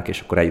airline-nak, és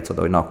akkor eljutsz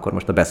oda, hogy na, akkor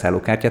most a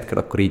beszállókártyát kell,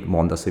 akkor így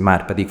mondasz, hogy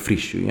már pedig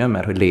frissüljön,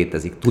 mert hogy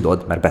létezik,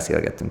 tudod, mert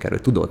beszélgettünk erről,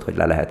 tudod, hogy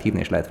le lehet hívni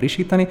és lehet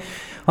frissíteni,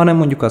 hanem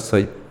mondjuk azt,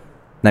 hogy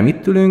nem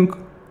itt ülünk,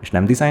 és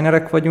nem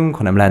designerek vagyunk,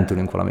 hanem lent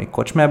ülünk valamelyik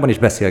kocsmában, és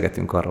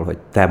beszélgetünk arról, hogy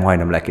te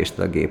majdnem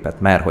lekésted a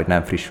gépet, mert hogy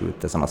nem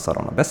frissült ezen a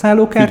szaron a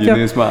beszállókártya.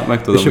 Nézd már,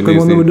 meg tudom, és akkor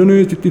mondom, hogy de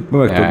nézd, itt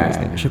meg tudod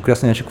nézni. És akkor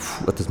azt mondják, hogy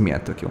hát ez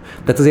milyen tök jó.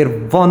 Tehát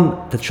azért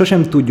tehát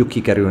sosem tudjuk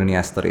kikerülni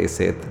ezt a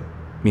részét,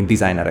 mint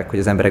designerek, hogy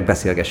az emberek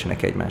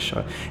beszélgessenek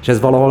egymással. És ez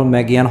valahol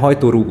meg ilyen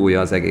hajtórúgója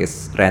az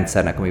egész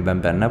rendszernek,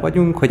 amiben benne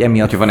vagyunk, hogy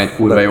emiatt... Ha van egy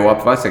kurva jó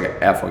app, valószínűleg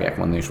el fogják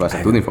mondani, és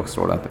valószínűleg tudni fogsz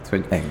róla. Tehát,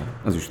 hogy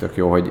az is tök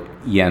jó, hogy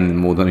ilyen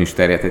módon is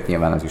terjed, tehát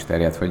nyilván az is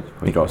terjed,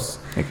 hogy rossz.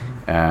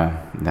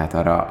 De hát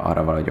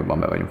arra valahogy jobban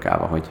be vagyunk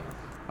állva, hogy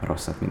a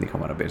rosszat mindig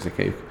hamarabb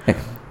érzékeljük.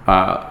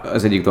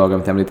 Az egyik dolog,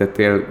 amit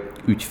említettél,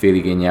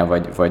 ügyféligénnyel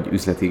vagy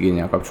üzleti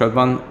igénnyel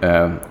kapcsolatban,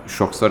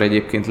 sokszor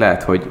egyébként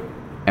lehet, hogy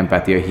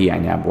empátia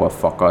hiányából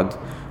fakad,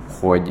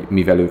 hogy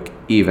mivel ők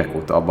évek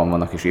óta abban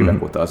vannak, és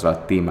évek óta azzal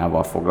a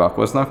témával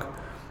foglalkoznak,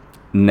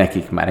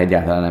 nekik már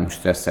egyáltalán nem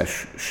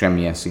stresszes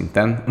semmilyen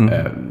szinten,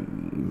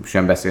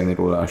 sem beszélni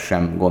róla,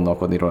 sem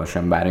gondolkodni róla,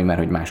 sem bármi, mert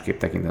hogy másképp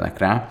tekintenek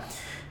rá,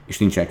 és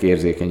nincsenek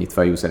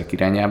érzékenyítve a userek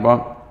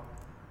irányába.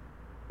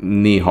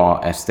 Néha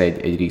ezt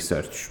egy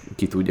research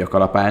ki tudja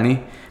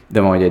kalapálni,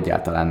 de majd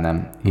egyáltalán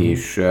nem,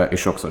 és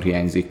sokszor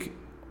hiányzik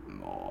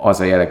az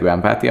a jellegű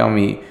empátia,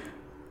 ami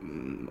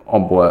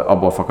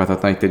abból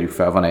fakadhatna, hogy tegyük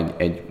fel, van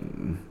egy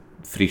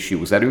friss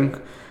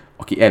userünk,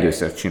 aki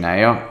először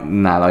csinálja,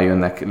 nála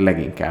jönnek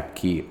leginkább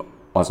ki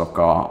azok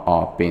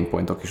a pain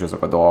pointok és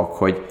azok a dolgok,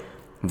 hogy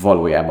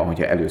valójában,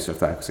 hogyha először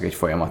találkozik egy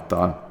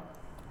folyamattal,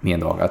 milyen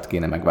dolgokat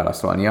kéne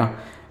megválaszolnia,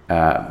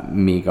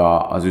 míg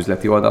az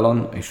üzleti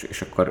oldalon,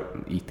 és akkor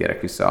így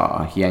térek vissza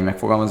a hiány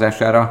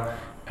megfogalmazására,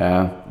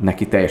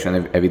 neki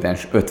teljesen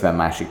evidens 50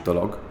 másik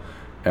dolog,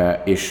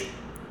 és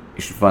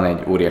van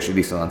egy óriási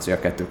diszonancia a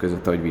kettő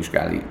között, hogy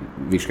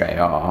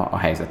vizsgálja a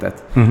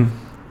helyzetet. Uh-huh.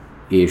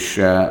 És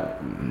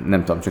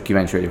nem tudom, csak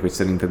kíváncsi vagyok, hogy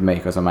szerinted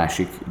melyik az a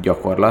másik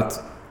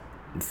gyakorlat,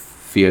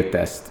 field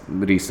test,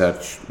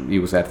 research,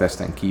 user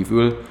testen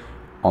kívül,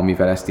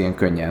 amivel ezt ilyen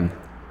könnyen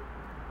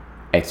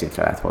egy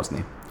szintre lehet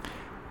hozni.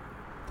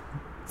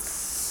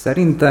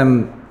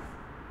 Szerintem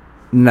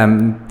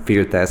nem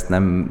field test,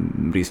 nem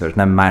research,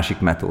 nem másik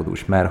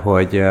metódus, mert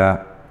hogy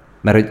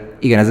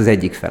igen, ez az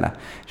egyik fele,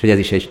 és hogy ez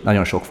is egy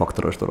nagyon sok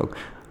faktoros dolog.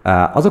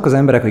 Azok az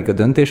emberek, akik a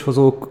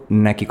döntéshozók,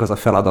 nekik az a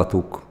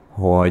feladatuk,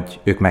 hogy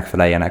ők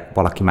megfeleljenek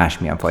valaki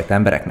másmilyen fajta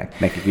embereknek.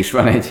 Nekik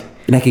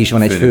is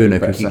van egy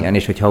főnökük, igen,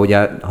 és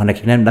ha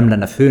nekik nem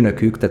lenne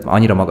főnökük, tehát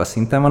annyira magas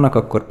szinten vannak,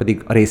 akkor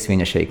pedig a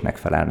részvényeseik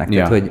megfelelnek.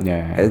 Ja, tehát, hogy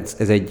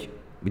ez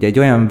egy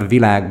olyan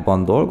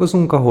világban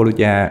dolgozunk, ahol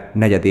ugye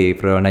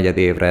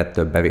negyedévre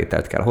több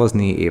bevételt kell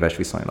hozni éves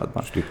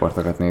viszonylatban. És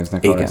riportokat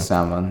néznek, ahol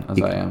szám van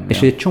az alján.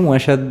 És egy csomó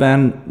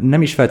esetben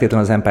nem is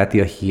feltétlenül az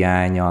empátia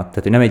hiánya,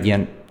 tehát hogy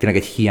nem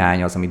tényleg egy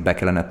hiány az, amit be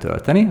kellene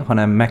tölteni,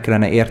 hanem meg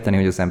kellene érteni,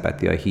 hogy az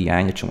empátia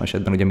hiány egy csomó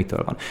esetben ugye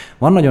mitől van.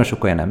 Van nagyon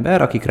sok olyan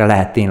ember, akikre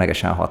lehet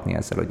ténylegesen hatni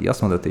ezzel, hogy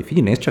azt mondod, hogy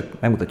figyelj, nézd csak,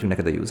 megmutatjuk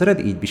neked a usered,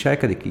 így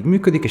viselkedik, így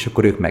működik, és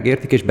akkor ők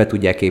megértik, és be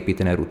tudják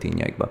építeni a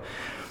rutinjaikba.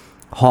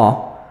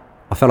 Ha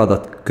a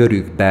feladat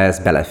körükbe ez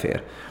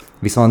belefér.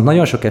 Viszont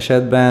nagyon sok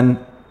esetben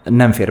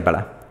nem fér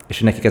bele,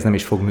 és nekik ez nem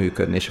is fog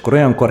működni. És akkor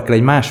olyankor kell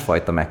egy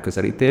másfajta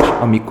megközelítés,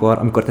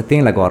 amikor te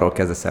tényleg arról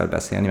kezdesz el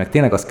beszélni, meg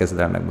tényleg azt kezded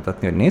el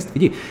megmutatni, hogy nézd,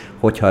 figyelj,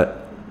 hogyha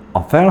a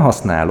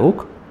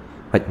felhasználók,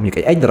 vagy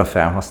mondjuk egy darab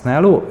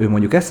felhasználó, ő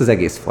mondjuk ezt az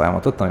egész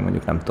folyamatot, ami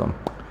mondjuk nem tudom,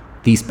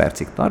 10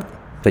 percig tart,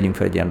 tegyünk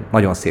fel egy ilyen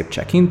nagyon szép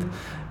check-int,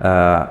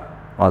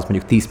 az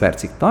mondjuk 10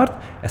 percig tart,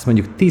 ezt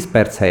mondjuk 10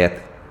 perc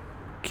helyett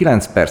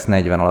 9 perc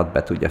 40 alatt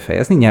be tudja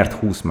fejezni, nyert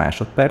 20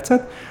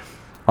 másodpercet,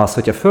 az,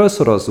 hogyha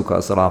felszorozzuk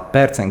azzal a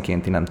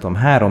percenkénti, nem tudom,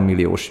 3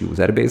 milliós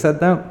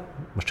userbase-eddel,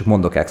 most csak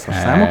mondok extra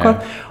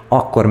számokat,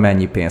 akkor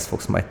mennyi pénzt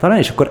fogsz majd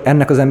találni, és akkor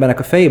ennek az embernek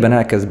a fejében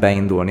elkezd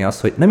beindulni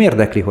az, hogy nem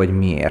érdekli, hogy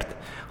miért.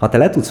 Ha te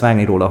le tudsz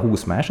vágni róla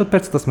 20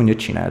 másodpercet, azt mondja,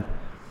 hogy csináld.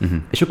 Uh-huh.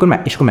 És akkor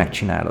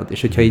megcsinálod.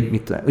 És hogyha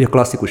ugye a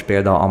klasszikus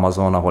példa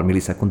Amazon, ahol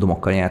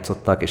millisekundumokkal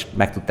játszottak, és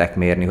meg tudták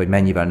mérni, hogy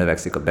mennyivel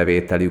növekszik a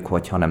bevételük,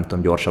 hogyha nem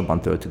tudom,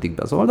 gyorsabban töltődik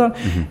be az oldal.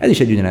 Uh-huh. Ez is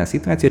egy ugyanolyan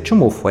szituáció, egy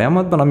csomó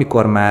folyamatban,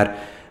 amikor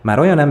már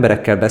olyan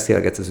emberekkel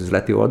beszélgetsz az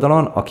üzleti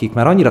oldalon, akik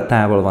már annyira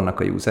távol vannak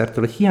a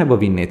usertől, hogy hiába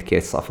vinnéd ki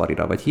egy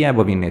Safari-ra, vagy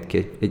hiába vinnéd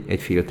ki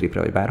egy field tripre,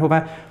 vagy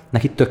bárhová,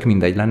 neki tök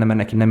mindegy lenne, mert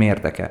neki nem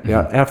érdekel.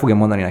 Uh-huh. El fogja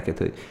mondani neked,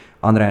 hogy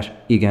András,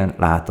 igen,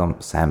 látom,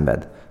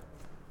 szenved.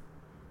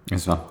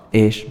 Ez van.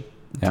 És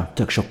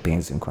tök sok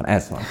pénzünk van,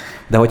 ez van.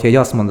 De hogyha így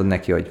azt mondod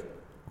neki, hogy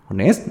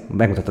nézd,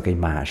 megmutatok egy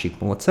másik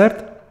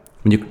módszert,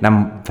 mondjuk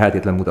nem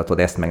feltétlenül mutatod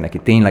ezt meg neki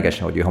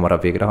ténylegesen, hogy ő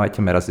hamarabb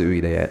végrehajtja, mert az ő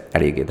ideje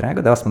eléggé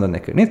drága, de azt mondod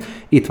neki, hogy nézd,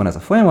 itt van ez a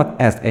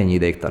folyamat, ez ennyi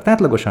ideig tart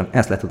átlagosan,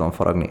 ezt le tudom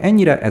faragni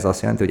ennyire, ez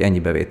azt jelenti, hogy ennyi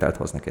bevételt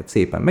hoz neked.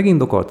 Szépen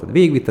megindokoltad,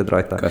 végigvitted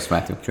rajta.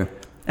 Köszönjük.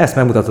 Ezt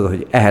megmutatod,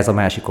 hogy ehhez a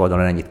másik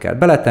oldalon ennyit kell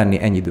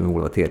beletenni, ennyi idő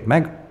múlva térd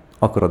meg,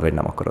 akarod vagy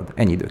nem akarod.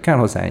 Ennyi idő kell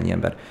hozzá, ennyi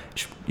ember.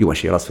 És jó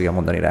eséllyel azt fogja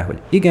mondani rá,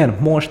 hogy igen,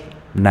 most,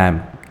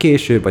 nem,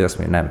 később, vagy azt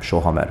mondja, nem,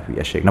 soha, mert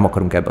hülyeség, nem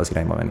akarunk ebbe az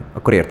irányba menni.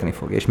 Akkor érteni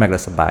fogja, és meg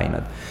lesz a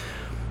buy-in-ed.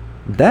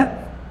 De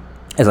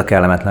ez a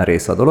kellemetlen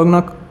része a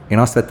dolognak. Én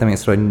azt vettem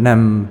észre, hogy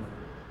nem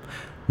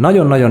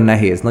nagyon-nagyon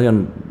nehéz,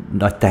 nagyon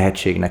nagy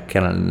tehetségnek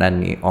kell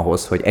lenni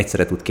ahhoz, hogy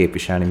egyszerre tud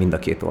képviselni mind a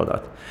két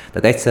oldalt.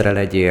 Tehát egyszerre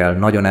legyél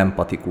nagyon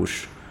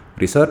empatikus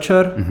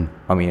researcher,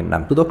 ami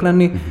nem tudok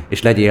lenni,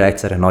 és legyél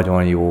egyszerre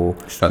nagyon jó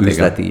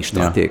üzleti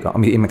stratéga,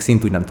 ami én meg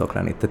szintúgy nem tudok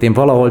lenni. Tehát én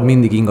valahol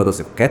mindig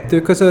ingadozok a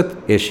kettő között,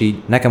 és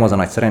így nekem az a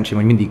nagy szerencsém,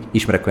 hogy mindig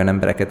ismerek olyan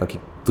embereket, akik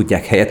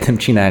tudják helyettem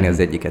csinálni az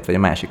egyiket, vagy a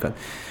másikat.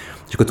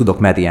 És akkor tudok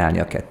mediálni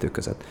a kettő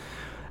között.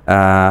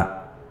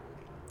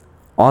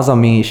 Az a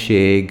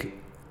mélység,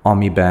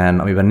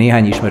 amiben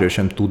néhány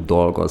ismerősöm tud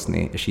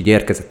dolgozni, és így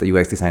érkezett a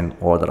UX design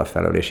oldala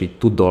felől, és így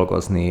tud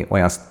dolgozni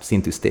olyan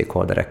szintű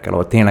stakeholderekkel,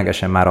 ahol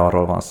ténylegesen már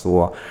arról van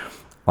szó,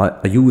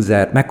 a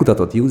user,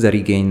 megkutatott user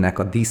igénynek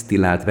a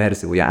disztillált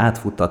verziója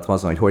átfuttatva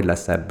azon, hogy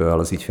lesz ebből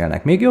az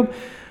ügyfélnek még jobb,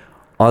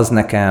 az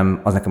nekem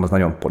az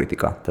nagyon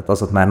politika. Tehát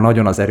az ott már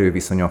nagyon az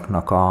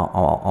erőviszonyoknak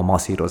a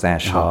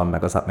masszírozása,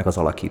 meg az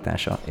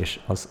alakítása, és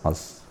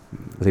az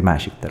egy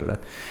másik terület.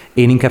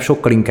 Én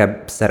sokkal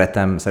inkább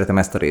szeretem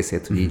ezt a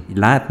részét, hogy így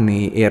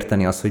látni,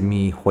 érteni azt, hogy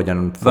mi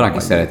hogyan... Valaki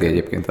szereti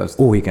egyébként azt.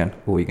 Ó, igen.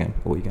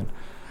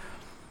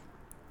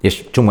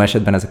 És csomó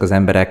esetben ezek az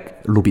emberek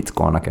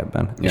lubickolnak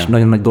ebben, és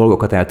nagyon nagy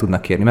dolgokat el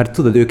tudnak érni, mert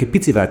tudod, ők egy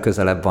picivel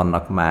közelebb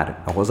vannak már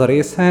ahhoz a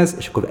részhez,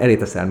 és akkor elé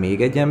teszel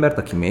még egy embert,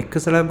 aki még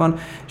közelebb van,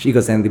 és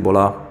igazándiból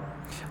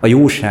a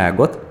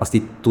jóságot azt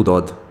így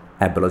tudod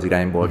ebből az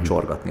irányból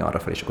csorgatni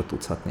arrafelé, és akkor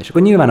tudsz hatni. És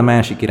akkor nyilván a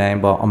másik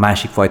irányba a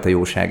másik fajta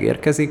jóság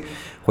érkezik,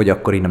 hogy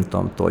akkor így nem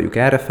tudom, toljuk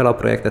erre fel a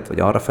projektet, vagy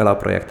arra fel a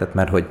projektet,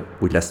 mert hogy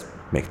úgy lesz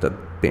még több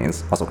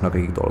pénz azoknak,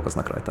 akik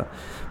dolgoznak rajta.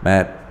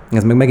 Mert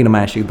ez meg megint a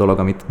másik dolog,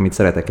 amit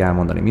szeretek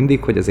elmondani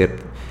mindig, hogy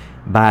azért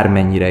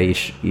bármennyire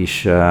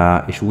is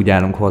úgy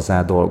állunk hozzá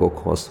a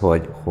dolgokhoz,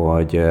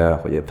 hogy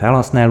a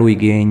felhasználó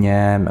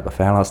igénye, meg a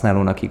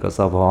felhasználónak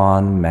igaza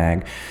van,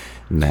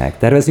 meg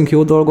tervezünk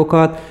jó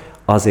dolgokat,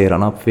 azért a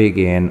nap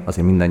végén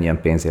azért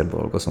mindannyian pénzért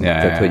dolgozunk.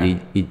 Tehát,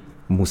 hogy így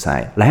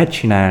muszáj. Lehet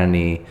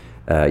csinálni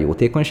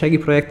jótékonysági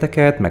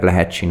projekteket, meg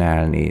lehet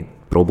csinálni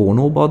pro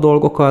bono-ba a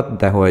dolgokat,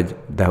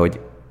 de hogy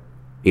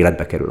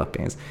életbe kerül a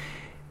pénz.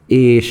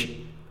 És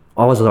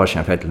azzal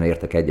sem feltétlenül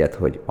értek egyet,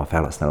 hogy a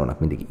felhasználónak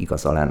mindig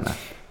igaza lenne.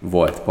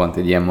 Volt pont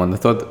egy ilyen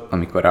mondatod,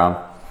 amikor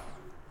a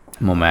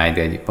Moma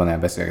egyik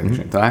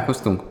panelbeszélgetésen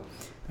találkoztunk,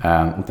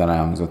 utána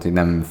elhangzott, hogy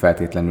nem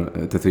feltétlenül,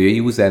 tehát hogy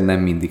a user nem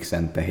mindig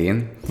szent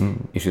tehén,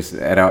 és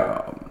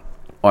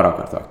arra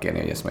akartak kérni,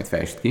 hogy ezt majd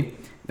fejtsd ki,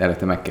 de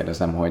előtte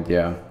megkérdezem, hogy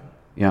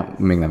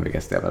még nem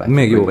végeztél vele.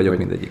 Még jó vagyok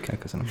mindegyikkel,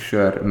 köszönöm.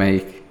 Sure,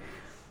 melyik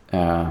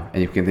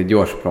egyébként egy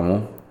gyors promo,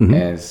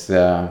 ez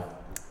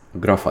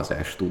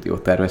grafazás stúdió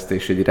tervezte,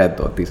 és egy Red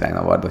Dot Design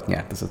Awardot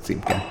nyert ez a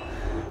címke.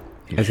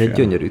 Ez egy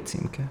gyönyörű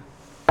címke.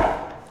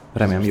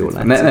 Remélem jól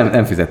látszik.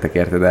 Nem fizettek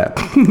érte, de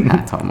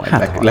ha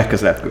majd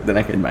legközelebb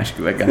küldenek egy másik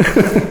üveggel.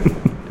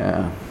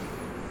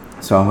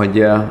 Szóval,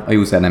 hogy a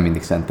user nem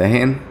mindig szent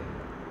tehén.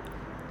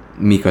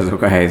 Mik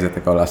azok a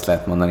helyzetek, ahol azt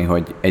lehet mondani,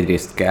 hogy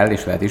egyrészt kell,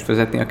 és lehet is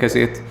vezetni a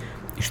kezét,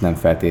 és nem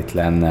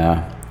feltétlen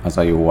az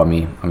a jó,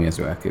 ami az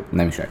ő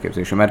nem is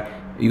elképzelése. Mert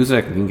a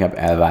usereknek inkább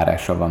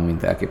elvárása van,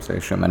 mint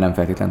elképzelése, mert nem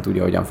feltétlen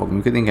tudja, hogyan fog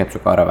működni, inkább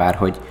csak arra vár,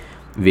 hogy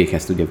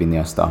véghez tudja vinni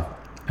azt a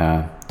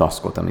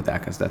taskot, amit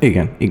elkezdett.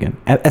 Igen.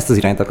 Ezt az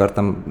irányt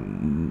akartam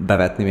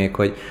bevetni még,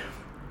 hogy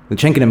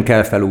senki nem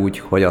kell fel úgy,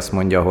 hogy azt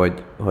mondja,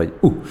 hogy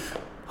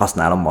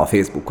használom ma a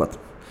Facebookot.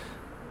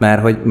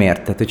 Mert hogy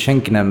miért? Tehát, hogy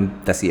senki nem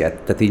teszi ilyet.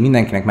 Tehát így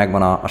mindenkinek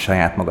megvan a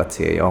saját maga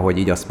célja, hogy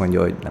így azt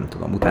mondja, hogy nem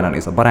tudom, utána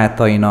néz a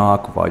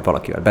barátainak, vagy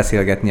valakivel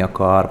beszélgetni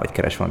akar, vagy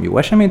keres valami jó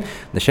eseményt,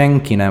 de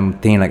senki nem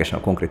ténylegesen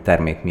a konkrét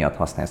termék miatt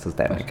használja ezt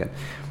a terméket.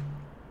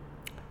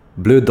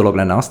 Blöd dolog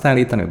lenne azt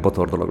állítani, vagy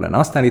botor dolog lenne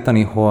azt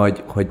állítani,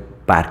 hogy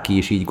bárki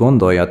is így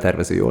gondolja a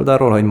tervezői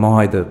oldalról, hogy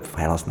majd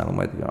felhasználom,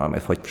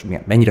 hogy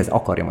mennyire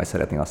akarja majd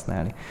szeretni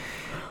használni.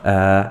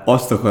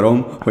 Azt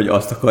akarom, hogy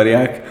azt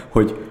akarják,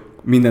 hogy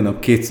minden nap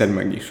kétszer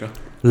megnyissa.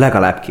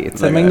 Legalább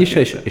kétszer megnyissa,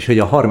 és hogy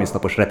a 30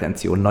 napos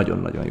retenció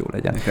nagyon-nagyon jó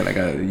legyen. Tényleg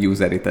a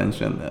user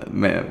retention,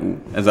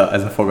 ez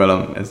a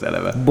fogalom, ez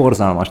eleve.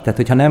 Borzalmas. Tehát,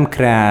 hogyha nem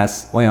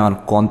kreálsz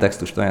olyan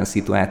kontextust, olyan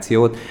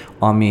szituációt,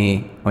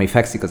 ami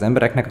fekszik az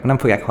embereknek, akkor nem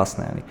fogják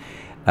használni.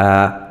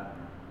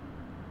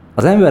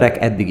 Az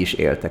emberek eddig is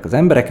éltek, az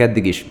emberek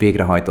eddig is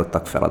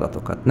végrehajtottak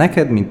feladatokat.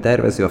 Neked, mint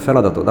tervező, a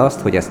feladatod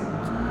azt, hogy ezt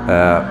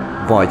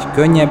vagy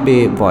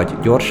könnyebbé, vagy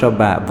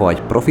gyorsabbá,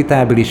 vagy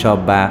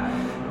profitábilisabbá,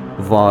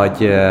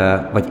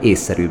 vagy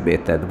észszerűbbé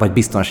tedd, vagy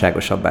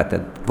biztonságosabbá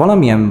tedd.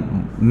 Valamilyen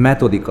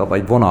metodika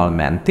vagy vonal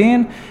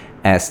mentén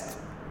ezt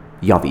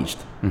javítsd.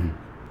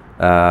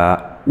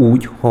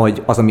 Úgy,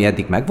 hogy az, ami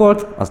eddig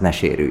megvolt, az ne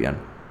sérüljön.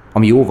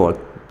 Ami jó volt,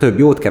 több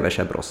jót,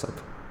 kevesebb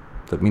rosszat.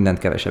 Több mindent,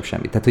 kevesebb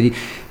semmit. Tehát, hogy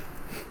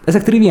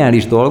ezek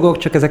triviális dolgok,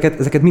 csak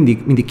ezeket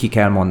mindig ki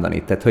kell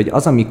mondani. Tehát, hogy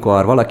az,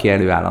 amikor valaki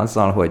előáll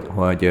azzal,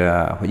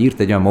 hogy írt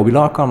egy olyan mobil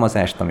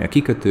alkalmazást, ami a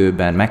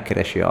kikötőben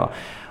megkeresi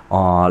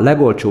a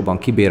legolcsóbban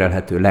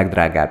kibérelhető,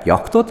 legdrágább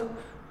jachtot,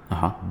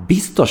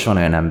 biztos van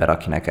olyan ember,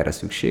 akinek erre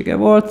szüksége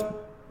volt,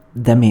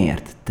 de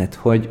miért? Tehát,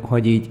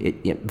 hogy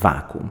így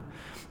vákum.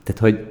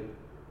 Tehát, hogy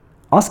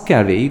azt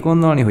kell végig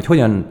gondolni, hogy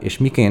hogyan és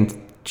miként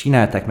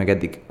csinálták meg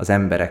eddig az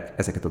emberek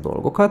ezeket a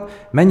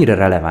dolgokat, mennyire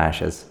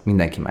releváns ez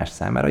mindenki más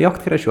számára. A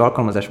jachtkereső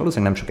alkalmazás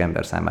valószínűleg nem sok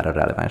ember számára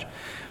releváns.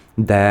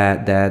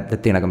 De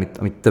tényleg,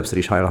 amit többször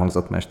is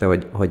hangzott meste,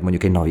 hogy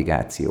mondjuk egy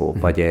navigáció,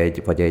 vagy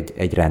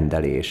egy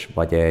rendelés,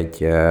 vagy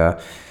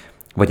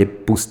egy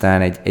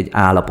pusztán egy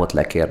állapot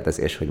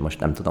lekérdezés, hogy most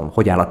nem tudom,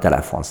 hogy áll a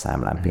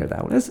telefonszámlán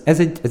például. Ez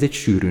egy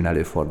sűrűn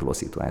előforduló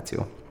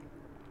szituáció.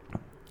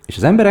 És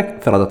az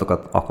emberek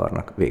feladatokat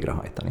akarnak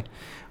végrehajtani.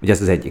 Ugye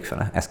ez az egyik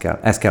fele.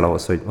 Ez kell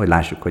ahhoz, hogy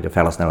lássuk, hogy a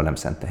felhasználó nem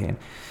szent tehén.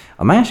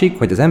 A másik,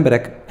 hogy az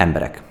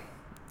emberek.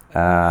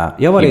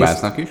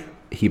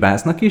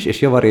 Hibáznak is,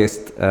 és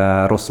javarészt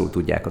rosszul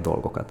tudják a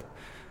dolgokat.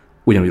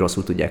 Ugyanúgy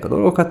rosszul tudják a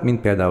dolgokat,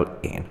 mint például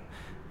én.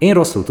 Én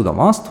rosszul tudom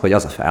azt, hogy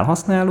az a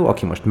felhasználó,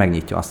 aki most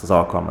megnyitja azt az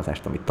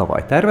alkalmazást, amit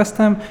tavaly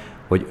terveztem,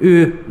 hogy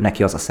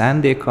neki az a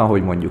szándéka,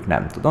 hogy mondjuk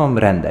nem tudom,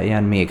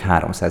 rendeljen még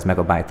 300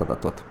 megabyte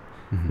adatot.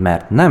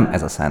 Mert nem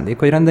ez a szándék,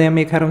 hogy rendeljen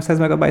még 300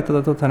 megabyte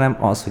adatot, hanem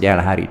az, hogy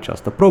elhárítsa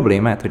azt a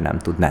problémát, hogy nem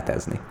tud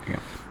netezni.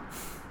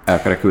 el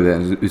akarja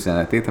küldeni az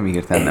üzenetét, ami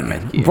hirtelen nem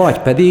megy ki. Vagy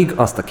pedig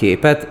azt a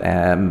képet,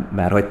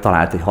 mert hogy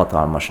talált egy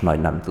hatalmas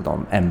nagy, nem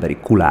tudom, emberi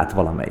kulát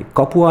valamelyik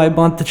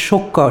kapuajban,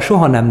 tehát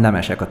soha nem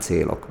nemesek a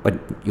célok. Vagy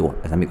jó,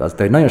 ez nem igaz,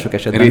 de hogy nagyon sok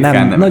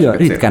esetben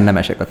ritkán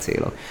nemesek a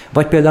célok.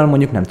 Vagy például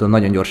mondjuk, nem tudom,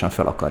 nagyon gyorsan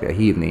fel akarja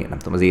hívni, nem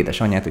tudom, az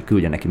édesanyját, hogy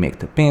küldje neki még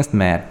több pénzt,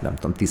 mert nem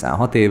tudom,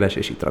 16 éves,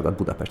 és itt ragad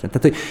Budapesten.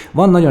 Tehát, hogy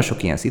van nagyon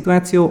sok ilyen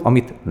szituáció,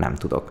 amit nem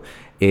tudok.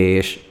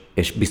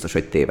 És biztos,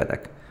 hogy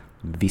tévedek.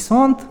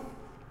 Viszont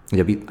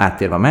ugye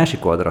áttérve a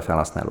másik oldalra,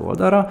 felhasználó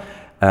oldalra,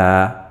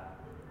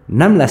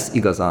 nem lesz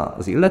igaza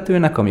az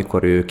illetőnek,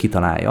 amikor ő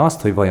kitalálja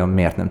azt, hogy vajon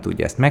miért nem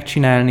tudja ezt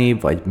megcsinálni,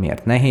 vagy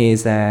miért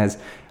nehéz ez.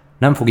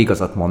 Nem fog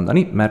igazat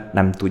mondani, mert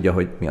nem tudja,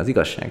 hogy mi az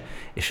igazság,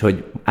 és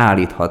hogy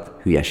állíthat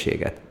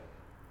hülyeséget.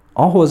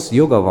 Ahhoz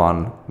joga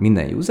van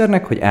minden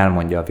usernek, hogy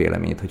elmondja a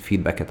véleményét, hogy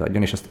feedbacket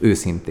adjon, és azt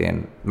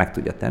őszintén meg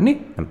tudja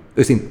tenni.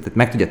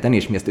 Meg tudja tenni,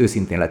 és mi ezt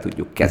őszintén le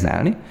tudjuk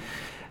kezelni.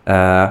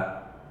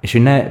 És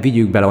hogy ne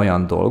vigyük bele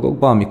olyan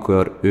dolgokba,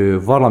 amikor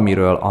ő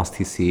valamiről azt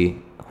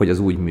hiszi, hogy az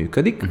úgy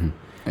működik,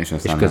 és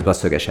közben a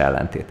szöges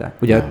ellentéte.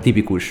 Ugye a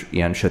tipikus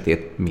ilyen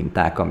sötét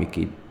minták, amik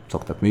így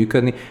szoktak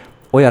működni,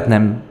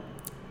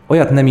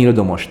 olyat nem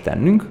ildomos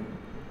tennünk,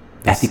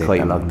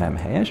 etikailag nem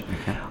helyes,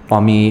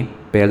 ami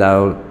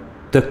például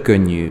tök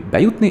könnyű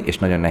bejutni, és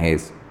nagyon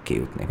nehéz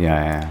kijutni.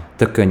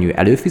 Tök könnyű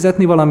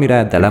előfizetni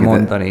valamire, de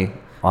lemondani,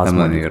 az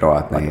mondjuk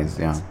rohadt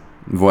nehéz.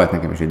 Volt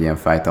nekem is egy ilyen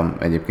fájtom,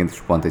 egyébként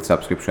is pont egy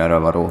subscriptionről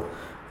való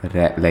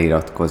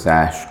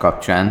leiratkozás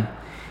kapcsán,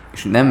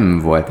 és nem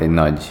volt egy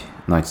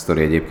nagy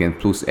sztori egyébként,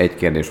 plusz egy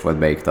kérdés volt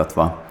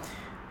beiktatva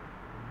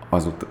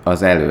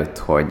az előtt,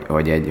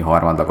 hogy egy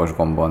harmadlagos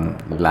gombon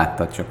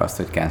láttad csak azt,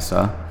 hogy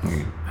cancel,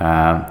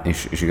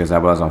 és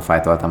igazából azon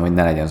fájtoltam, hogy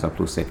ne legyen az a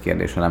plusz egy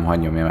kérdés, hanem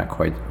hagyjon meg,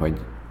 hogy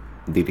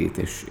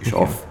delete és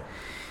off.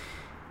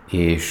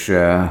 És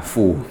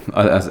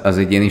az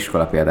egy ilyen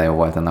iskola példája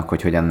volt annak,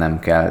 hogy hogyan nem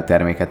kell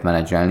terméket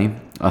menedzselni.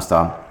 Azt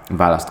a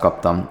választ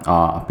kaptam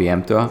a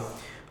PM-től,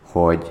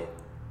 hogy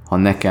ha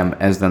nekem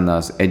ez lenne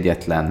az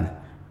egyetlen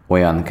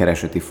olyan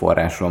kereseti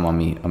forrásom,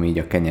 ami így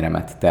a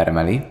kenyeremet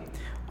termeli,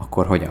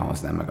 akkor hogyan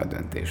hoznám meg a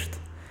döntést?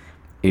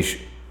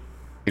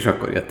 És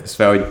akkor jött ez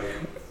fel, hogy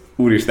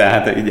úristen,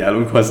 hát ha így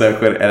állunk hozzá,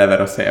 akkor eleve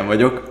rossz helyen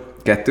vagyok.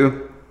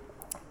 2,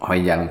 ha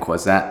így állunk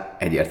hozzá,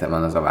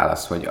 egyértelműen az a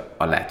válasz, hogy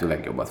a lehető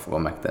legjobbat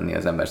fogom megtenni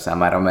az ember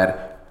számára, mert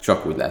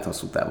csak úgy lehet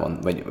hosszú távon,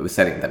 vagy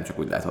szerintem csak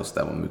úgy lehet hosszú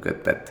távon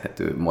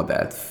működtethető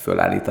modellt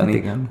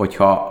fölállítani,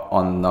 hogyha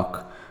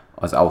annak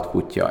az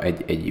outputja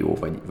egy jó,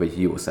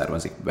 vagy jó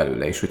származik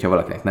belőle, és hogyha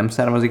valakinek nem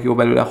származik jó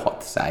belőle,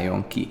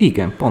 szálljon ki.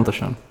 Igen,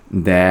 pontosan.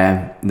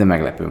 De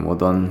meglepő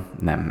módon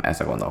nem ez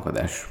a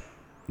gondolkodás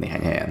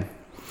néhány helyen.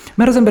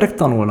 Mert az emberek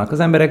tanulnak,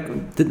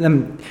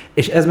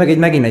 és ez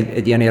megint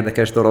egy ilyen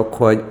érdekes dolog,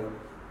 hogy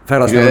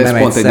felhasználó nem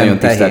egy pont egy nagyon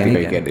tiszta etikai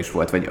igen. kérdés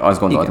volt, vagy azt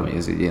gondoltam, hogy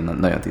ez egy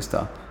nagyon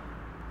tiszta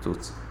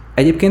cucc.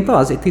 Egyébként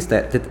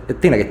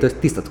tényleg egy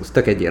tiszta tudsz,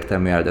 tök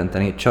egyértelmű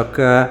eldönteni, csak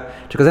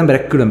az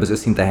emberek különböző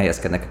szinten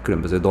helyezkednek a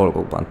különböző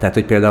dolgokban. Tehát,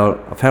 hogy például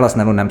a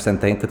felhasználó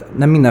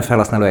nem minden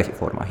felhasználó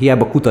egyforma.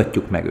 Hiába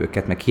kutatjuk meg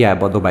őket, meg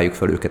hiába dobáljuk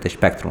fel őket egy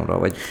spektrumra,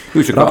 vagy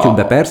rakjuk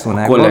be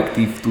personákba. A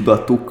kollektív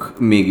tudatuk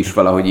mégis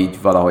valahogy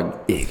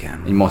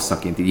igen. Egy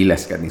masszaként így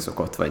illeszkedni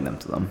szokott, vagy nem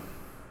tudom.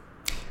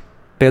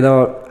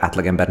 Például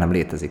átlagember nem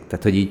létezik.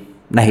 Tehát, hogy így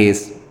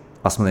nehéz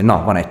azt mondani, hogy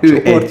na, van egy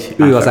csoport,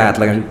 ő az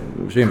átlagember,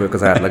 és én vagyok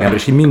az átlagember,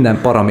 és így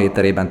minden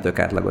paraméterében tök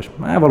átlagos.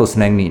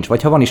 Valószínűleg nincs,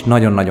 vagy ha van is,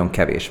 nagyon-nagyon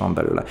kevés van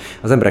belőle.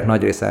 Az emberek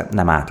nagy része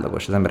nem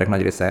átlagos, az emberek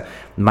nagy része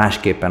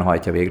másképpen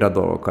hajtja végre a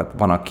dolgokat.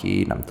 Van,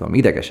 aki, nem tudom,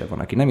 idegesebb, van,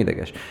 aki nem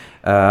ideges.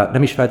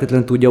 Nem is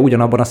feltétlenül tudja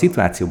ugyanabban a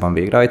szituációban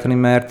végrehajtani,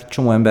 mert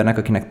csomó embernek,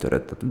 akinek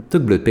törött.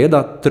 Tök blöd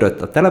példa,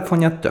 törött a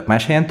telefonját, tök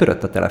más helyen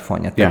törött a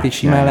telefonját. Tehát így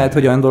simán lehet,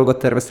 hogy olyan dolgot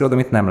terveztél oda,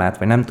 amit nem lát,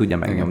 vagy nem tudja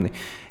megnyomni.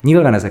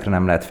 Nyilván ezekre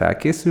nem lehet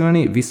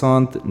felkészülni,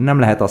 viszont nem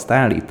lehet azt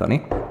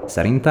állítani,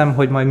 szerintem,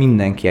 hogy majd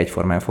mindenki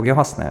egyformán fogja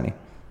használni.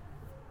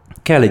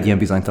 Kell egy ilyen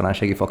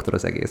bizonytalansági faktor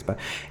az egészben.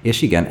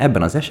 És igen,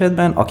 ebben az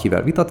esetben,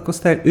 akivel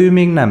vitatkoztál, ő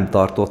még nem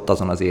tartott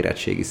azon az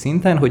érettségi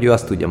szinten, hogy ő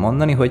azt tudja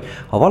mondani, hogy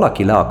ha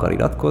valaki le akar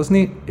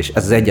iratkozni, és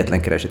ez az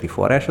egyetlen kereseti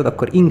forrásod,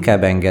 akkor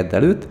inkább engedd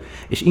előtt,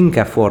 és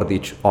inkább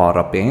fordíts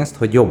arra pénzt,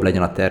 hogy jobb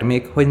legyen a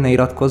termék, hogy ne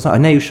iratkozzon,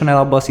 ne jusson el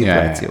abba a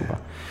szituációba.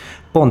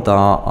 Pont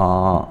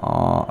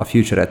a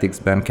Future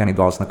Ethics-ben, Kenny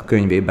Dawesnak a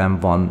könyvében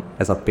van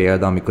ez a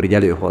példa, amikor így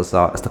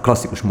előhozza ezt a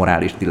klasszikus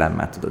morális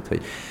dilemmát, tudod,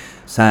 hogy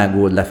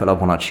száguld lefel a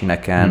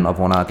vonatsineken, a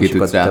vonat, és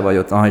akkor te vagy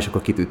ott, és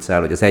akkor kitűtsz el,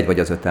 hogy az 1 vagy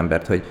az 5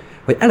 embert, hogy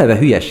eleve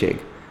hülyeség.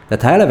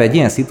 Tehát ha eleve egy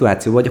ilyen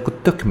szituáció vagy, akkor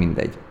tök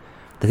mindegy.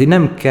 Tehát így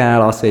nem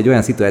kell az, hogy egy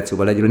olyan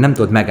szituációban legyél, hogy nem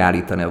tudod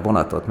megállítani a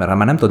vonatot, mert ha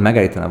már nem tudod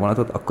megállítani a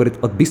vonatot, akkor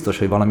ott biztos,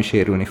 hogy valami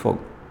sérülni fog.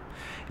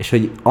 És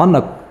hogy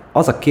annak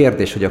az a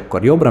kérdés, hogy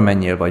akkor jobbra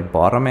menjél, vagy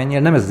balra menjél,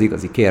 nem ez az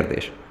igazi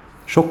kérdés.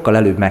 Sokkal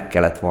előbb meg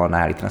kellett volna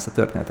állítani ezt a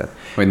történetet.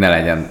 Hogy ne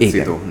legyen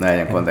szitu, ne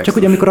legyen kontextus. Csak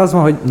hogy amikor az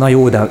van, hogy na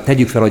jó, de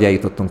tegyük fel, hogy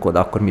eljutottunk oda,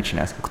 akkor mit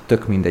csinálsz? Akkor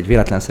tök mindegy,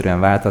 véletlenszerűen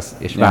váltasz,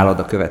 és vállalod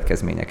a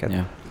következményeket.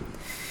 Ja.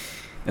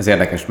 Ez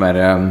érdekes, mert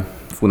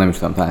nem is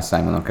tudom, talán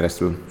Simonon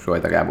keresztül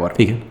Solta Gábor.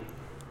 Igen.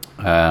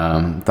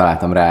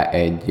 találtam rá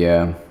egy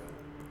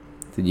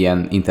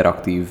ilyen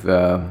interaktív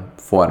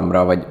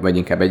formra, vagy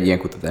inkább egy ilyen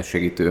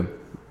kutatássegítő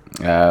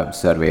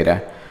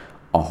szörvére,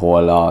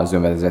 ahol az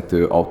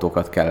önvezető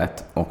autókat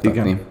kellett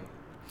oktatni. Igen.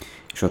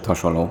 És ott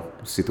hasonló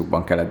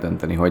szitukban kellett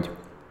dönteni, hogy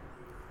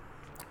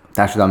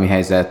társadalmi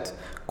helyzet,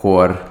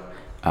 kor,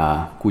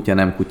 kutya,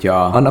 nem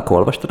kutya. Annak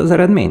olvastad az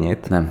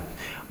eredményét? Nem.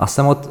 Azt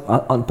hiszem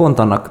ott pont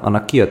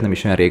annak kijött nem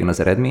is olyan régen az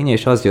eredménye,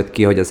 és az jött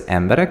ki, hogy az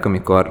emberek,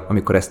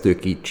 amikor ezt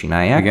ők így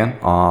csinálják, igen,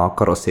 a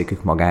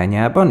karosszékük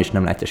magányában, és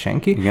nem látja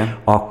senki, igen,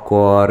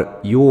 akkor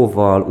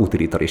jóval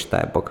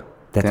utilitaristábbak.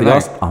 Tehát,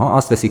 hogy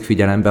azt veszik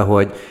figyelembe,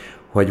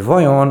 hogy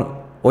vajon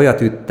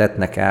olyat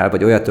üttetnek el,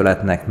 vagy olyat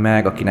öletnek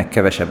meg, akinek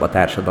kevesebb a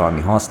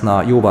társadalmi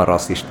haszna, jóval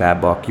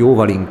rasszistábbak,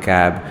 jóval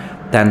inkább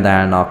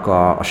tendálnak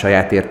a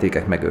saját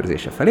értékek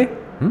megőrzése felé.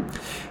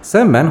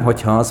 Szemben,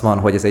 hogyha az van,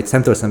 hogy ez egy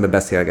szemtől szembe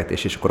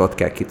beszélgetés, és akkor ott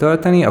kell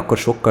kitölteni, akkor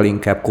sokkal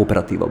inkább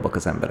kooperatívabbak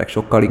az emberek,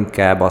 sokkal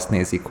inkább azt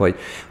nézik, hogy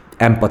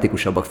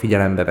empatikusabbak,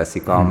 figyelembe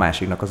veszik a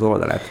másiknak az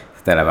oldalát.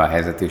 Eleve a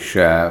helyzet is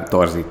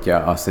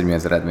torzítja azt, hogy mi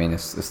az eredmény,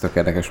 ez tök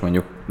érdekes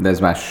mondjuk, de ez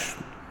más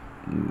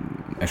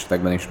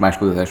esetekben is, más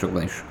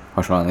kutatásokban is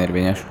hasonlóan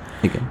érvényes.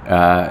 Igen.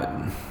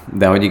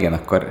 De hogy igen,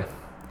 akkor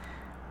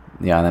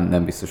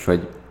nem biztos,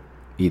 hogy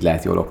így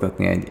lehet jól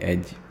oktatni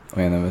egy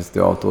olyan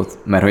önvezető autót,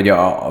 mert hogy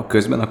a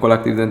közben a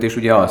kollektív döntés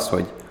ugye az,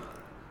 hogy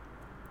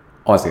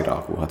azért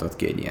alakulhatott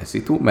ki egy ilyen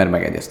szitu, mert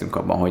megegyeztünk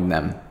abban, hogy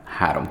nem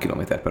 3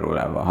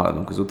 km/órával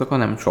haladunk az utakon,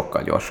 hanem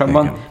sokkal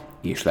gyorsabban, igen,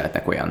 és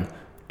lehetnek olyan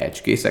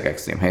edge-készek,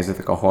 extrém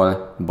helyzetek,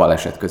 ahol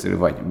baleset közül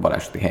vagy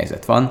baleseti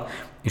helyzet van,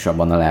 és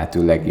abban a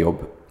lehető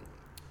legjobb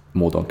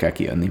módon kell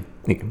kijönni.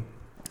 Igen.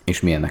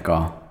 És mi ennek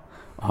a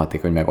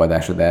hatékony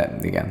megoldása, de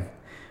igen.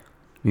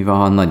 Mi van,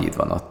 ha nagy itt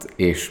van ott,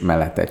 és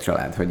mellette egy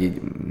család, hogy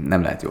így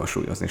nem lehet jól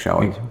súlyozni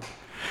sehogy. Igen.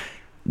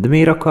 De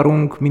miért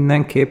akarunk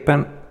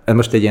mindenképpen, ez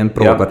most egy ilyen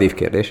provokatív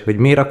kérdés, hogy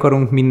miért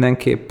akarunk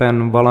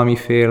mindenképpen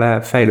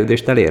valamiféle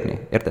fejlődést elérni?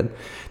 Érted?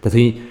 Tehát,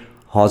 hogy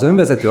ha az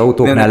önvezető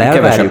autóknál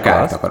elvárjuk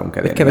azt, akarunk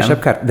elérni, kevesebb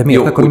kárt, de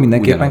miért akarunk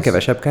mindenképpen ugyanaz,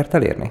 kevesebb kárt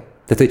elérni?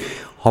 Tehát, hogy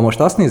ha most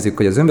azt nézzük,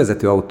 hogy az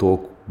önvezető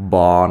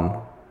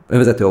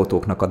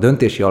autóknak a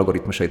döntési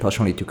algoritmusait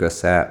hasonlítjuk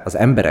össze az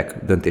emberek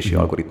döntési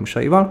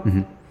algoritmusaival,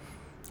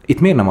 itt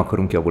miért nem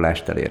akarunk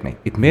javulást elérni?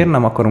 Itt miért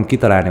nem akarunk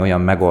kitalálni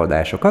olyan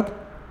megoldásokat,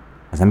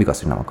 ez nem igaz,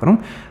 hogy nem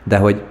akarunk, de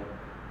hogy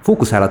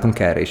fókuszálhatunk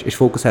erre is, és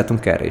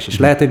fókuszálhatunk erre is. És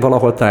lehet, hogy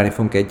valahol találni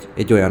fogunk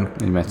egy olyan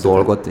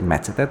dolgot, egy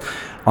metszetet,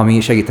 ami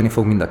segíteni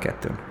fog mind a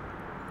kettőn.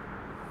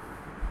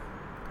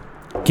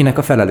 Kinek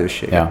a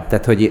felelőssége? Ja.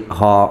 Tehát, hogy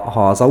ha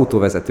az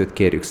autóvezetőt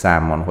kérjük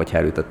számon, hogyha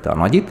elütötte a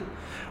nagyit,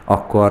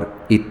 akkor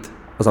itt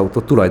az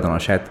autó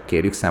tulajdonosát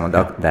kérjük számon,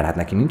 de hát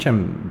neki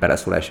nincsen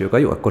beleszólási joga,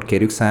 jó, akkor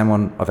kérjük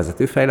számon a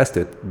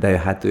vezetőfejlesztőt, de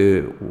hát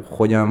ő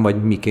hogyan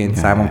vagy miként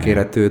számon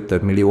kérhető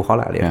több millió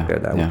halálért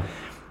például. Ja.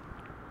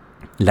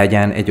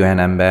 Legyen egy olyan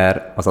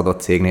ember az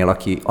adott cégnél,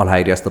 aki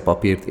aláírja ezt a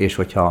papírt, és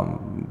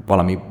hogyha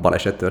valami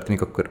baleset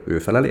történik, akkor ő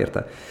felel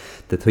érte.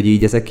 Tehát, hogy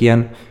így ezek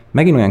ilyen,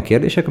 megint olyan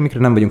kérdések, amikre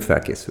nem vagyunk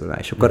felkészülve.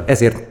 És akkor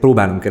ezért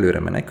próbálunk előre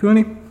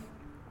menekülni,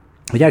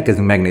 hogy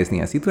elkezdünk megnézni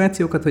ilyen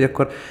szituációkat, hogy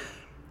akkor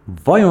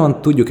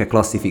vajon tudjuk-e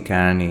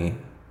klasszifikálni,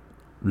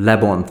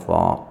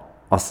 lebontva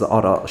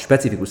arra a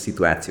specifikus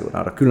szituációra,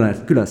 arra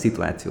külön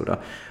szituációra,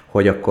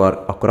 hogy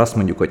akkor azt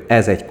mondjuk, hogy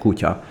ez egy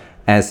kutya,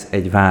 ez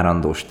egy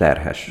várandós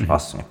terhes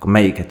asszony, akkor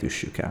melyiket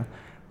üssük el?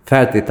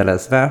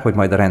 Feltételezve, hogy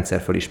majd a rendszer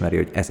felismeri,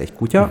 hogy ez egy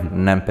kutya,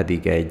 nem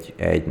pedig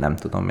egy nem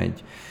tudom,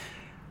 egy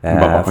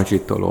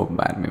babakacsitoló,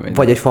 bármi.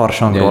 Vagy egy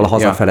farsangról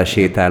hazafele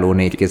sétáló,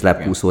 4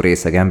 kézláb úszó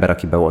részeg ember,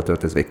 aki be volt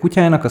öltözve egy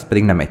kutyának, az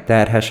pedig nem egy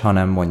terhes,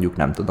 hanem mondjuk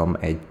nem tudom,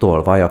 egy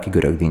tolvaj, aki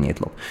görög dinnyét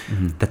lop.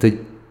 Tehát,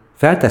 hogy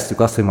feltesszük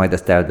azt, hogy majd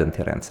ezt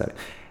eldönti a rendszer.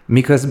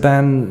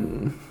 Miközben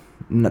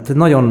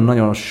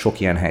nagyon-nagyon sok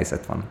ilyen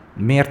helyzet van.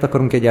 Miért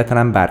akarunk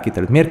egyáltalán bárkit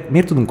előtt?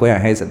 Miért tudunk olyan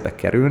helyzetbe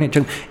kerülni?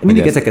 Csak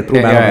mindig ezeket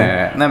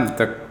próbálom. Nem,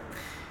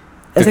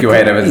 tök jó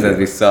helyre vezet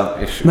vissza.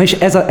 És... Na és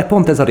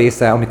pont ez a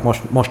része, amit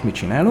most mi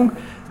csinálunk,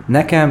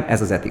 nekem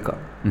ez az etika.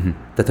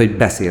 Tehát, hogy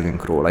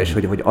beszélünk róla, és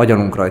hogy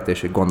agyalunk rajta,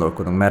 és hogy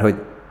gondolkodunk, mert hogy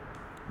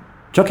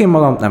csak én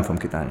magam nem fogom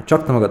kitálni,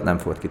 csak te magad nem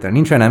fogod kitálni.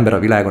 Nincs olyan ember a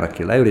világon,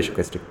 aki leül, és akkor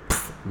ez csak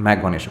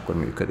megvan, és akkor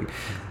működik.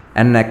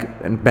 Ennek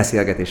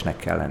beszélgetésnek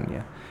kell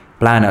lennie.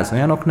 Pláne az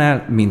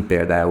olyanoknál, mint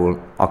például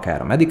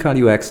akár a medical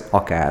UX,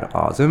 akár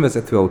az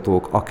önvezető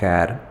autók,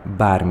 akár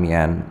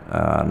bármilyen,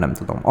 nem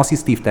tudom,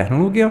 asszisztív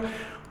technológia,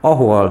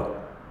 ahol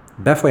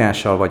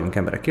befolyással vagyunk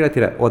emberek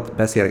életére, ott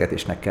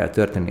beszélgetésnek kell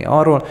történnie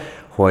arról,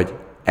 hogy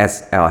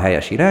ez a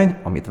helyes irány,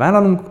 amit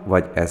vállalunk,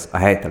 vagy ez a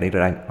helytelen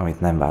irány,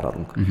 amit nem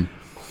vállalunk.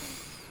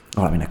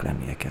 Valaminek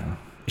lennie kell.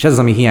 És ez az,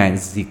 ami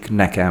hiányzik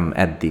nekem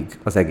eddig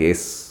az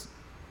egész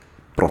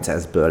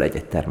processzből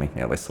egy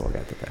terméknél vagy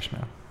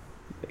szolgáltatásnál.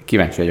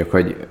 Kíváncsi vagyok,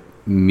 hogy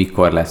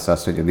mikor lesz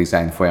az, hogy a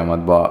design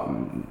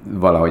folyamatban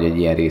valahogy egy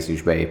ilyen rész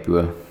is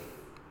beépül.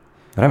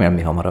 Remélem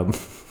mi hamarabb.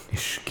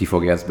 És ki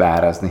fogja ezt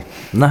beárazni.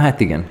 Na hát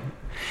igen.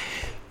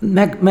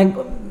 Meg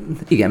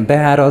Igen,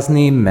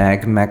 beárazni,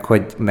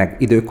 meg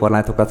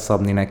időkorlátokat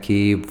szabni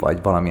neki, vagy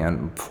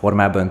valamilyen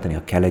formába önteni,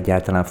 ha kell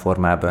egyáltalán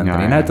formába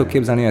önteni. Én el tudok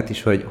képzelni olyat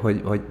is,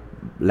 hogy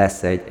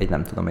lesz egy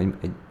nem tudom,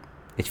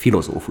 egy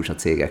filozófus a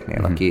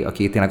cégeknél,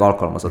 aki tényleg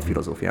alkalmazott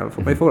filozófiával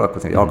fog majd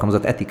foglalkozni, vagy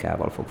alkalmazott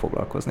etikával fog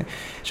foglalkozni.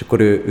 És akkor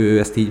ő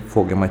ezt így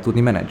fogja majd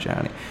tudni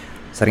menedzselni.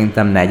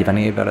 Szerintem 40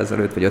 évvel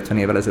ezelőtt, vagy 50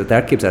 évvel ezelőtt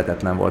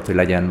elképzelhetetlen volt, hogy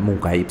legyen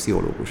munkahelyi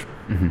pszichológus.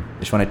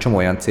 És van egy csomó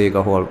olyan cég,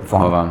 ahol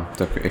van.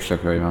 És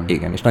tök van.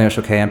 Igen, és nagyon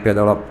sok helyen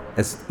például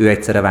ő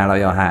egyszerre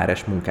vállalja a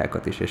HR-es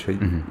munkákat is, és hogy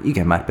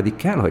igen, már pedig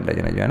kell, hogy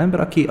legyen egy olyan ember,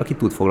 aki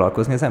tud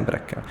foglalkozni az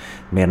emberekkel.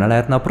 Miért ne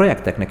lehetne a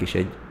projekteknek is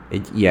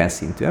egy ilyen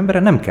szintű embere?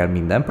 Nem kell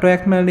minden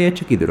projekt mellé,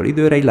 csak időről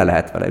időre így le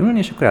lehet vele ülni,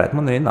 és akkor el lehet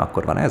mondani, hogy na,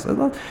 akkor van ez,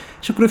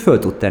 és akkor ő föl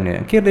tud tenni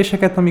olyan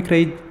kérdéseket, amikre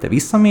így te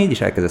visszamégy,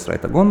 és elkezdesz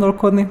rajta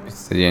gondolkodni.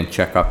 Ez egy ilyen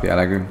check-up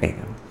jellegű. Igen.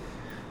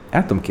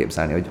 El tudom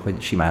képzelni, hogy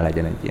simán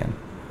legyen egy ilyen.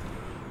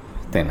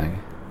 Tényleg.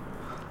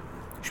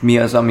 És mi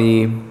az,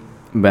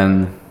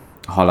 amiben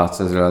haladsz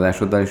az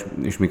előadásoddal,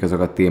 és mik azok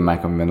a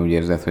témák, amiben úgy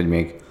érzed, hogy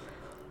még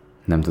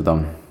nem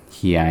tudom,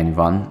 hiány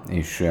van,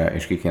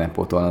 és ki kéne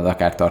pótolnod,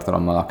 akár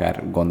tartalommal,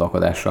 akár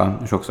gondolkodással.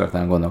 Sokszor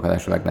talán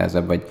gondolkodás a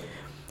legnehezebb, vagy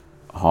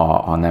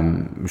ha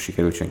nem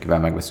sikerült senkivel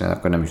megbeszélni,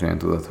 akkor nem is nagyon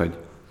tudod,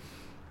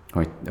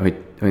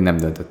 hogy nem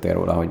döntöttél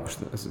róla, hogy most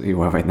ez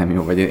jó vagy nem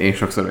jó, vagy én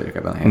sokszor vagyok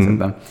ebben a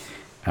helyzetben.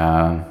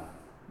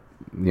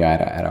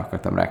 Erre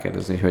akartam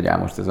rákérdezni, hogy áll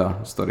most ez a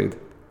sztorid.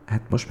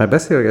 Hát most már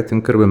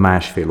beszélgetünk körülbelül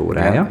másfél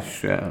órája. Ja,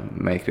 és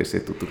melyik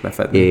részét tudtuk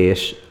lefedni?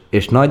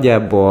 És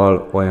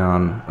nagyjából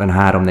olyan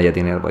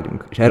 3/4-énél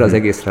vagyunk. És erre az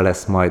egészre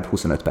lesz majd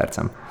 25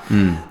 percem.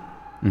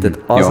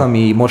 Tehát az,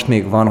 ami most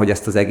még van, hogy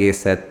ezt az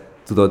egészet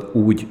tudod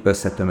úgy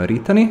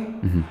összetömöríteni,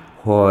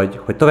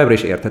 hogy továbbra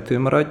is érthető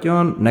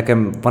maradjon.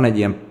 Nekem van egy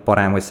ilyen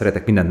parám, hogy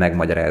szeretek mindent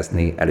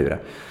megmagyarázni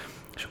előre.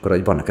 És akkor,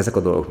 hogy vannak ezek a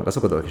dolgok, meg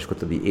azok a dolgok, és akkor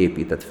tudod, így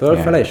épített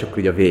fölfele, és akkor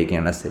így a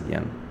végén lesz egy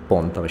ilyen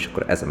pontom, és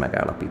akkor ez a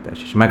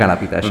megállapítás. És a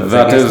megállapítás az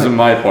That is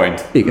my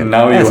point. Igen,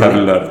 now you have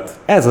learned.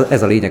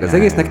 Ez a lényeg az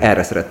egésznek,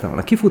 erre szerettem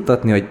volna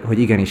kifuttatni, hogy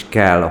igenis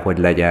kell, hogy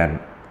legyen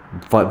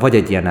vagy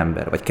egy ilyen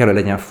ember, vagy kell, hogy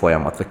legyen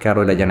folyamat, vagy kell,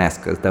 hogy legyen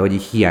eszköz, de hogy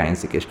így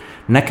hiányzik, és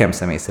nekem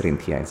személy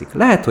szerint hiányzik.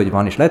 Lehet, hogy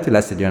van, és lehet, hogy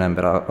lesz egy olyan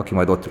ember, aki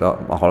majd ott ül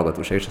a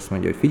hallgatóság, és azt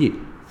mondja, hogy figyelj,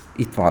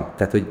 itt van,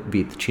 tehát hogy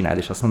mit csináld,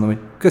 és azt mondom, hogy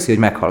köszi, hogy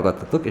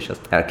meghallgattatok, és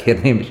azt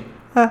elkérném is.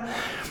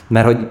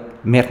 Mert hogy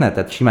miért ne?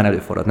 Tehát simán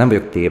előfordul, nem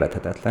vagyok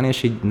tévedhetetlen,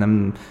 és így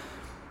nem...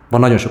 Van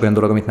nagyon sok olyan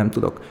dolog, amit nem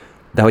tudok.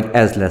 De hogy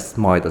ez lesz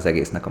majd az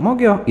egésznek a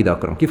magja, ide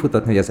akarom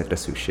kifutatni, hogy ezekre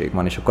szükség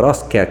van. És akkor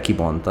azt kell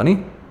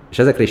kibontani, és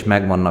ezekre is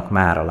megvannak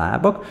már a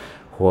lábak,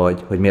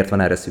 hogy miért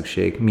van erre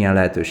szükség, milyen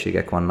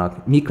lehetőségek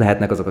vannak, mik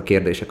lehetnek azok a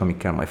kérdések,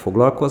 amikkel majd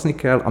foglalkozni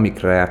kell,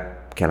 amikre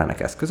kellenek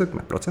eszközök,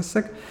 meg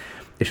processzek,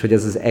 és hogy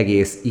ez az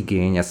egész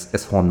igény,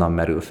 ez honnan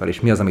merül fel,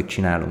 és mi az, amit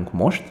csinálunk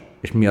most,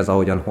 és mi az,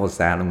 ahogyan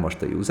hozzáállunk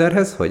most a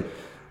userhez, hogy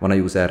van a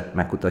user,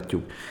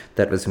 megkutatjuk,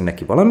 tervezünk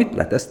neki valamit,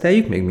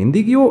 leteszteljük, még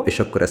mindig jó, és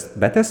akkor ezt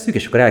betesszük,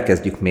 és akkor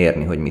elkezdjük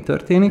mérni, hogy mi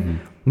történik,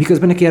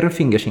 miközben neki erről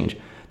finge sincs.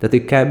 Tehát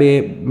egy kb.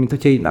 Mint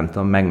hogyha így, nem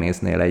tudom,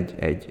 megnéznél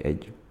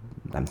egy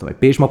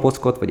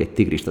pézsmapockot, vagy egy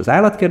tigrist az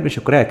állatkertben, és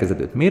akkor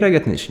elkezded őt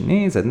méregetni, és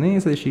nézed,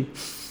 és így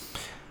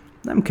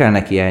nem kell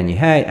neki ennyi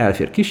hely,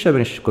 elfér kisebben,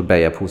 és akkor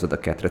beljebb húzod a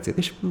ketrecét.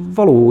 És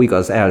való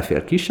igaz,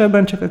 elfér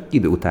kisebben, csak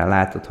idő után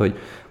látod, hogy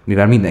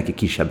mivel mindenki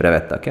kisebbre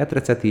vette a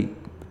ketrecet, így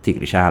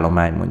tigris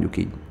állomány mondjuk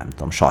így, nem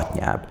tudom,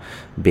 satnyább,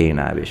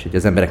 bénább, és hogy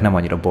az emberek nem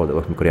annyira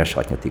boldogok, mikor ilyen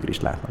satnya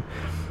tigris látnak.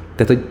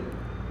 Tehát, hogy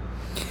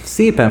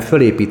szépen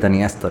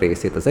fölépíteni ezt a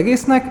részét az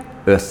egésznek,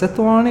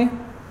 összetolni,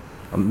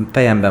 a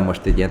fejemben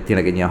most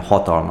tényleg egy ilyen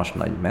hatalmas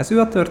nagy mező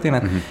a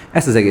történet,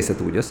 ezt az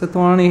egészet úgy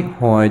összetolni,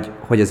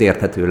 hogy az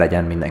érthető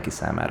legyen mindenki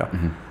számára,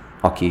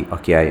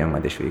 aki eljön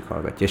majd és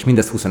végighallgatja. És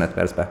mindezt 25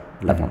 percben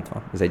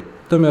lebontva. Ez egy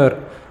tömör,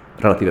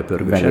 relatíve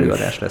pörgős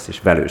előadás lesz,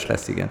 és velős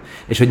lesz, igen.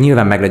 És hogy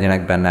nyilván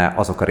meglegyenek benne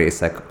azok a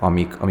részek,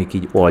 amik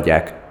így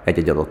oldják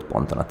egy adott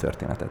ponton a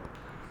történetet.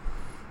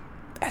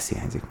 Ez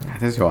hiányzik.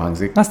 Hát ez jól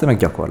hangzik. Aztán meg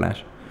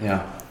gyakorlás.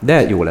 Ja.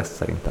 De jó lesz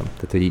szerintem.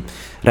 Tehát, hogy így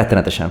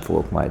rettenetesen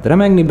fogok majd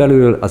remegni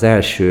belül. Az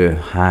első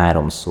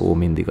 3 szó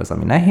mindig az,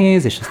 ami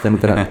nehéz, és aztán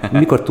utána,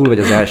 mikor túl vagy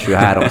az első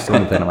 3 szó,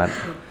 utána már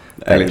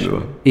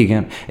elindul.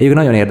 Igen. Egyébként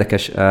nagyon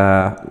érdekes,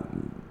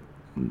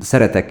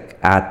 szeretek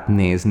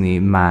átnézni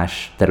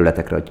más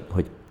területekre,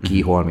 hogy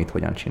ki, hol, mit,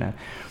 hogyan csinál.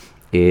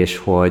 És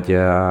hogy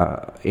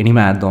én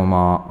imádom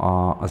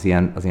az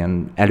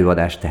ilyen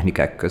előadás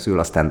technikák közül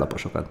a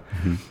stand-uposokat.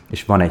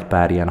 És van egy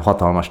pár ilyen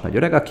hatalmas nagy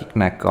öreg,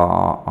 akiknek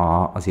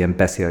az ilyen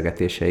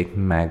beszélgetéseik,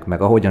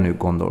 meg ahogyan ők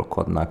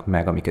gondolkodnak,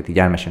 meg amiket így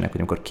elmesélnek, hogy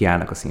amikor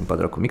kiállnak a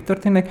színpadra, akkor mik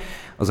történnek,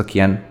 azok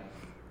ilyen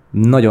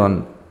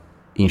nagyon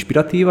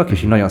inspiratívak,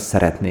 és így nagyon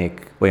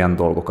szeretnék olyan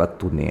dolgokat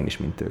tudni én is,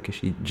 mint ők.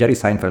 És így Jerry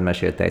Seinfeld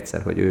mesélte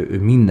egyszer, hogy ő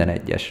minden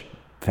egyes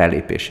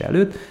fellépése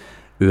előtt,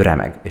 ő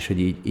remeg, és hogy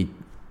így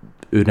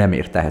ő nem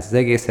ért ehhez az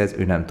egészhez,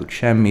 ő nem tud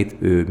semmit,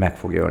 ő meg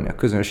fogja ölni a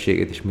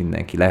közönségét, és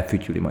mindenki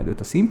lefütyüli majd őt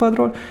a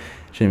színpadról,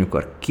 és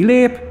amikor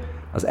kilép,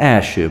 Az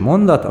első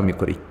mondat,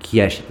 amikor így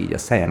kiesik így a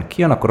száján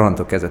kijön, akkor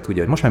onnantól kezdve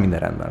tudja, hogy most már minden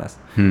rendben lesz.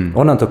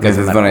 Onnantól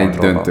kezdve ez van egy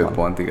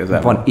döntőpont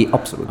igazából. Van,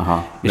 abszolút.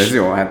 Aha. De ez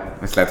jó, hát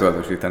ezt lehet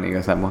tudatosítani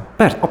igazából.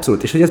 Persze,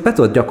 abszolút. És hogy ezt be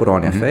tudod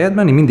gyakorolni a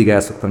fejedben, én mindig el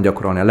szoktam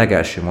gyakorolni a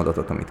legelső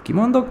mondatot, amit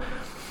kimondok.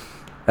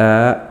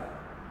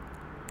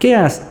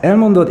 Kiállsz,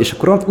 elmondod, és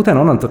akkor utána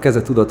onnantól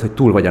kezdve tudod, hogy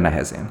túl vagy a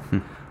nehezén.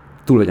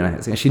 Túl vagy a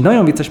nehezén. És így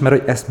nagyon vicces, mert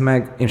hogy ezt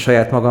meg én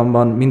saját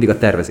magamban mindig a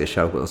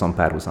tervezéssel hozom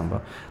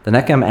párhuzamba. De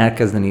nekem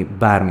elkezdeni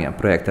bármilyen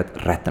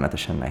projektet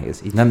rettenetesen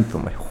nehéz. Így nem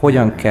tudom, hogy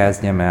hogyan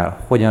kezdjem el,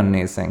 hogyan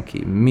nézzen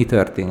ki, mi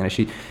történjen, és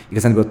így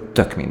igazából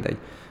tök mindegy.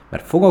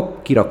 Mert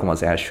fogok, kirakom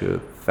az első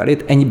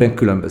felét, ennyiben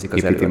különbözik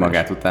az építi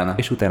magát utána.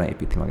 És utána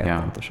építi magát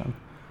pontosan.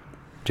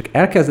 Csak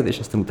elkezded, és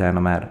aztán utána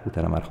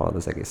már halad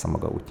az egész a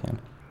maga útján.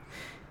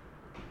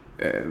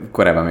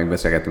 Korábban még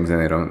beszélgettünk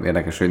zenéről,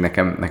 érdekes, hogy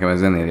nekem a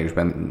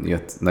zenélésben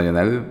jött nagyon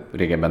elő,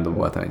 régebben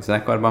doboltam egy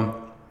zenekarban,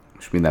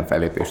 és minden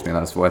fellépésnél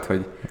az volt,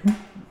 hogy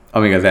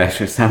amíg az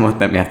első számot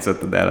nem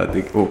játszottad el,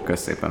 addig,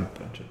 kösz szépen.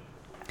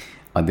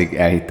 Addig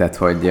elhitted,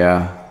 hogy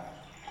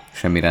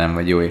semmire nem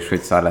vagy jó, és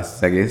hogy szar lesz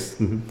az egész,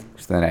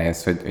 és utána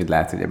rájössz, hogy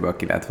lehet, hogy ebből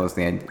ki lehet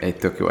hozni egy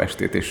tök jó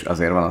estét, és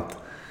azért van ott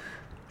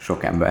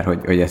sok ember,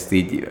 hogy ezt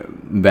így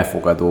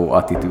befogadó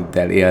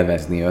attitűddel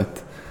élvezni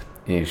jött,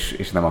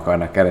 és nem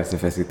akarnak keresztül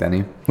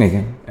feszíteni.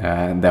 Igen.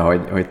 De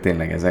hogy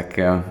tényleg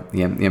ezek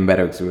ilyen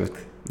berögzült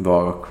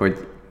dolgok,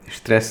 hogy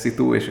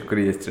stresszitú, és akkor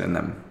így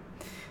egyszerűen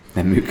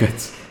nem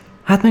működsz.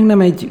 Hát meg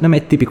nem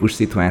egy tipikus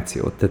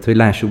szituáció. Tehát, hogy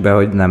lássuk be,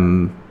 hogy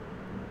nem...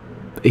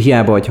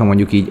 Hiába, hogyha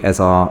mondjuk így ez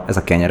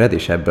a kenyered,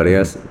 és ebből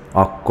élsz,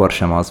 akkor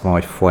sem az van,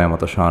 hogy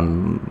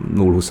folyamatosan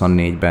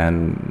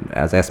 0-24-ben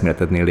az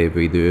eszméletednél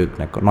lévő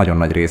időnek a nagyon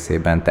nagy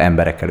részében te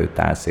emberek előtt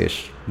állsz,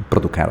 és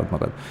produkálod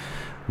magad.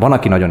 Van,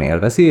 aki nagyon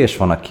élvezi, és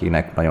van,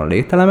 akinek nagyon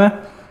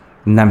lételeme.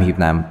 Nem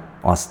hívnám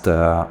azt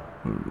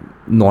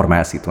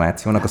normál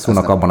szituációnak, a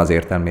szónak abban az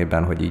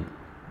értelmében, hogy így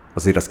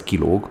azért az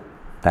kilóg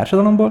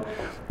társadalomból,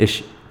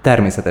 és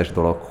természetes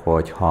dolog,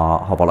 hogy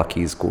ha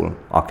valaki izgul,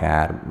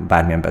 akár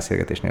bármilyen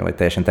beszélgetésnél, vagy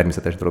teljesen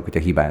természetes dolog, hogyha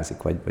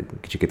hibázik, vagy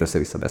kicsikét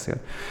össze-vissza beszél.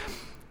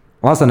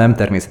 Az a nem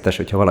természetes,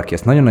 hogyha valaki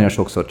ezt nagyon-nagyon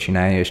sokszor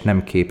csinálja, és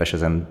nem képes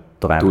ezen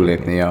tovább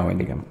túllépnie, hogy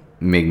igen.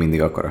 Még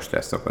mindig akkor a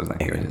stressz okoz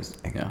neki.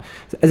 Igen.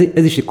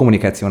 Ez is egy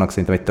kommunikációnak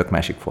szerintem egy tök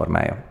másik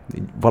formája.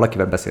 Így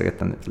valakivel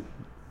beszélgettem,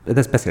 de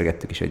ezt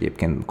beszélgettük is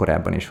egyébként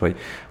korábban is,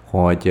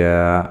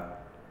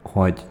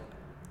 hogy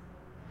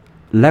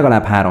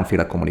legalább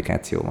háromféle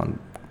kommunikáció van.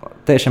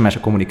 Teljesen más a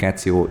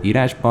kommunikáció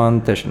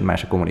írásban, teljesen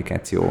más a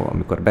kommunikáció,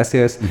 amikor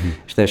beszélsz,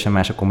 és teljesen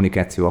más a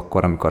kommunikáció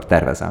akkor, amikor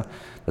tervezel.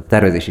 A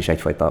tervezés is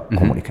egyfajta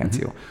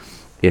kommunikáció.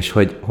 És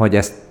hogy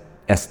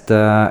ezt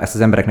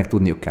az embereknek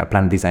tudniuk kell,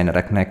 pláne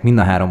designereknek, mind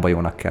a háromban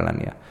jónak kell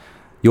lennie.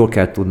 Jól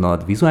kell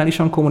tudnod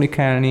vizuálisan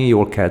kommunikálni,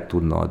 jól kell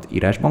tudnod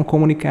írásban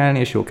kommunikálni,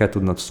 és jól kell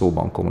tudnod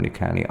szóban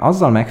kommunikálni.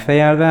 Azzal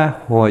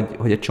megfejelve, hogy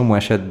egy csomó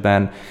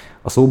esetben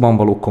a szóban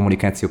való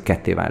kommunikáció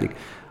ketté válik.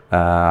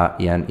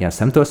 Ilyen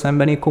szemtől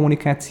szembeni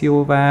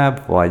kommunikációvá,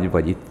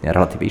 vagy itt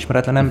relatíve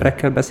ismeretlen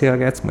emberekkel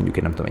beszélgetsz, mondjuk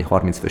én nem tudom, egy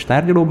 30 fős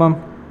tárgyalóban,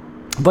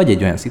 vagy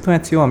egy olyan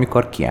szituáció,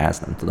 amikor kiállsz,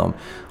 nem tudom,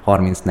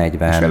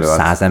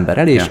 30-40-100 ember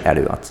elé, és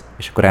előadsz.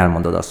 És akkor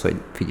elmondod azt,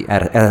 hogy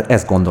figyelj,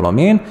 ezt gondolom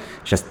én,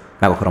 és ezt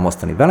meg akarom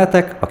osztani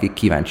veletek, akik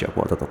kíváncsiak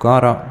voltatok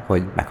arra,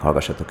 hogy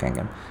meghallgassatok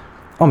engem.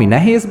 Ami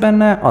nehéz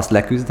benne, azt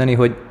leküzdeni,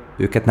 hogy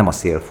őket nem a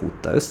szél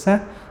fútta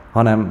össze,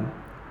 hanem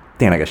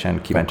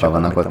ténylegesen kíváncsiak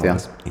vannak ott.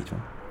 Így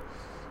van.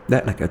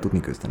 De le kell tudni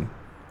küzdeni.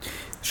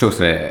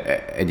 Sokszor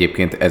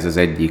egyébként ez az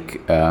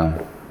egyik,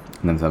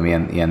 nem tudom,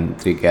 ilyen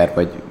trigger,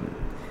 vagy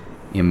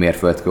ilyen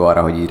mérföldkő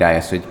arra, hogy így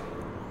rájössz, hogy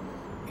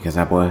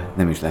igazából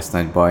nem is lesz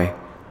nagy baj.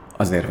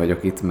 Azért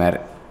vagyok itt, mert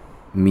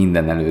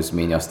minden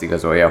előzmény azt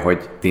igazolja,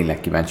 hogy tényleg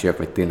kíváncsiak,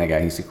 vagy tényleg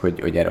elhiszik,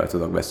 hogy erről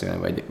tudok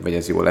beszélni, vagy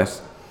ez jó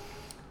lesz.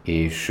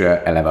 És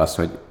eleve az,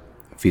 hogy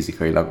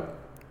fizikailag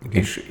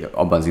és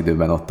abban az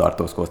időben ott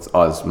tartózkodsz,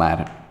 az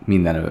már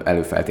minden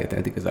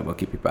előfeltételt igazából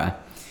kipipál.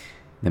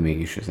 De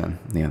mégis ezen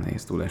néha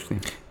nehéz túlesni.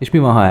 És mi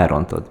van, ha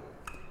elrontod?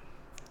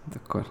 De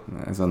akkor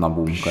ez a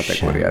nabum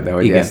kategória, de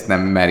hogy igen. Ezt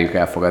nem merjük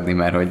elfogadni,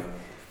 mert hogy...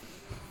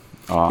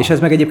 És ez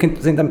meg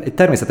egyébként szerintem egy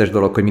természetes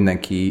dolog, hogy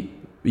mindenki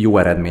jó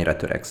eredményre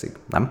törekszik,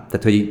 nem?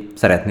 Tehát, hogy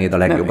szeretnéd a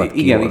legjobbat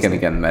kihozni.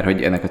 Igen, mert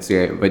hogy ennek a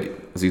célja, vagy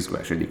az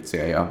izgulás egyik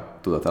célja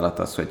tudat alatt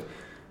az, hogy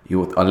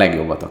a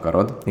legjobbat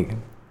akarod. Igen.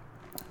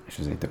 És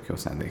ez egy tök jó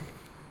szándék.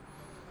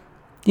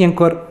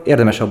 Ilyenkor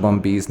érdemes abban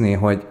bízni,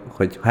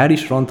 hogy ha el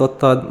is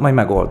rontottad, majd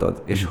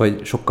megoldod, és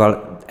hogy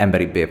sokkal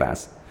emberibbé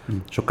válsz.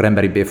 Sokkal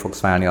emberibbé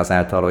fogsz válni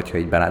azáltal, hogyha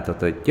így belátod,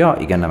 hogy ja,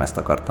 igen, nem ezt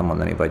akartam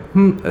mondani, vagy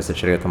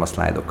összecseréltem a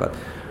szlájdokat.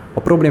 A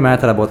probléma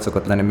általában ott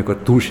szokott lenni, amikor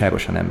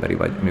túlságosan emberi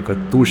vagy, amikor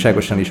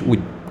túlságosan is úgy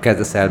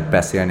kezdesz el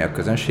beszélni a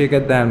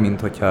közönségeddel, mint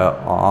hogyha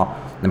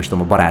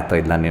a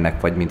barátaid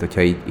lennének, vagy mint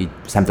hogyha így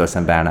szemtől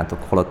szembe állnátok,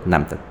 holott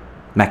nem. Tehát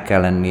meg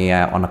kell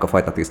lennie annak a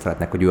fajta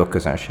tiszteletnek, hogy ő a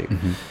közönség,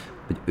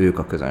 hogy ők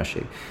a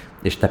közönség,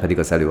 és te pedig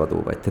az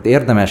előadó vagy. Tehát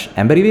érdemes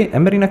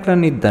emberinek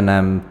lenni, de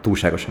nem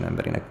túlságosan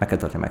emberinek. Meg kell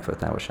tartani a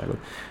megfelelő távolságot.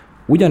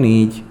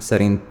 Ugyanígy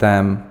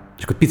szerintem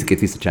És akkor picit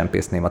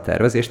visszacsempészném a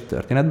tervezést a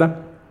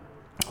történetbe,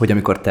 hogy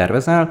amikor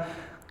tervezel,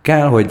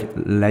 kell, hogy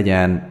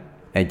legyen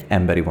egy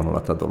emberi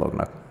vonulat a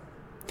dolognak.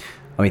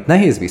 Amit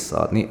nehéz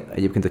visszaadni,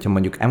 egyébként, hogyha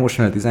mondjuk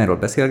emotional designról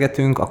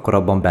beszélgetünk, akkor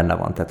abban benne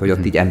van, tehát hogy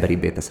ott így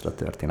emberibbé teszed a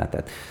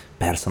történetet.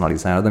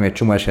 Personalizálod, ami egy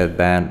csomó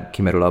esetben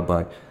kimerül abban,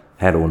 hogy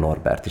hello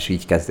Norbert, és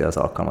így kezdi az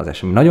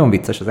alkalmazás. Ami nagyon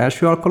vicces az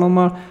első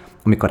alkalommal,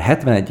 amikor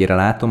 71-ére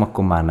látom,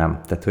 akkor már nem.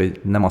 Tehát, hogy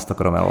nem azt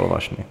akarom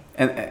elolvasni.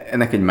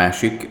 Ennek egy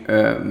másik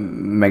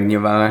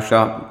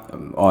megnyilvánulása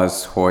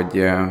az,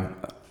 hogy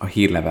a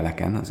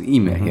hírleveleken, az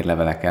e-mail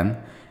hírleveleken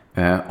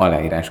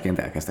aláírásként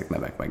elkezdtek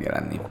nevek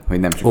megjelenni. Hogy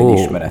nem csak egy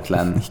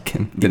ismeretlen,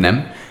 de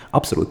nem.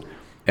 Abszolút.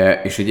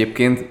 És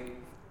egyébként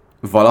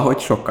valahogy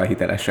sokkal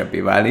hitelesebbé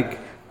válik,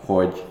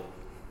 hogy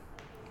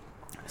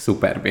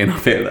szuper béna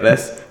példa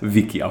lesz,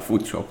 Viki a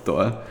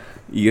Foodshoptól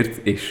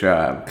írt, és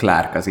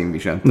Clark az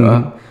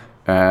InVision-től,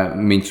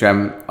 mint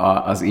sem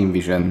az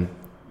InVision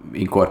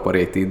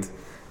Incorporated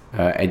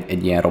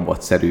egy ilyen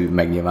robotszerű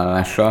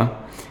megnyilvánulással.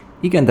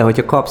 Igen, de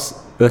hogyha kapsz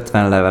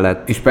 50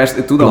 levelet... És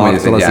persze tudom, hogy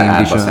ez egy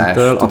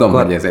átbaszás, tudom,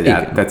 hogy ez egy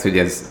tehát, hogy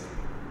ez...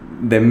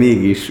 De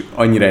mégis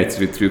annyira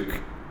egyszerű trükk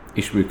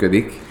is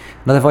működik.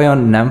 Na de vajon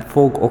nem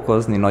fog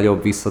okozni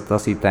nagyobb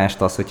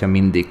visszataszítást az, hogyha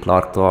mindig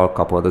Clarktól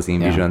kapod az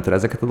InVision-től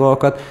ezeket a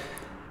dolgokat,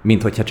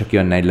 mint hogyha csak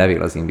jönne egy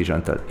levél az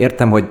InVision-től.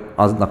 Értem, hogy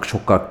aznak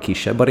sokkal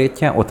kisebb a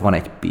rétje, ott van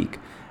egy peak.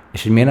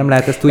 És hogy miért nem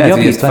lehet ezt úgy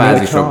javítani, hogyha...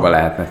 fázisokba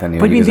lehetne tenni,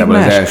 vagy mindig az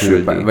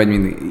első, vagy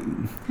mindig...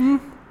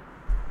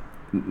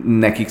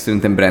 Nekik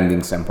szerintem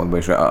branding szempontból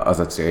is az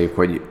a céljuk,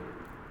 hogy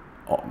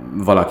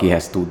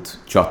valakihez tud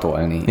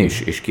csatolni,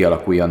 és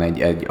kialakuljon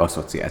egy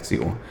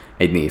asszociáció,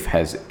 egy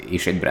névhez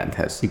és egy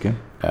brandhez. Igen.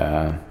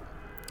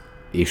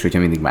 És hogyha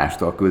mindig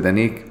mástól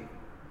küldenék,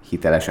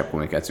 hitelesebb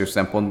kommunikációs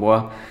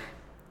szempontból,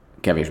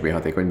 kevésbé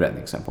hatékony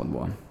branding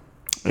szempontból.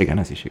 Igen,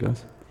 ez is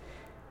igaz.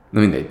 Na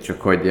mindegy,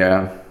 csak hogy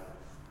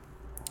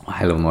a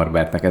Hello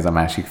Norbertnek ez a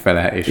másik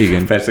fele, és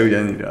igen. Persze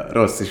ugyanúgy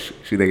rossz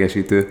és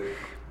idegesítő,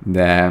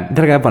 de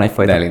legalább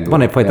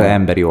van egyfajta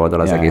emberi oldal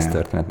az egész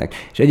történetnek.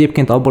 És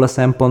egyébként abból a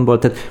szempontból,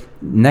 tehát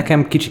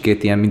nekem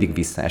kicsikét ilyen mindig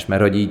visszás,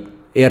 mert hogy így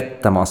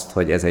értem azt,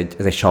 hogy ez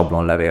egy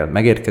sablonlevél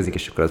megérkezik,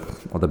 és akkor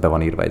oda be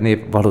van írva egy név.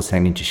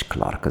 Valószínűleg nincs is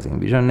Clark az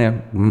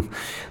InVision-nél,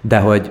 de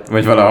hogy...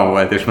 Vagy valahol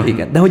volt, és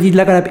igen, de hogy így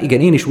legalább, igen,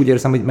 én is úgy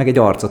érzem, hogy meg egy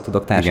arcot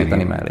tudok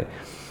társítani mellé.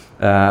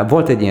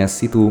 Volt egy ilyen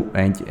szitu,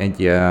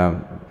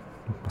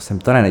 azt hiszem,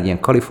 talán egy ilyen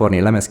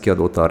kaliforniai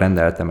lemezkiadótól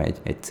rendeltem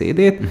egy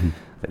CD-t,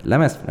 vagy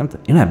lemez, nem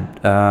tudom,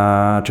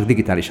 csak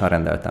digitálisan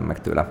rendeltem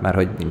meg tőle, mert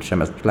hogy nincs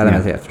sem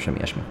lelemezért, sem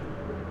ilyesmi.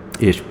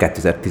 És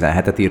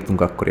 2017-et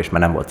írtunk akkor, és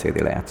már nem volt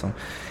CD lejátszom.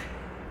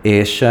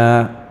 És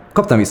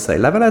kaptam vissza egy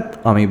levelet,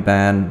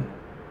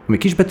 ami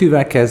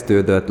kisbetűvel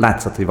kezdődött,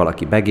 látszott, hogy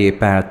valaki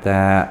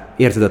begépelte,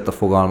 érződött a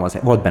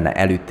fogalmazás, volt benne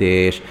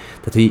elütés,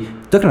 tehát hogy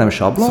tökre nem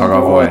sablon.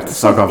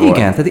 Szaga volt.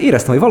 Igen, tehát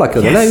éreztem, hogy valaki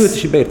oda leült,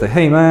 és így beírta,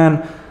 hey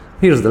man,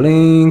 here's the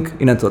link,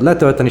 innen tudod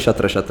letölteni,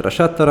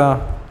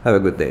 satara, have a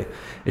good day.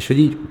 És hogy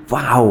így,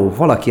 wow,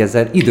 valaki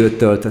ezzel időt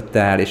töltött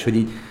el, és hogy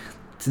így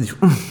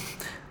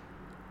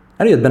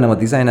eljött bennem a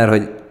designer,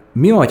 hogy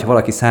mi van, ha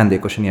valaki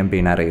szándékosan ilyen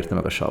bénára írta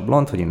meg a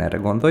sablont, hogy én erre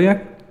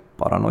gondoljak,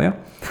 paranoia.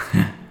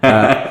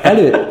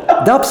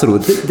 De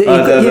abszolút, de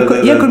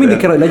ilyenkor mindig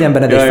kell, hogy legyen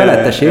benned egy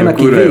felettes én,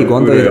 aki végig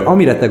gondolja, hogy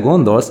amire te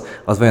gondolsz,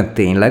 az vajon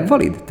tényleg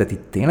valid? Tehát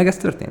itt tényleg ez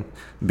történt?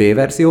 B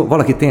verzió,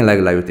 valaki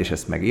tényleg leült és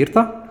ezt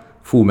megírta,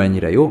 fú,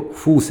 mennyire jó,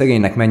 fú,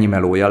 szegénynek mennyi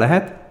melója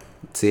lehet,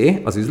 C,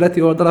 az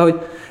üzleti oldala,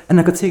 hogy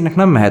ennek a cégnek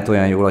nem mehet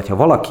olyan jól, hogyha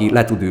valaki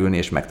le tud ülni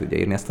és meg tudja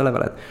írni ezt a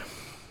levelet.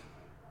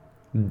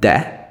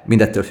 De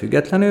mindettől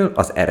függetlenül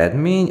az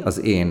eredmény,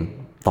 az én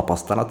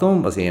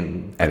tapasztalatom, az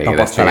én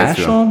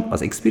tapasztalásom,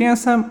 az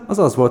experience-em,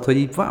 az volt, hogy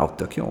így wow,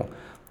 tök jó.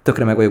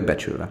 Tökre meg vagyok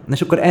becsülve.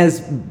 És akkor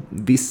ez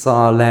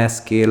vissza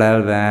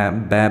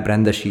leszkélelve,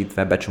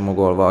 bebrendesítve,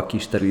 becsomagolva,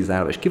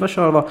 kisterilizálva és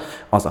kivasalva,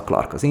 az a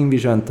Clark az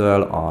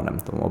InVision-től,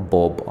 a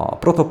Bob a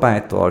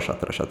Prototype-tól,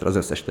 stb. Az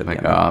összes többi.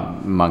 Meg a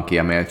Monkey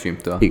a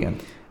MailChimp-től. Igen.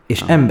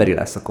 És emberi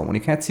lesz a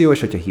kommunikáció, és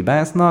hogyha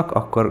hibáznak,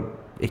 akkor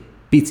egy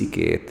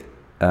picikét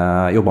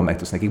jobban meg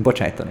tudsz nekik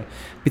bocsájtani.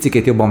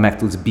 Picikét jobban meg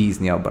tudsz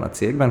bízni abban a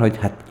cégben, hogy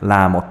hát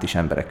lám ott is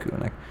emberek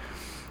ülnek.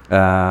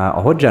 A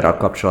Hodgerral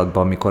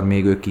kapcsolatban, amikor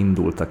még ők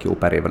indultak jó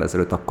pár évvel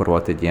ezelőtt, akkor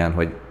volt egy ilyen,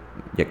 hogy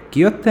ugye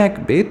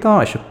kijöttek, béta,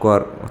 és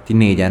akkor ott így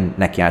négyen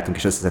nekiálltunk,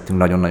 és összeszedtünk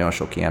nagyon-nagyon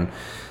sok ilyen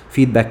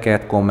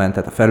feedbacket,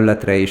 kommentet a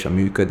felületre is, a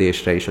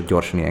működésre is, a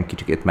gyorsan ilyen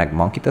kicsikét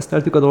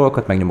megmankiteszteltük a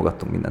dolgokat,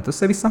 megnyomogattunk mindent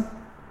össze-vissza,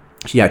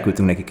 és így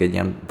elküldtünk nekik egy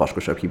ilyen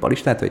vaskosabb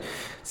hibalistát, hogy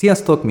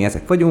sziasztok, mi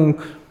ezek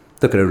vagyunk,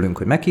 tökre örülünk,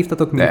 hogy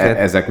meghívtatok minket. De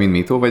ezek mind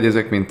mitó, vagy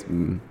ezek mind...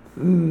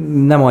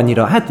 Nem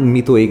annyira, hát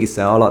mitó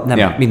égisze alatt,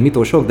 nem, mind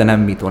mitósok, de nem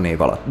mitó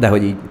név alatt. De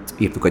hogy így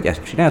írtuk, hogy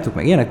ezt csináltuk,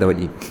 meg ilyenek, de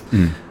hogy így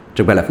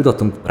csak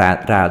belefutottunk,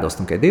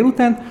 rááldoztunk egy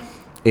délutánt,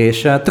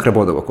 és tökre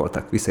boldogok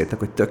voltak. Visszaértek,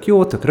 hogy tök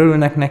jó, tökre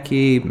örülnek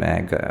neki,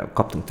 meg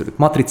kaptunk tőlük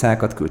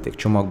matricákat, küldték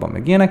csomagban,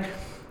 meg ilyenek,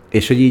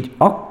 és hogy így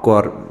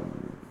akkor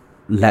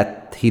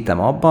lett hitem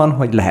abban,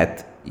 hogy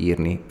lehet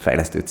írni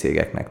fejlesztő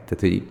cégeknek. Tehát,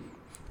 hogy így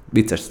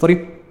vicces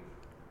sztori,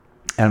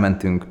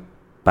 elmentünk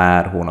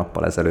pár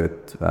hónappal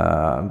ezelőtt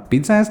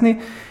pizzázni,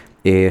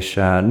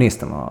 és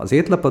néztem az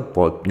étlapot,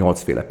 volt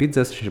 8 féle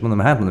pizza, és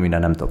mondom, minden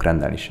nem tudok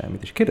rendelni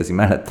semmit. És kérdezi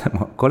mellettem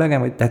a kollégám,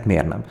 hogy tehát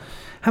miért nem?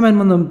 Hát mert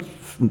mondom,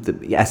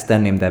 ezt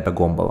tenném, de ebbe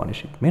gomba van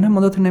is. Miért nem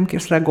mondod, hogy nem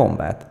kérsz rá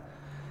gombát?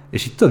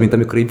 És így tudod, mint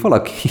amikor így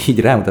valaki így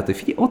rámutat, hogy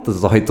figyelj, ott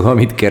az ajtó,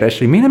 amit keres,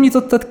 hogy miért nem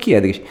nyitottad ki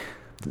eddig? És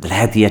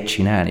lehet ilyet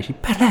csinálni? És így,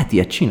 lehet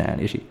ilyet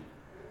csinálni? És így,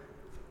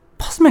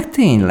 passz meg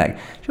tényleg.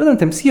 És oda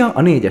mondtam, szia,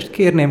 a 4-est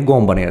kérném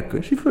gomba nélkül.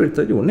 És így fölült,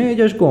 hogy jó,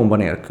 4-es gomba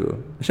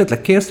nélkül.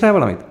 Esetleg kérsz rá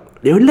valamit?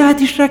 De hogy lehet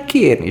is rá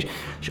kérni is.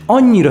 És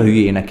annyira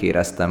hülyének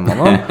éreztem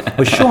magam,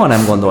 hogy soha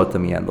nem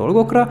gondoltam ilyen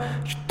dolgokra,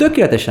 és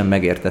tökéletesen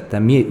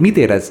megértettem, mit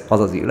érez az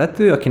az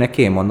illető, akinek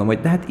én mondom, hogy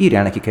de hát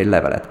írjál nekik egy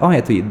levelet.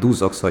 Ahelyett, hogy itt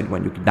duzzogsz, hogy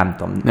mondjuk nem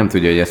tudom. Nem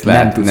tudja, hogy ezt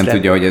lehet, nem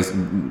tudja, hogy ez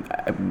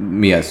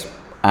mi ez.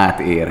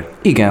 Átér.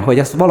 Igen, hogy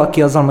ezt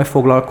valaki azzal majd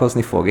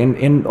foglalkozni fog.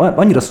 Én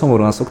annyira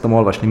szomorúan szoktam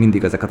olvasni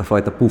mindig ezeket a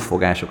fajta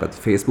puffogásokat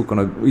Facebookon,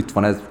 hogy itt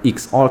van ez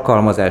X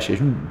alkalmazás,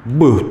 és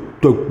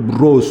tök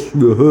rossz,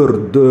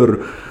 hördör,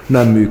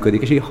 nem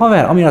működik. És így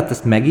haver, amiatt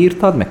ezt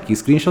megírtad, meg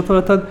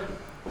kiscreenshotoltad,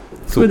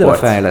 küld el a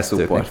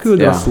fejlesztőknek,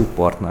 küld el a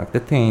supportnak, de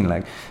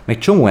tényleg. Meg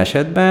csomó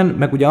esetben,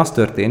 meg ugye az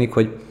történik,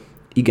 hogy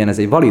igen, ez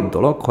egy valid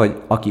dolog, hogy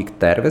akik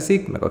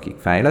tervezik, meg akik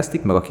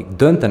fejlesztik, meg akik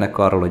döntenek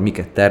arról, hogy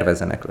miket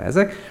tervezzenek le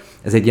ezek,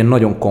 ez egy ilyen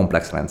nagyon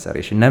komplex rendszer,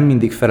 és nem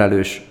mindig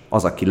felelős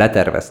az, aki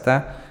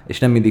letervezte, és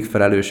nem mindig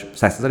felelős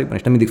 100%-ban,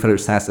 és nem mindig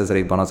felelős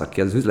 100%-ban az,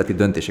 aki az üzleti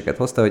döntéseket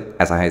hozta, hogy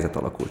ez a helyzet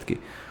alakult ki.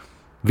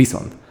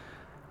 Viszont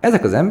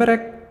ezek az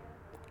emberek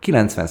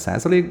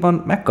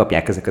 90%-ban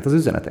megkapják ezeket az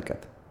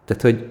üzeneteket.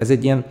 Tehát, hogy ez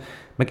egy ilyen,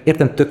 meg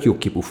értem, tök jó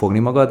kipufogni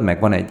magad, meg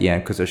van egy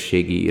ilyen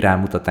közösségi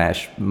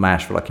rámutatás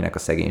más valakinek a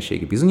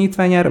szegénységi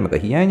bizonyítványára, meg a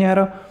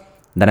hiányára,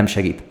 de nem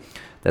segít.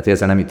 Tehát, hogy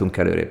ezzel nem jutunk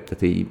előrébb.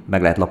 Tehát, így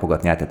meg lehet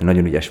lapogatni át, tehát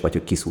nagyon ügyes vagy,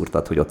 hogy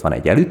kiszúrtad, hogy ott van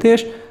egy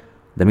elütés,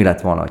 de mi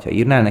lett volna, ha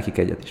írnál nekik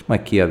egyet, és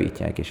majd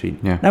kijavítják, és így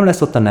nem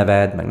lesz ott a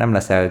neved, meg nem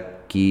leszel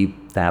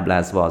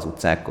kitáblázva az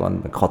utcákon,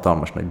 meg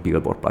hatalmas nagy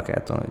billboard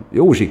plakáton, hogy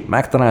Józsi,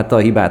 megtalálta a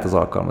hibát az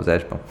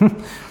alkalmazásban.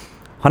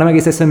 Hanem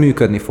egész egyszerűen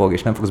működni fog,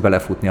 és nem fogsz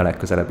belefutni a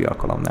legközelebbi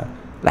alkalomnál.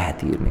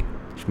 Lehet írni,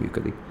 és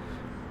működik.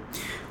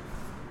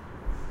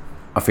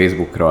 A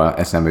Facebookról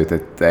eszembe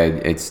jutott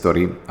egy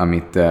sztori,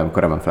 amit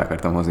korábban fel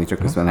akartam hozni, csak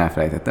közben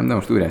elfelejtettem, de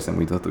most újra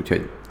eszembe jutott,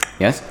 úgyhogy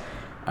yes.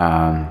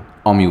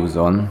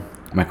 Amuse-on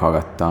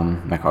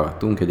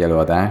meghallgattunk egy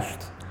előadást,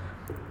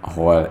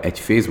 ahol egy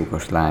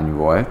Facebookos lány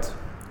volt,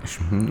 és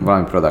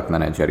valami product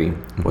manageri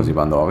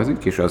poziban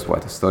dolgozik, és az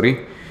volt a sztori,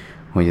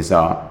 hogy ez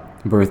a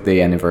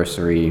birthday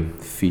anniversary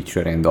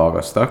feature-én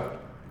dolgoztak,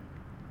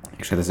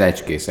 és hát az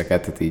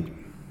edge-készeket, tehát így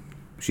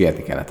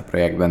sietni kellett a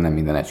projektben, nem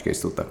minden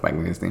edge-case tudtak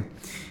megnézni.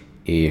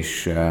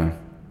 És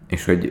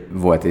hogy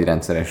volt egy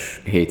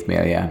rendszeres hate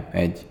mailje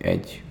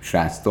egy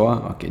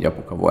sráctól, aki egy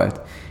apuka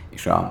volt,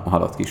 és a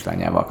halott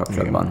kislányával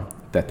kapcsolatban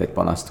tett egy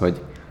panaszt,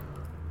 hogy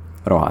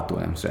rohadtul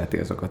nem szereti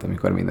azokat,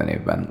 amikor minden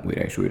évben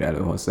újra és újra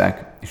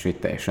előhozzák, és egy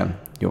teljesen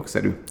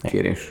jogszerű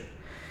kérés.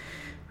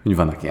 Úgy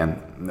vannak ilyen,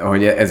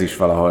 hogy ez is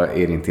valahol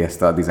érinti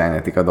ezt a design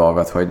etika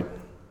dolgot, hogy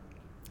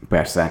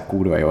persze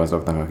kurva jó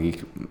azoknak,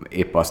 akik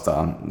épp azt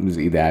az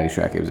ideális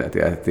elképzelt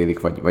életet élik,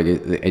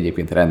 vagy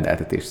egyébként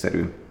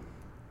rendeltetésszerű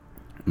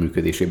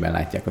működésében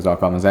látják az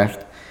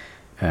alkalmazást,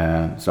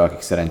 szóval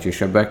akik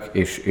szerencsésebbek,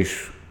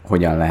 és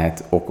hogyan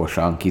lehet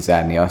okosan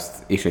kizárni azt,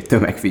 és egy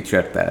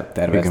tömegfeature-t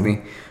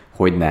tervezni,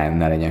 hogy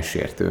ne legyen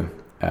sértő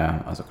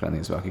azokra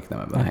nézve, akik nem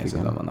ebben a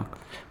helyzetben vannak.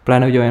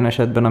 Pláne ugye olyan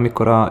esetben,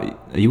 amikor a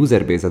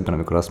user base-edben,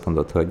 amikor azt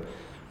mondod, hogy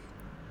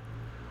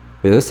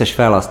az összes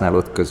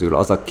felhasználód közül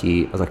az,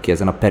 aki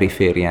ezen a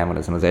periférián van,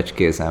 ezen az edge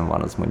case-en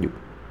van, az mondjuk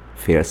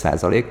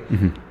 0,5%,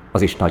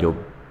 az is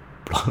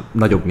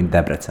nagyobb, mint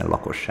Debrecen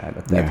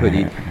lakossága. Tehát, hogy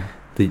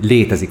így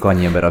létezik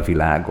annyi ember a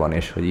világon,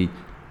 és hogy így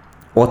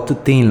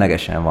ott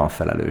ténylegesen van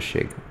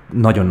felelősség.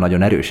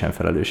 Nagyon-nagyon erősen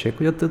felelősség,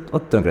 hogy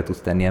ott tönkre tudsz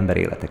tenni ember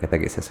életeket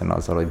egész egyszerűen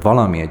azzal, hogy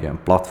valami egy olyan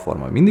platform,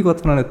 hogy mindig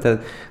ott van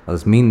előtted,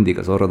 az mindig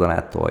az orrod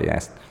alá tolja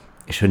ezt.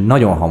 És hogy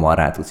nagyon hamar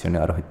rá tudsz jönni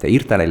arra, hogy te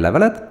írtál egy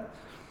levelet,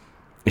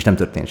 és nem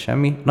történt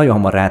semmi, nagyon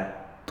hamar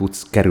rá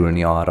tudsz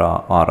kerülni arra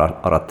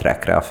a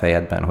trackre a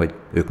fejedben, hogy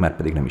ők már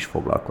pedig nem is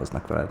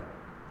foglalkoznak veled.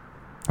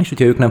 És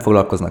hogyha ők nem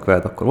foglalkoznak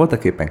veled, akkor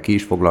voltak éppen ki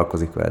is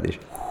foglalkozik veled, és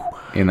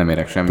én nem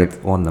érek semmit. Tehát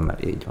onnan már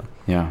így van.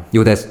 Ja.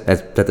 Jó, de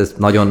ez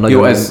nagyon...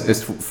 Jó,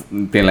 ez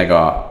tényleg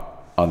a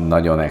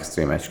nagyon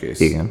extrém edge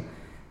case. Igen.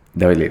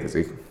 De hogy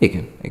létezik.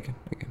 Igen.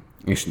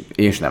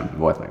 És nem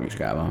volt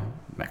megvizsgálva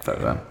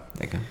megfelelően.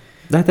 Igen.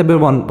 De hát ebből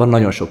van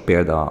nagyon sok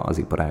példa az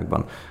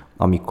iparágban,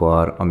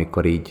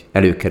 amikor így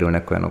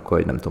előkerülnek olyanok,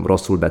 hogy nem tudom,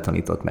 rosszul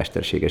betanított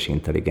mesterséges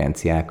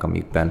intelligenciák,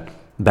 amikben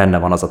benne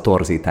van az a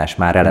torzítás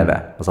már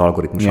eleve az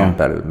algoritmuson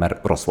belül,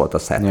 mert rossz volt a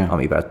set,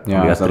 amivel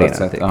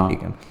trénelték.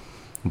 Igen.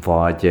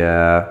 Vagy...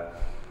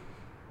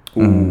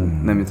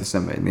 nem jut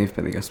eszembe egy név,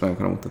 pedig ezt meg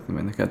akarom mutatni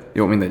majd neked.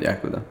 Jó, mindegy,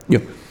 elküldöm. Jó.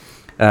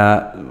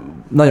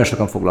 Nagyon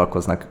sokan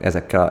foglalkoznak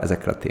ezekkel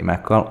a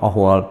témákkal,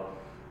 ahol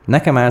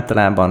nekem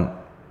általában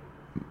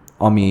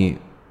ami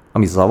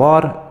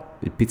zavar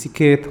egy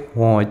picikét,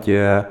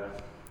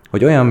 hogy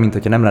hogy olyan,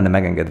 mintha nem lenne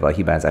megengedve a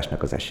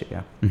hibázásnak az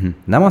esélye.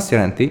 Nem azt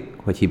jelenti,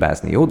 hogy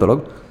hibázni jó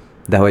dolog,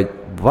 de hogy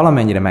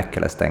valamennyire meg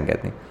kell ezt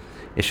engedni.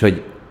 És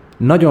hogy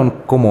nagyon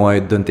komoly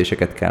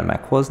döntéseket kell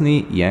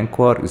meghozni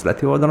ilyenkor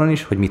üzleti oldalon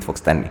is, hogy mit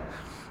fogsz tenni.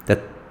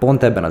 Tehát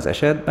pont ebben az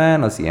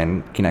esetben az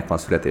ilyen, kinek van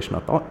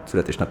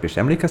születésnap és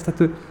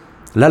emlékeztető,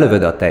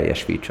 lelövöd a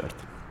teljes feature-t.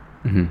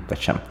 Vagy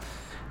sem.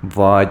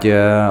 Vagy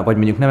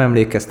mondjuk nem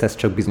emlékeztetsz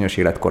csak bizonyos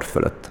életkor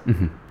fölött.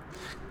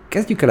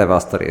 Kezdjük eleve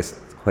azt a részt,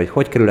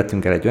 hogy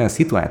kerülhetünk el egy olyan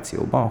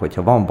szituációba,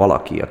 hogyha van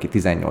valaki, aki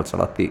 18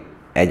 alatti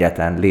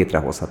egyáltalán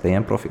létrehozhat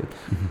ilyen profilt.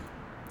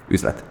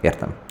 Üzlet,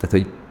 értem. Tehát,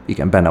 hogy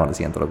igen, benne van az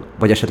ilyen dolog.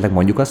 Vagy esetleg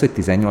mondjuk azt, hogy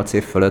 18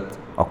 év fölött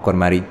akkor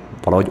már így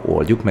valahogy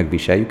oldjuk, meg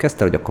viseljük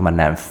ezt el, hogy akkor már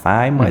nem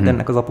fáj majd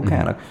ennek az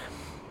apukának.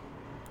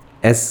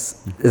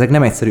 Ezek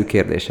nem egyszerű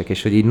kérdések,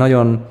 és hogy így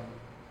nagyon,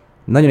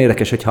 nagyon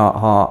érdekes, hogy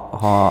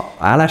ha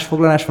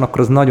állásfoglalás van, akkor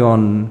az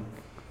nagyon,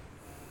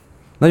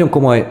 nagyon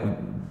komoly,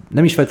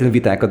 nem is feltétlenül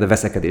vitákat, de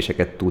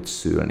veszekedéseket tud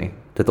szülni.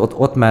 Tehát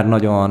ott már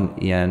nagyon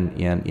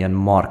ilyen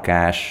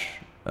markás,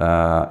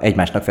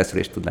 egymásnak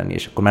feszülést tud lenni,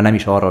 és akkor már nem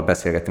is arról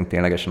beszélgetünk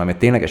ténylegesen, ami a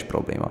tényleges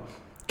probléma.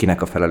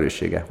 Kinek a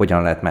felelőssége,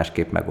 hogyan lehet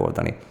másképp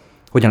megoldani,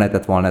 hogyan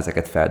lehetett volna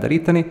ezeket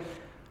felderíteni,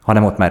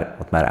 hanem ott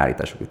már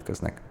állítások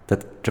ütköznek.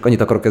 Tehát csak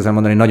annyit akarok ezzel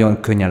mondani, hogy nagyon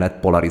könnyen lehet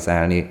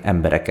polarizálni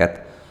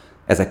embereket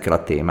ezekkel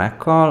a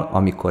témákkal,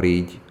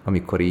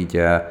 amikor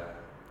így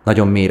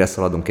nagyon mélyre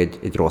szaladunk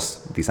egy rossz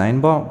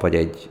dizájnba, vagy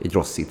egy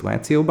rossz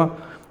szituációba,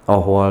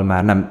 ahol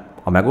már nem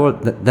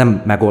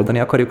megoldani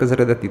akarjuk az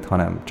eredetit,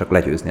 hanem csak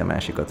legyőzni a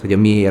másikat. Hogy a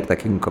mi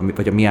érdekünk,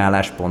 vagy a mi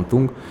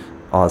álláspontunk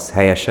az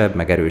helyesebb,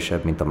 meg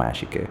erősebb, mint a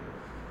másiké.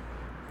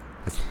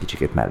 Ez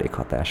kicsikét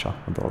mellékhatása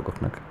a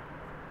dolgoknak.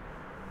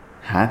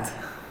 Hát,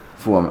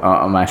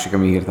 a másik,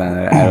 ami hirtelen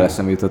erről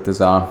eszembe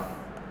jutott,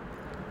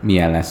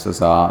 milyen lesz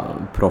az a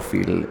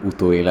profil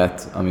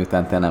utóélet, ami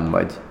után te nem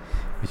vagy.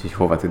 Úgyhogy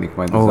hova tűnik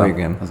majd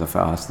az a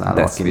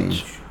felhasználó, aki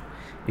nincs.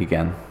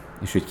 Igen,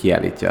 és hogy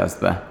kiállítja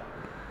azt be.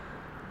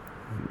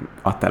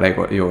 Adtál egy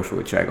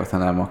jósultságot,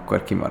 hanem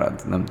akkor kimarad,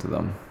 nem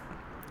tudom.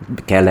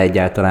 Kell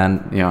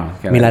egyáltalán? Ja,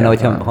 mi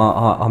lenne,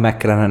 ha meg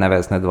kellene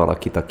nevezned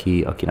valakit,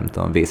 aki nem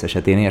tudom, vész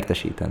esetén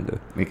értesítendő?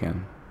 Igen.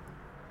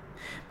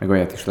 Meg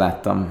olyat is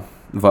láttam,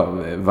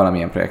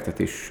 valamilyen projektet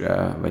is,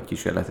 vagy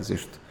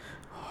kísérletezést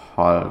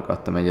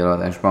hallgattam egy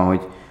előadásban,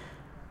 hogy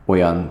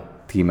olyan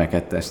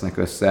tímeket tesznek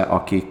össze,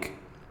 akik,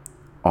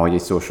 ahogy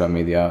egy social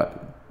media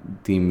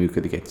team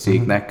működik egy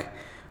cégnek,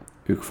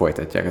 ők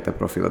folytatják a te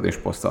profilod és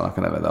posztolnak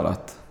a neved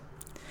alatt.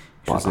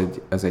 És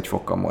ez egy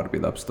fokkal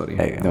morbidabb sztori,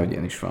 de hogy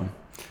ilyen is van.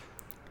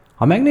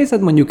 Ha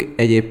megnézed, mondjuk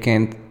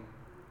egyébként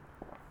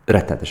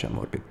rettenetesen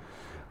morbid.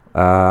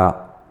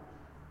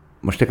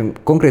 Most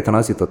konkrétan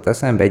az jutott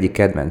eszembe, egyik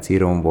kedvenc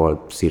íróm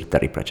volt Sir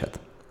Terry Pratchett,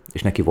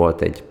 és neki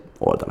volt egy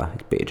oldala,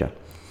 egy page-e.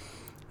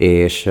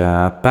 És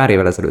pár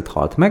évvel ezelőtt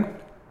halt meg,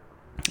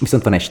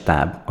 viszont van egy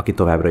stáb, aki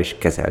továbbra is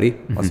kezeli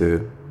az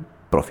ő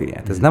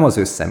profilját. Ez nem az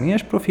ő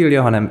személyes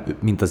profilja, hanem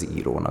mint az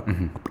írónak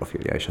a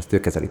profilja, és azt ő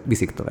kezeli,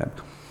 viszik tovább.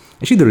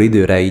 És időről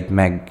időre így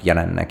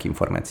megjelennek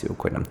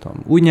információk, hogy nem tudom,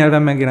 új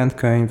nyelven megjelent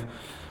könyv,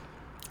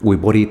 új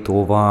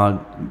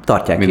borítóval,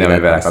 tartják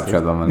mindenamivel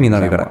kapcsolatban van.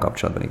 Mindenamivel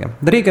kapcsolatban, igen.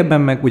 De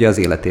régebben meg ugye az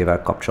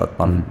életével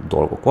kapcsolatban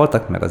dolgok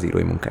voltak, meg az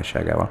írói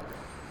munkásságával.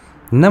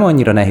 Nem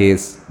annyira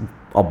nehéz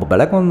abba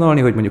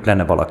belegondolni, hogy mondjuk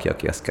lenne valaki,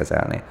 aki ezt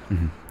kezelné.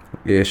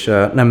 És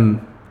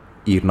nem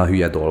írna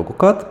hülye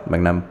dolgokat,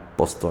 meg nem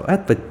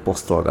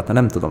posztolgatna,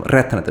 nem tudom,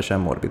 rettenetesen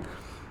morbid.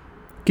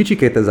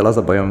 Kicsikét ezzel az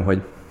a bajom,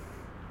 hogy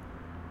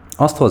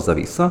azt hozza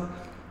vissza,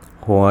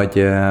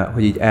 hogy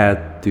így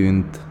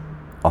eltűnt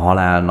a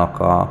halálnak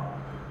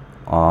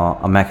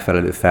a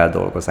megfelelő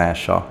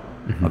feldolgozása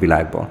a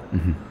világból.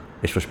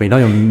 És most még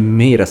nagyon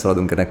mélyre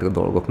szaladunk ennek a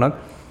dolgoknak.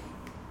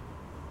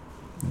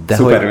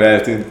 Szuperül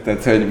eltűnt,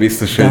 tehát hogy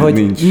biztos, hogy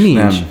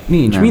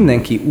nincs.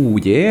 Mindenki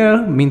úgy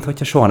él,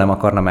 mintha soha nem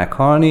akarna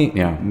meghalni,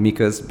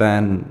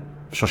 miközben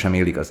sosem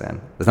él igazán.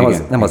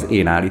 Ez nem az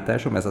én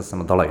állításom, ez azt hiszem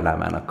a Dalai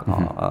Lámának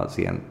az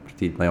ilyen,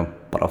 így nagyon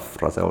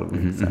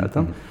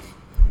parafrazeolizáltam.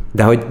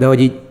 De hogy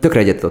így tökre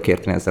egyet tudok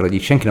érteni ezzel, hogy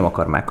így senki nem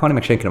akar meghalni,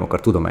 meg senki nem akar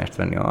tudomást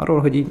venni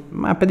arról, hogy így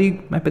már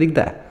pedig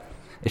de.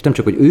 És nem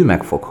csak, hogy ő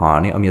meg fog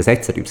halni, ami az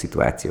egyszerűbb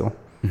szituáció.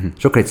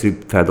 Sokkal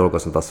egyszerűbb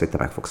feldolgoznod azt, hogy te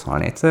meg fogsz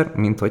halni egyszer,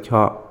 mint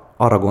hogyha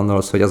arra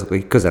gondolsz, hogy azok,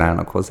 akik közel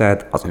állnak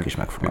hozzád, azok is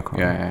meg fognak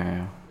halni.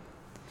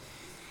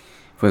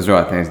 Ez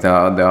rohadt nehéz, de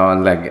a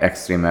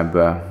legextrémebb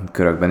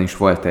körökben is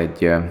van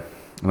egy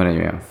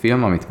olyan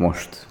film, amit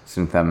most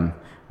szerintem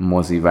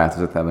mozi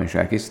változatában is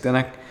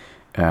elkészítenek,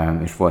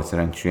 és volt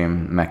szerencsém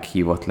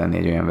meghívott lenni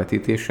egy olyan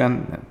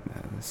vetítésen,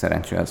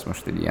 szerencsé ez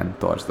most egy ilyen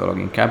torz dolog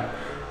inkább,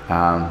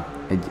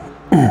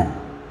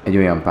 egy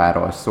olyan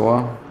párról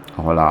szól,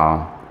 ahol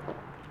a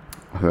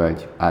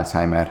hölgy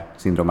Alzheimer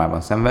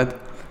szindrómában szenved,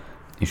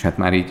 és hát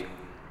már így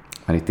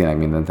tényleg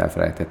mindent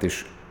elfelejtett,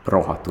 és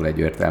rohadtul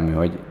egyértelmű,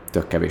 hogy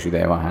tök kevés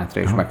ideje van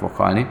hátra, és meg fog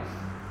halni.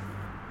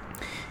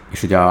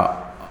 És ugye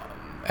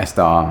ezt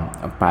a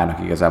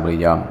párnak igazából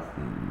így a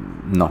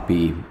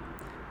napi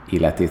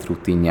életét,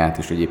 rutinját,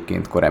 és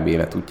egyébként korábbi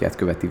életútját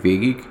követi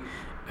végig,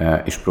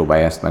 és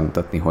próbálja ezt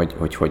megmutatni,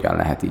 hogy hogyan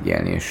lehet így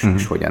élni,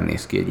 és hogyan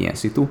néz ki egy ilyen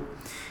szitu,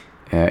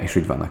 és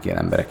hogy vannak ilyen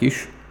emberek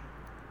is,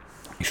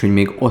 és hogy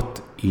még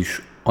ott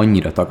is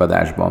annyira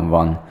tagadásban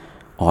van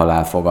a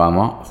halál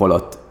fogalma,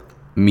 holott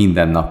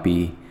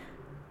mindennapi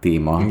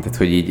téma, tehát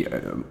hogy így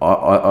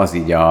az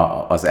így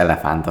az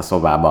elefánt a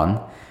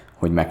szobában,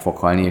 hogy meg fog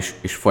halni,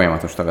 és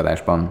folyamatos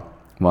tagadásban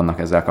vannak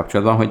ezzel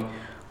kapcsolatban, hogy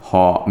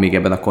ha még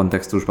ebben a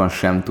kontextusban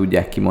sem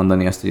tudják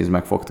kimondani azt, hogy ez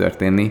meg fog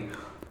történni,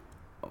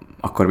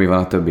 akkor mi van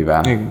a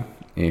többivel?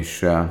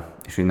 És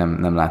hogy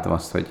nem látom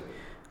azt, hogy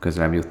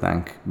közelebb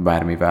jutnánk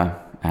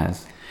bármivel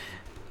ehhez.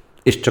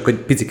 És csak hogy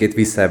picikét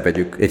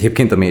visszavegyük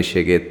egyébként a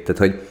mélységét,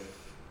 tehát hogy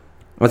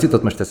az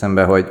jutott most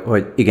eszembe,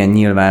 hogy igen,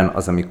 nyilván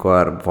az,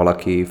 amikor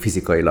valaki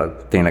fizikailag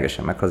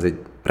ténylegesen meghal, az egy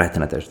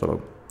rettenetes dolog.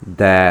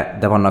 De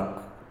vannak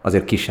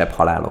azért kisebb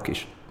halálok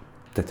is.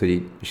 Tehát, hogy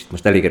így, és itt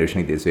most elég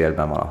erősen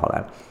idézőjelben van a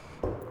halál.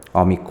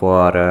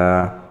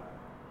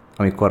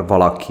 Amikor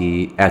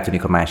valaki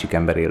eltűnik a másik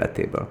ember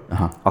életéből.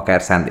 Aha.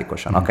 Akár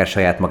szándékosan, akár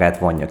saját magát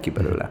vonja ki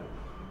belőle.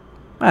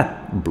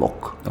 Hát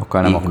blokk.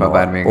 Okkal nem okkal,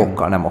 bár még.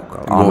 Okkal nem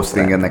okkal.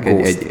 Ghosting ennek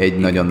egy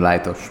nagyon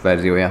lightos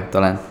verziója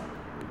talán.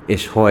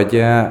 És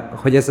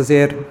hogy ez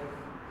azért,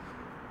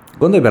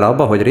 gondolj bele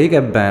abba, hogy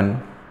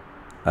régebben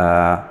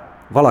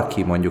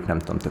valaki mondjuk, nem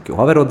tudom, tök jó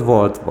haverod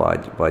volt,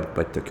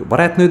 vagy tök jó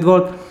barátnőd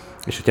volt,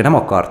 és hogyha nem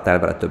akartál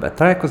vele többet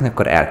találkozni,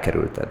 akkor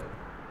elkerülted.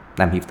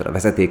 Nem hívtad a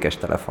vezetékes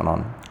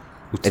telefonon.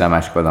 Utcán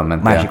másik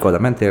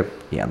oldalon mentél,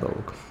 ilyen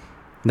dolgok.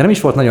 De nem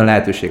is volt nagyon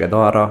lehetőséged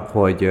arra,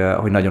 hogy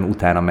nagyon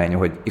utána menj,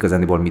 hogy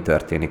igazándiból mi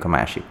történik a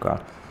másikkal.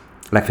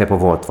 Legfeljebb,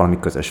 ha volt valami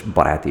közös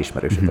baráti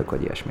ismerősötök,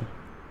 vagy ilyesmi.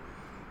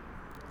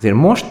 Azért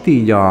most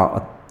így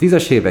a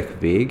 10-es évek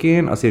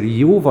végén azért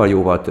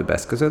jóval több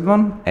eszközöd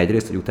van,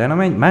 egyrészt, hogy utána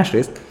menj,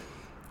 másrészt,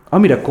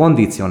 amire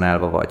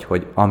kondicionálva vagy,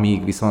 hogy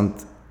amíg viszont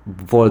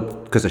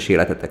volt közös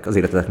életetek, az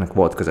életeteknek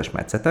volt közös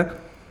metszetek,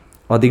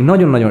 addig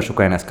nagyon-nagyon sok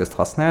olyan eszközt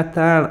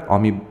használtál,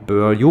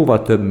 amiből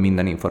jóval több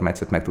minden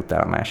információt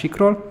megtudtál a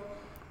másikról,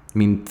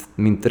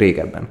 mint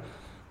régebben.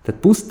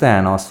 Tehát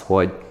pusztán az,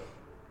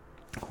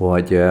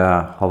 hogy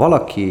ha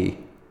valaki...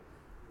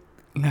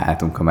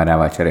 Látunk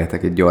kamerával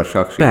cseréltek egy gyors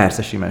aksit.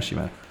 Persze,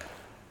 simán.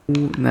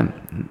 Nem,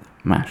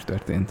 más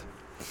történt.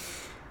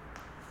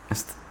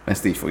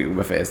 Ezt így fogjuk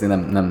befejezni,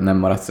 nem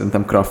maradt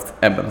szerintem craft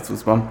ebben a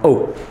cuccban.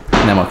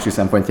 Nem aksi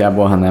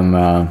szempontjából, hanem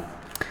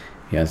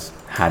ez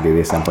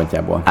HDD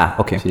szempontjából.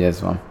 Oké. Úgyhogy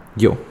ez van.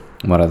 Jó.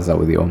 Marad az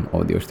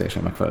audiós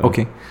teljesen megfelelő.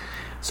 Oké.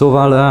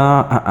 Szóval,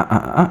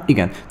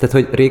 igen. Tehát,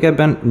 hogy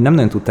régebben nem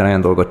nagyon tudtál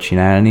olyan dolgot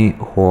csinálni,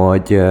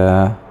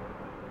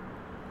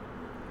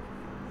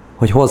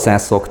 hogy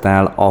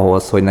hozzászoktál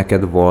ahhoz, hogy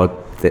neked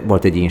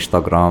volt egy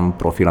Instagram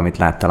profil, amit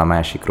láttál a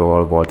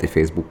másikról, volt egy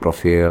Facebook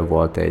profil,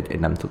 volt egy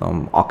nem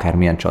tudom,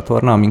 akármilyen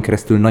csatorna, amin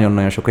keresztül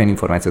nagyon-nagyon sok olyan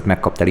információt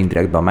megkaptál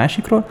indirektbe a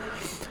másikról,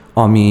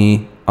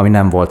 ami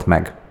nem volt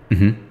meg.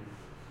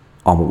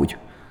 Amúgy.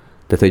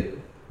 Tehát, hogy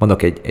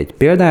mondok egy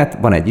példát,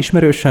 van egy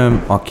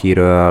ismerősöm,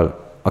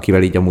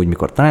 akivel így amúgy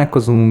mikor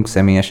találkozunk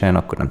személyesen,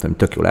 akkor nem tudom,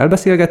 tök jól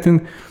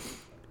elbeszélgetünk,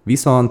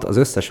 viszont az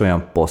összes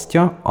olyan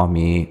posztja,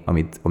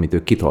 amit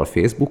ő kitol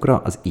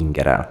Facebookra, az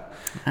ingerel.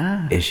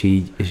 És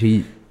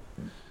így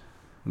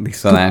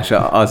diszonáns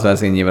azzal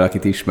az énnyével,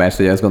 akit ismersz,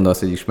 hogy azt gondolsz,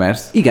 hogy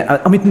ismersz. Igen,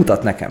 amit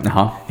mutat nekem.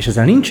 Aha. És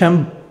ezzel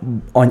nincsen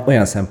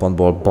olyan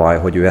szempontból baj,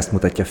 hogy ő ezt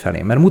mutatja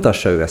felém, mert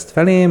mutassa ő ezt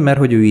felém, mert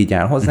hogy ő így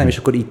áll hozzám, és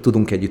akkor így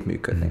tudunk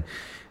együttműködni.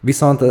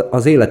 Viszont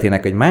az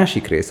életének egy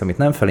másik rész, amit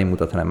nem felé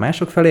mutat, hanem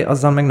mások felé,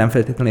 azzal meg nem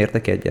feltétlenül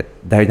értek egyet.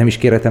 De hogy nem is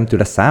kérhetem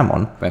tőle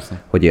számon,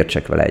 persze, hogy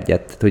értsek vele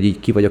egyet. Tehát, hogy így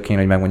ki vagyok én,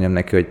 hogy megmondjam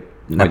neki, hogy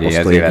ne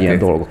posztolj ilyen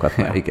dolgokat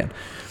már. Igen.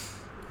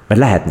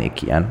 Mert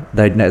lehetnék ilyen,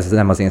 de ez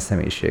nem az én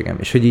személyiségem.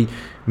 És hogy így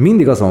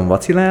mindig azon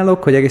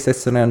vacilálok, hogy egész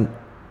egyszerűen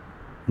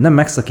nem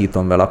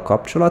megszakítom vele a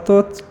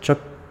kapcsolatot, csak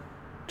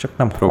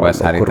nem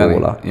hallok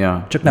róla.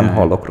 Ja. Csak nem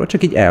hallok róla,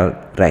 csak így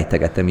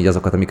elrejtegetem így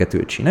azokat, amiket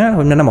ő csinál,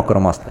 hogy nem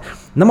akarom azt.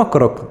 Nem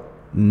akarok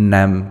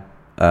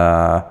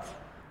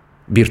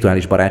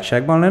virtuális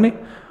barátságban lenni,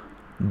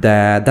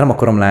 de nem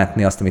akarom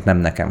látni azt, amit nem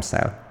nekem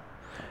száll.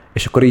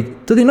 És akkor így,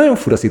 tudod, nagyon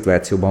fura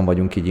szituációban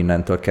vagyunk így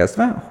innentől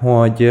kezdve,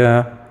 hogy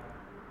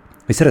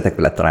szeretek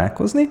vele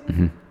találkozni,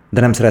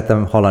 de nem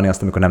szeretem hallani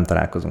azt, amikor nem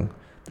találkozunk.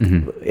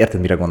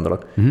 Érted, mire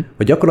gondolok?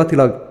 Hogy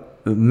gyakorlatilag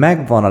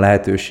megvan a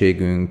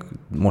lehetőségünk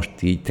most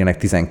így tényleg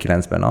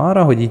 19-ben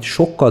arra, hogy így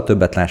sokkal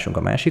többet lássunk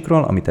a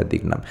másikról, amit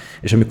eddig nem.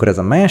 És amikor ez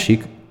a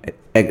másik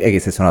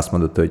egész egyszerűen azt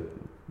mondod, hogy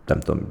nem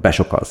tudom,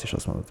 besokalsz, és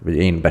azt mondod, vagy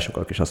én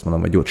besokalok, és azt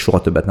mondom, hogy jó,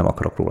 soha többet nem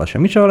akarok róla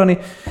semmit sem hallani,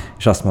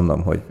 és azt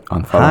mondom, hogy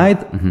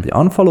hide, vagy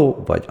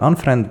unfollow, vagy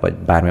unfriend, vagy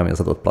bármi, ami az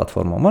adott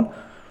platformon van.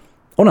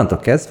 Onnantól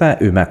kezdve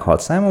ő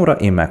meghalt számomra,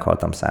 én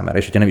meghaltam számára.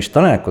 És hogyha nem is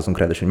találkozunk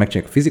rá, hogy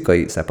megcsináljuk a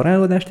fizikai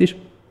szeparálódást is,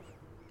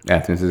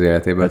 eltűnt az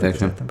életéből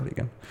teljesen.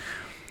 Igen.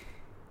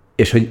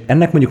 És hogy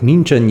ennek mondjuk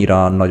nincs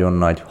annyira nagyon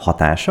nagy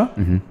hatása,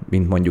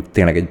 mint mondjuk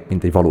tényleg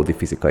mint egy valódi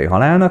fizikai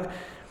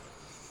halálnak,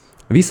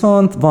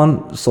 viszont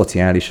van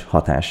szociális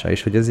hatása,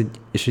 és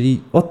hogy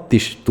így ott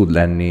is tud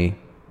lenni,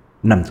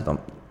 nem tudom,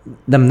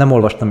 nem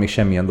olvastam még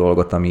semmilyen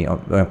dolgot,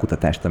 olyan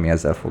kutatást, ami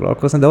ezzel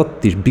foglalkozna, de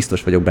ott is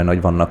biztos vagyok benne,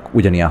 hogy vannak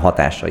ugyanilyen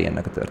hatásai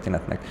ennek a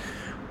történetnek,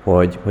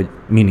 hogy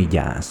mini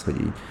gyász, hogy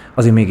így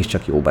azért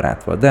mégiscsak jó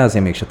barát volt, de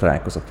azért mégsem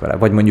találkozott vele.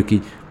 Vagy mondjuk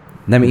így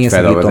nem én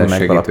szakítom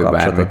meg vele a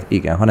kapcsolatot,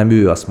 igen, hanem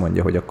ő azt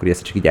mondja, hogy akkor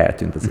ez csak így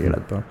eltűnt az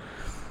életből.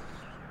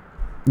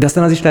 De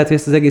aztán az is lehet, hogy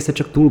ezt az egészet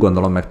csak túl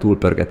gondolom, meg túl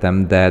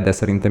pörgetem, de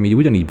szerintem így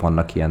ugyanígy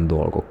vannak ilyen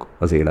dolgok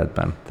az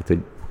életben. Tehát, hogy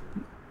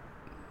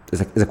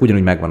ezek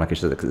ugyanúgy megvannak,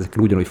 és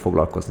ezekkel ugyanúgy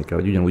foglalkozni kell,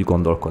 vagy ugyanúgy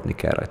gondolkodni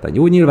kell rajta.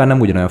 Jó, nyilván nem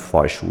ugyanolyan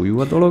fajsúlyú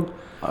a dolog.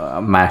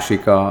 A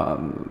másik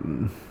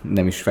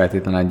nem is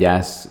feltétlenül a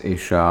gyász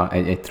és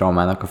egy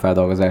traumának a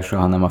feldolgozása,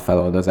 hanem a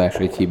feloldozás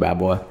egy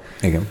hibából.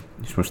 Igen.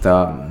 És most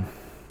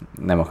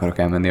nem akarok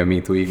elmenni a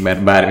MeToo-ig,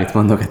 mert bármit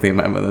mondok a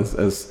témában,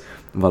 az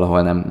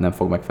valahol nem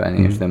fog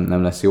megfelelni, és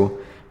nem lesz jó.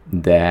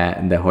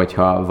 De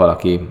hogyha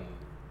valaki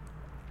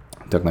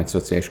tök nagy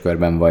szociális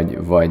körben,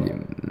 vagy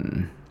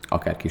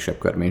akár kisebb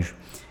körben is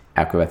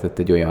elkövetett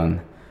egy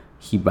olyan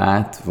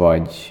hibát,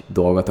 vagy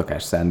dolgot,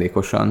 akár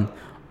szándékosan,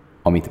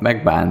 amit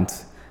megbánt,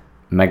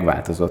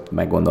 megváltozott,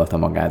 meggondolta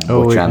magát,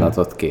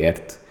 bocsánatot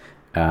kért,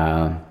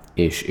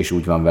 és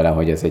úgy van vele,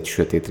 hogy ez egy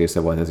sötét része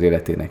volt az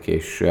életének,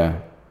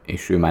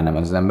 és ő már nem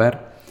az ember.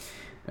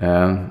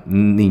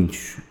 Nincs,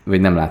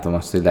 vagy nem látom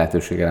azt, hogy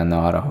lehetősége lenne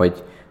arra,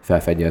 hogy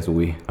felfedje az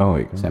új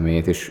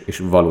személyét,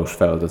 és valós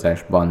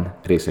feloldozásban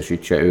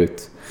részesítse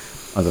őt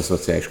az a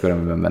szociális kör,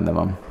 amiben benne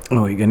van.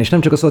 Igen, és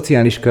nem csak a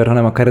szociális kör,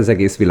 hanem akár az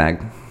egész világ.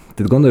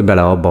 Tehát gondolj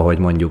bele abba, hogy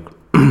mondjuk,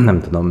 nem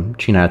tudom,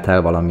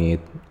 csináltál valami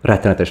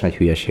rettenetes nagy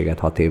hülyeséget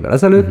 6 évvel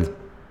ezelőtt,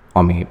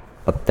 ami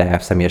a te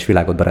személyes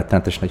világodban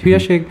rettenetes nagy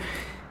hülyeség,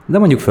 de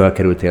mondjuk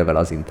fölkerültél vele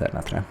az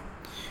internetre.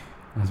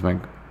 Az meg...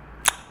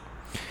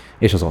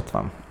 És az ott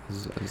van.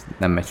 Ez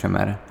nem megy sem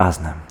erre. Az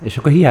nem. És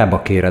akkor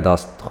hiába kéred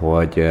azt,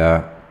 hogy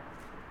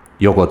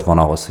jogod van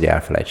ahhoz, hogy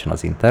elfelejtsen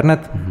az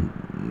internet.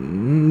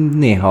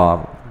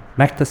 Néha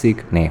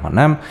megteszik, néha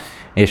nem,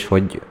 és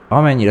hogy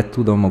amennyire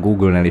tudom, a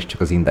Google-nél is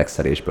csak az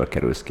indexelésből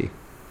kerülsz ki.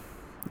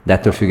 De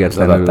ettől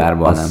függetlenül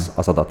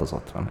az adat az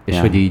ott van. És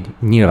hogy így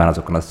nyilván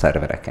azokon a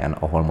szervereken,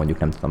 ahol mondjuk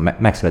nem tudom,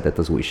 megszületett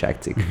az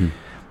újságcikk,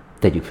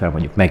 tegyük fel,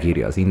 mondjuk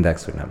megírja az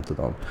index, hogy nem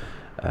tudom,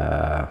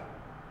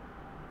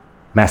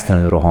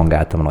 mesztelenül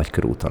rohangáltam a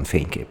Nagykörúton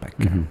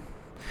fényképekkel.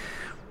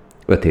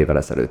 5 évvel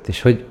ezelőtt.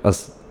 És hogy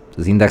az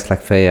index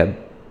legfeljebb,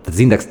 tehát az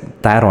index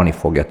tárolni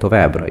fogja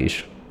továbbra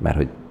is, mert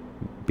hogy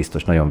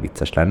biztos nagyon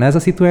vicces lenne ez a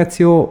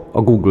szituáció,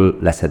 a Google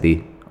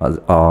leszedi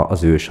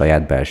az ő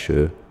saját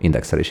belső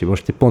indexelési.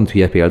 Most egy pont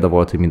hülye példa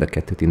volt, hogy mind a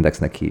kettőt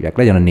indexnek hívják.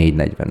 Legyen a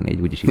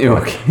 444, úgyis itt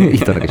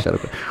vannak egy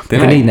saroklapon.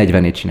 A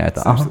 444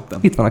 csinálta. Aha,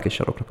 itt vannak egy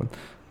saroklapon.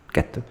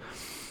 2.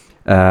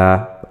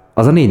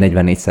 Az a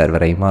 444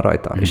 szervereim van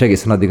rajta. És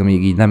egészen addig,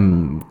 amíg így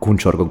nem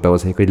kuncsorgok be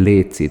hozzá, hogy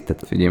létsz itt.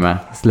 Tehát figyelj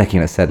már. Ezt le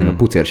kéne szedni, a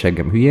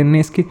pucérseggem hülyén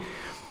néz ki.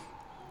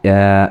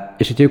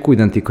 És hogyha ők úgy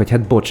döntik, hogy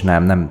hát bocs,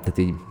 nem, tehát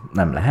így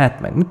nem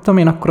lehet, meg mit tudom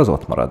én, akkor az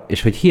ott marad.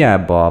 És hogy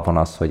hiába van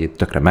az, hogy itt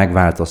tökre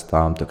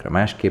megváltoztam, tökre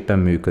másképpen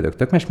működök,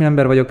 tök másmilyen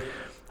ember vagyok,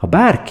 ha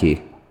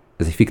bárki,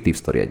 ez egy fiktív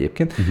sztori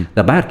egyébként,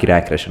 de ha bárki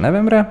rákeres a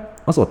nevemre,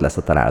 az ott lesz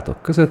a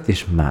találatok között,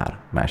 és már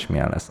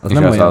másmilyen lesz. Az és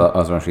nem az olyan...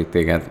 azonosít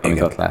téged,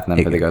 amit ott lát,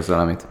 nem pedig azzal,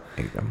 amit...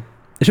 Igen.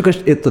 És akkor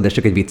tudod, ez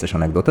csak egy vicces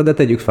anekdota, de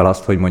tegyük fel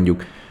azt, hogy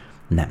mondjuk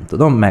nem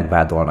tudom,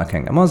 megvádolnak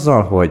engem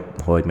azzal, hogy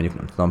mondjuk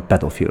nem tudom,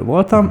 pedofil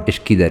voltam, és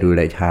kiderül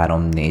egy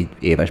 3-4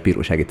 éves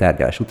bírósági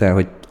tárgyalás után,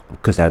 hogy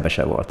közelbe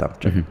se voltam,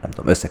 csak nem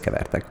tudom,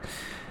 összekevertek.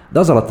 De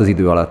az alatt az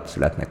idő alatt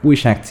születnek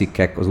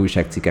újságcikkek, az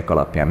újságcikkek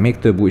alapján még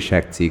több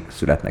újságcikk,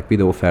 születnek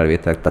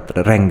videófelvételek, tehát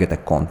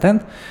rengeteg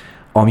content,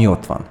 ami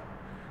ott van.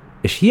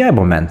 És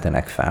hiába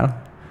mentenek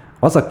fel,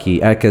 az,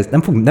 aki elkezd,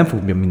 nem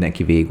fog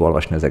mindenki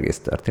végigolvasni az egész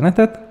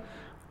történetet,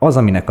 az,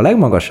 aminek a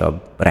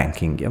legmagasabb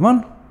rankingje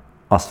van,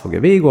 azt fogja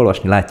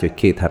végigolvasni, látja,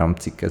 hogy 2-3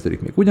 cikk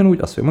kezdődik még ugyanúgy,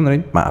 azt fogja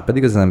mondani, hogy már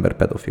pedig ez az ember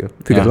pedofil.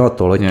 Függetlenül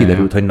attól, hogy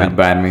kiderült, hogy nem. Vagy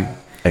bármi.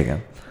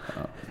 Igen.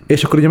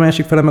 És akkor ugye a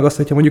másik fele meg azt,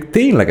 hogyha mondjuk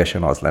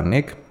ténylegesen az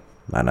lennék,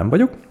 már nem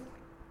vagyok,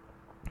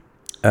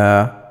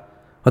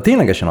 ha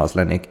ténylegesen az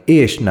lennék,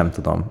 és nem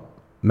tudom,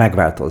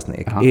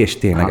 megváltoznék, és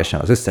ténylegesen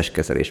az összes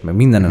kezelés, meg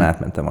mindenen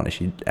átmentem van, és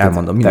így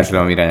elmondom.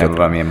 Társadalom irányába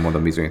valamilyen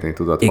módon bizonyítani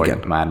tudod, hogy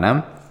már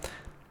nem.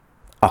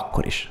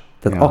 Akkor is.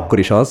 Tehát akkor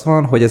is az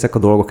van, hogy ezek a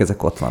dolgok,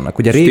 ezek ott vannak.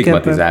 Ugye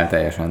stigmatizál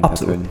teljesen.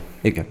 Abszolút. Tehát,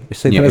 hogy... Igen. És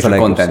szerintem ez a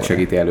content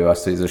segíti elő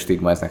azt, hogy ez a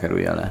stigma ez ne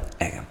kerüljön le.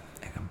 Igen.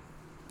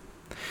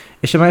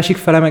 És a másik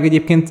fele meg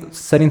egyébként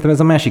szerintem ez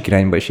a másik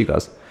irányba is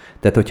igaz.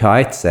 Tehát, hogyha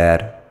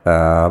egyszer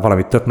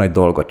valami tök nagy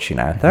dolgot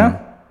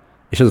csináltál,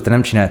 és azután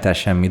nem csináltál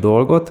semmi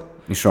dolgot,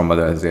 és romba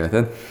dölt az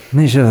életed.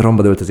 És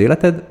romba dölt az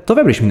életed,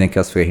 továbbra is mindenki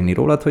azt fogja hinni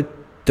rólad, hogy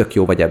tök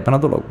jó vagy ebben a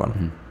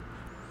dologban.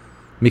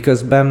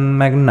 Miközben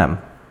meg nem.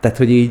 Tehát,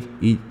 hogy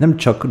így nem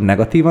csak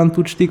negatívan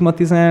tud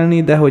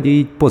stigmatizálni, de hogy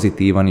így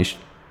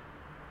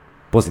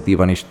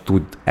pozitívan is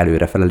tud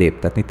előrefele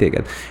léptetni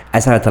téged.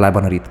 Ez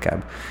általában a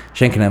ritkább.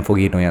 Senki nem fog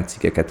írni olyan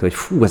cikkeket, hogy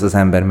fú, ez az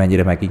ember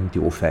mennyire megint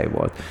jó fej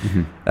volt.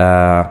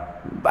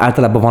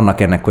 általában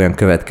vannak ennek olyan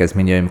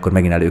következményei, amikor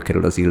megint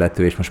előkerül az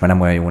illető, és most már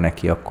nem olyan jó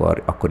neki,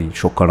 akkor így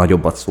sokkal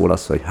nagyobbat szól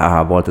az, hogy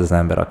volt ez az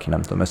ember, aki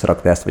nem tudom,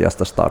 összerakta ezt vagy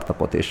azt a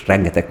startupot, és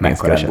rengeteg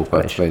pénzt keresett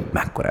fel, és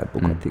mekkorát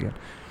bukott, igen.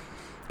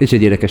 És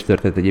egy érdekes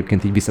történet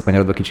egyébként így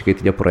visszakanyarodva kicsikét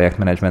így a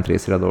projektmenedzsment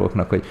részére a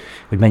dolgoknak,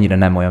 hogy mennyire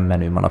nem olyan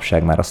menő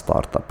manapság már a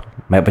startup.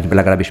 Vagy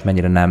legalábbis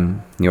mennyire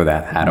nem... Jó, de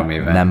hát 3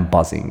 éve. Nem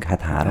buzzing.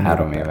 Hát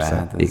 3 éve.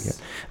 Hát ez... Igen.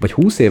 Vagy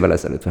 20 évvel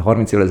ezelőtt, vagy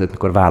 30 évvel ezelőtt,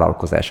 mikor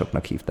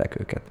vállalkozásoknak hívták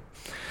őket.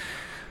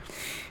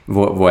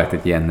 Volt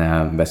egy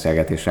ilyen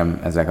beszélgetésem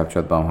ezzel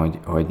kapcsolatban,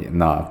 hogy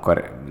na,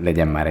 akkor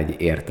legyen már egy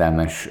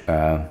értelmes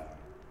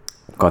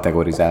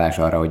kategorizálás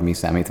arra, hogy mi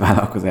számít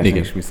vállalkozásnak,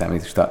 és mi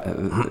számít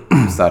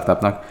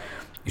startupnak.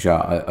 És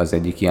az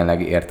egyik ilyen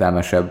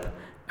legértelmesebb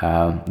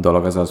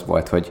dolog az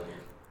volt, hogy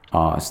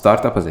a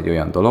startup az egy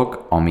olyan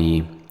dolog,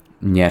 ami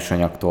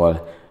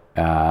nyersanyagtól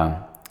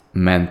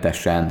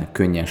mentesen,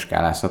 könnyen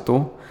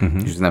skálázható,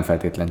 és ez nem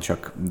feltétlen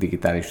csak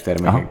digitális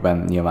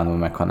termékekben nyilvánul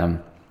meg, hanem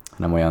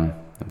olyan,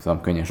 nem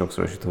tudom, könnyen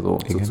sokszorosítható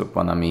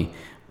cuccokban, ami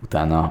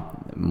utána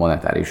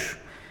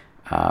monetáris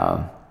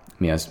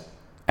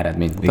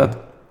eredményt mutat.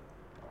 Igen.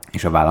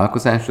 És a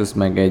vállalkozás az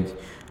meg egy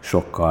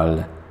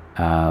sokkal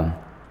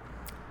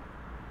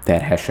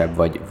terhesebb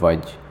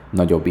vagy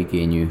nagyobb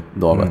igényű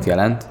dolgot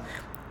jelent,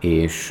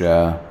 és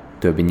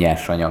több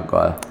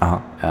nyersanyaggal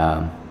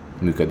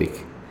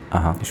működik.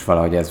 Aha. És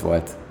valahogy ez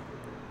volt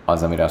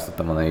az, amire azt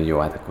tudtam mondani, hogy jó,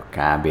 hát akkor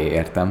kb.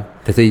 Értem.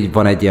 Tehát így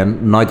van egy ilyen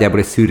nagyjából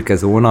egy szürke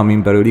zóna,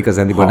 amin belül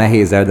igazándiból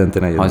nehéz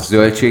eldönteni. Ha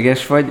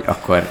zöldséges vagy,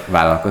 akkor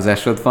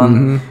vállalkozásod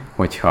van,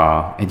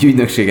 hogyha egy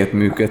ügynökséget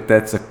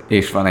működtetsz,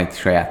 és van egy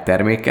saját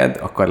terméked,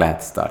 akkor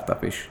lehet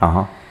startup is.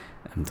 Aha.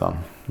 Nem tudom.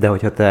 De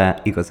hogyha te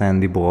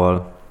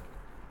igazándiból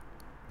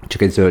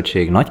csak egy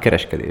zöldség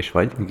nagykereskedés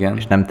vagy, igen,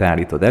 és nem te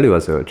állítod elő a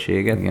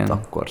zöldséget, igen,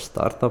 akkor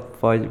startup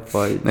vagy...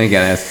 Na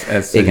igen,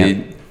 ez igen.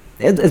 Így...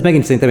 Ez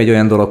megint szerintem egy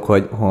olyan dolog,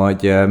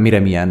 hogy mire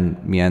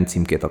milyen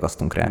címkét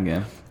akasztunk rá.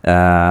 Igen.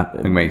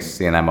 Meg melyik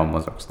szénában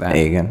mozogsz. Tehát.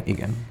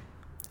 Igen.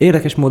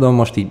 Érdekes módon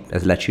most így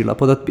ez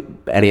lecsillapodott,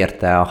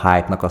 elérte a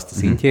hype-nak azt a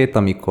szintjét,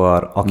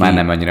 amikor... Aki, már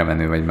nem annyira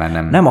menő, vagy már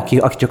nem... Nem,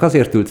 aki csak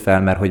azért ült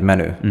fel, mert hogy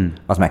menő,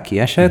 az meg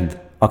kiesett.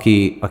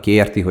 Aki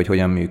érti, hogy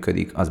hogyan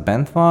működik, az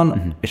bent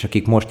van, és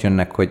akik most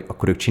jönnek, hogy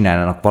akkor ők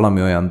csinálnának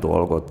valami olyan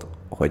dolgot,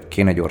 hogy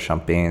kéne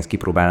gyorsan pénz,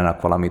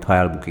 kipróbálnának valamit, ha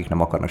elbukik,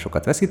 nem akarnak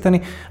sokat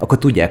veszíteni, akkor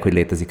tudják, hogy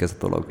létezik ez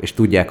a dolog. És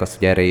tudják azt,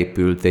 hogy erre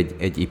épült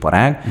egy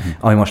iparág,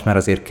 ami most már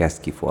azért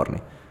kezd kiforni.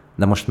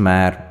 De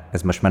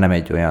ez most már nem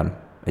egy olyan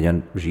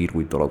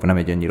zsírúj dolog, nem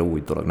egy annyira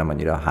új dolog, nem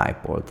annyira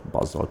hype-olt,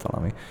 bazzolt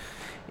valami.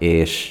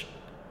 És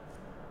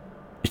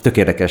tök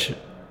érdekes,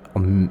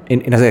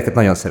 én ezeket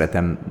nagyon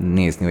szeretem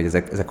nézni, hogy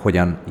ezek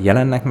hogyan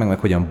jelennek meg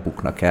hogyan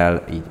buknak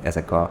el így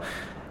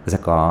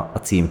ezek a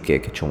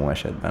címkék egy csomó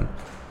esetben.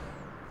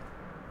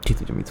 Ki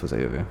tudja, mit hoz a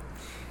jövő?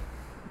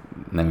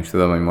 Nem is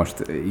tudom, hogy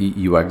most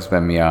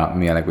UX-ben mi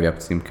a legújabb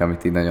címke,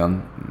 amit így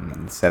nagyon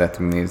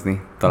szeretünk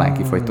nézni. Talán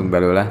kifogytunk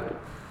belőle.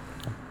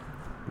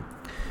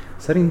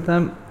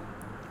 Szerintem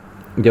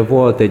ugye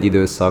volt egy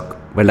időszak,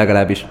 vagy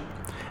legalábbis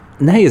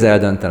nehéz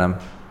eldöntenem,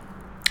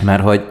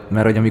 mert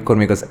hogy amikor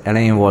még az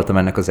elején voltam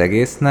ennek az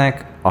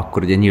egésznek,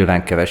 akkor ugye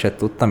nyilván keveset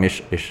tudtam,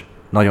 és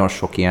nagyon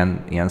sok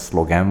ilyen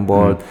szlogen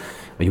volt,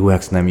 a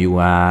UX nem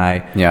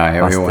UI,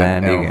 ja,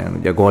 aztán igen,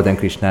 ugye a Golden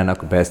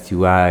Krishnának a best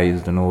UI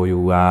is the no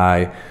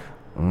UI,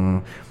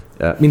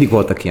 mindig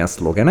voltak ilyen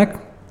szlogenek.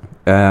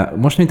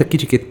 Most mint egy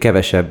kicsikét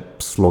kevesebb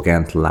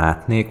szlogent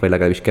látnék, vagy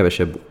legalábbis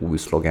kevesebb új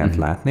szlogent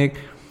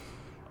látnék.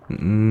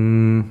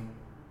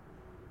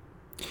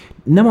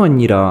 Nem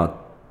annyira...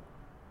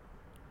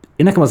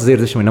 Nekem az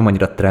érzésem, hogy nem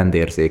annyira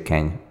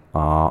trendérzékeny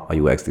a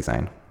UX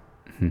design.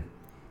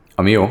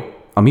 Ami jó?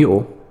 Ami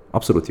jó,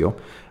 abszolút jó.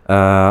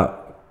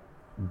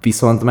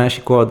 Viszont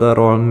másik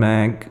oldalról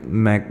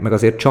meg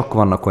azért csak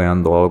vannak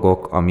olyan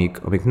dolgok,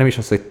 amik nem is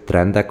az, hogy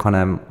trendek,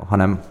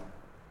 hanem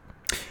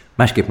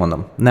másképp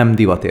mondom, nem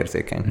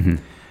divatérzékeny.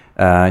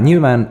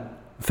 Nyilván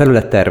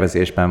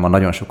felülettervezésben van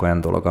nagyon sok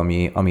olyan dolog,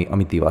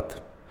 ami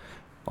divat.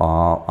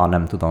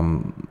 Nem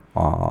tudom,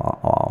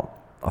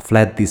 a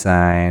flat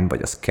design,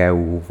 vagy a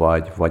SKU,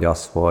 vagy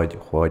az,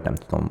 hogy nem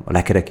tudom, a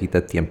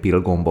lekerekített ilyen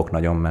pill gombok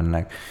nagyon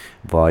mennek,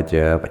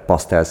 vagy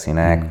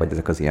pasztelszínek, vagy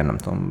ezek az ilyen, nem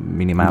tudom,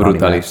 minimál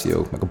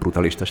animációk, meg a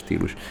brutalista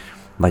stílus.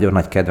 Nagyon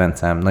nagy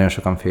kedvencem, nagyon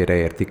sokan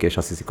félreértik, és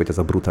azt hiszik, hogy az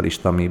a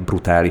brutalista, ami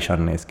brutálisan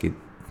néz ki.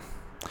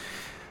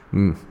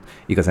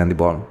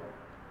 Igazándiból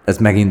ez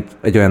megint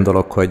egy olyan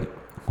dolog,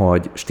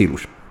 hogy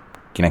stílus.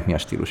 Kinek mi a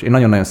stílus. Én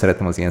nagyon-nagyon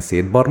szeretem az ilyen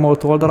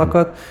szétbarmolt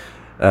oldalakat,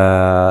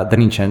 de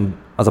nincsen,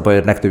 az a baj,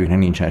 hogy legtöbbüknek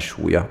nincsen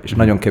súlya. És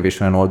nagyon kevés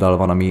olyan oldal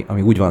van,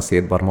 ami úgy van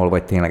szétbarmolva,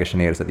 vagy ténylegesen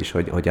érzed is,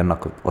 hogy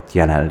annak ott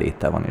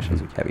jelenléte van, és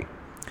ez úgy heavy.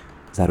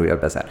 Zárójel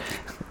bezár.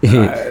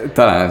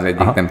 Talán az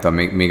egyik, nem tudom,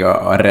 még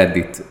a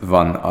Reddit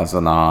van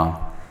azon a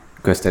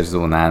köztes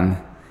zónán,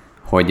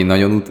 hogy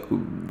nagyon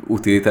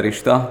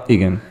utilitarista.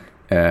 Igen.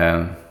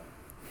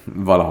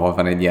 Valahol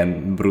van egy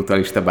ilyen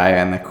brutalista bája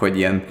ennek, hogy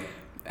ilyen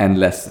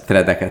endless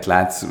threadeket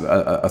látsz,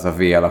 az a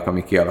V alak,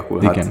 ami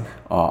kialakulhat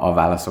a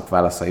válaszok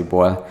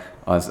válaszaiból,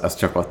 az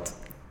csak ott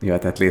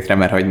jöhetett létre,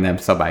 mert hogy nem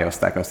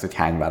szabályozták azt, hogy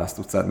hány választ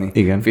tudsz adni.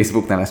 Igen.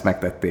 Facebooknál ezt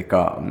megtették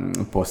a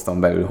poszton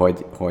belül,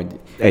 hogy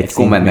egy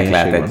kommentnek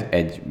lehet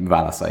egy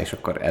válasza, és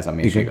akkor ez a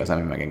mélység az,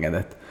 ami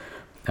megengedett.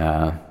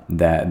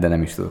 De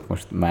nem is tudok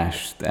most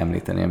mást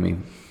említeni, ami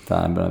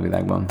talán ebben a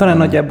világban. Talán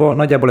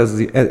nagyjából ez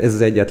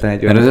az egyetlen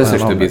egy olyan... Mert az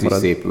összes többi is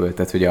szépül,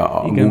 tehát hogy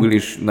a Google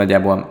is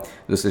nagyjából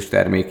az összes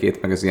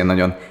termékét, meg az ilyen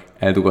nagyon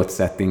eldugott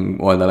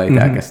setting oldalait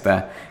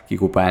elkezdte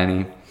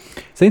kikupálni.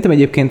 Szerintem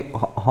egyébként,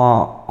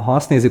 ha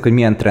azt nézzük, hogy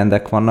milyen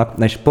trendek vannak,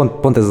 na és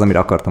pont ez az, amire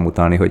akartam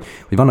utalni, hogy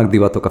vannak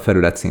divatok a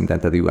felület szinten,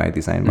 tehát UI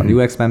designban,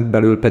 UX-ben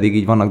belül pedig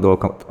így vannak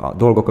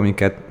dolgok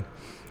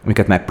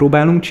amiket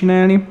megpróbálunk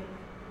csinálni,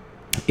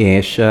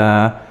 és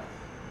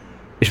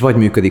vagy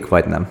működik,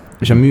 vagy nem.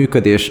 És a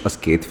működés az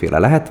kétféle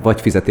lehet,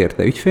 vagy fizet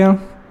érte ügyfél,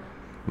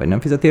 vagy nem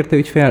fizet érte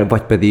ügyfél,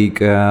 vagy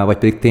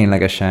pedig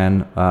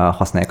ténylegesen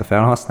használják a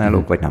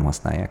felhasználók, vagy nem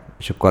használják.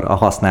 És akkor a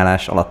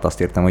használás alatt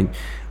azt értem,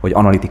 hogy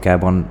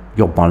analitikában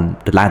jobban,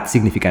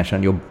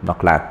 szignifikánsan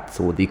jobbnak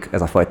látszódik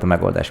ez a fajta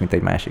megoldás, mint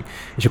egy másik.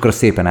 És akkor az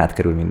szépen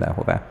átkerül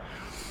mindenhová.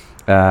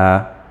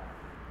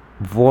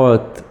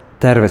 Volt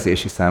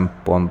tervezési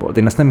szempontból, de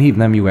én ezt nem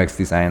hívnám UX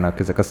designnak,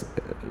 ezek a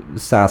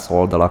 100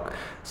 oldalak,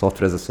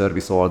 software as a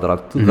service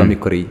oldalak, tudod,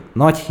 amikor így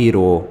nagy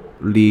híró,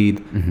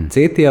 lead,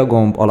 CTA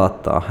gomb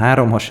alatta,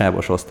 3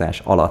 hasávos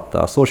osztás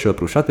alatta, social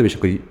proof, stb. És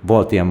akkor így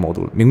volt ilyen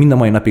modul. Még mind a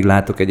mai napig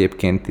látok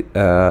egyébként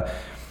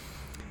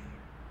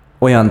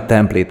olyan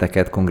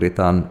templéteket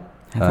konkrétan.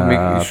 Hát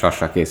még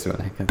sasra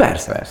készülnek.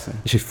 Persze.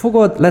 És hogy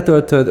fogod,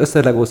 letöltöd,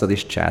 összelegózod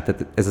és csát.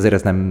 Tehát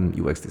ez nem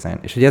UX design.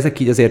 És hogy ezek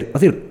így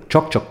azért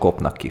csak-csak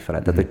kopnak kifele.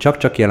 Tehát, hogy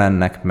csak-csak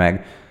jelennek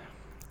meg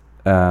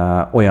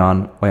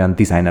olyan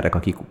designerek,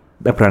 akik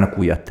megpróbálnak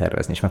újat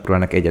tervezni, és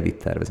megpróbálnak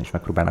egyedit tervezni, és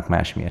megpróbálnak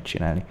másmilyet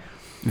csinálni.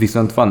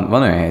 Viszont van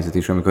olyan helyzet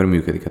is, amikor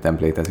működik a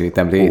template. A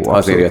template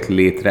azért jött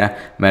létre,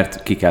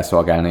 mert ki kell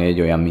szolgálni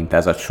egy olyan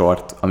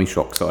mintázatsort, ami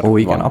sokszor van.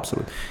 Igen,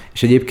 abszolút.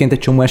 És egyébként egy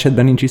csomó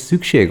esetben nincs is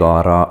szükség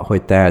arra,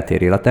 hogy te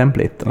eltérjél a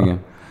template-től. Igen.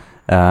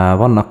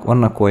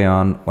 Vannak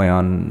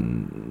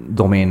olyan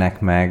domének,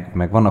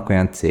 meg vannak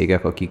olyan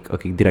cégek,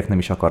 akik direkt nem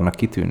is akarnak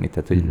kitűnni,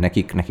 tehát hogy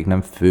nekik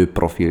nem fő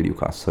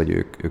profiljuk az, hogy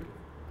ők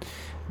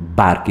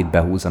bárkit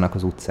behúzzanak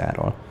az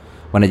utcáról.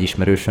 Van egy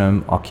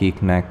ismerősöm,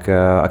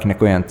 akinek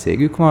olyan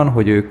cégük van,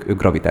 hogy ők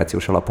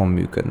gravitációs alapon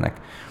működnek.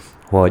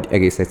 Hogy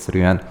egész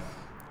egyszerűen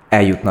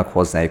eljutnak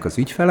hozzájuk az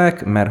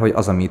ügyfelek, mert hogy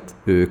az, amit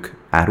ők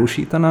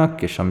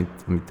árusítanak, és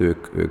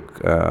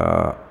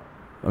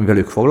amivel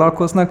ők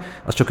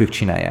foglalkoznak, azt csak ők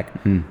csinálják.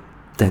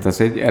 Tehát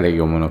az egy elég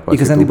jó monopólium.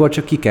 Igazándiból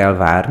csak ki kell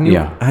várni.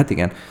 Ja. Hát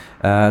igen.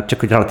 Csak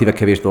hogy relatíve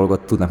kevés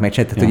dolgot tudnak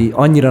megcsinálni, tehát hogy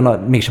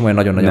annyira mégsem olyan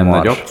nagyon-nagyon nem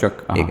mars. nagyobb,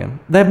 csak... Igen.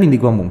 De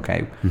mindig van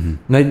munkájuk.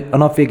 Mert a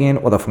nap végén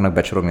oda fognak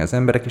becsorogni az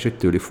emberek, és hogy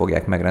tőlük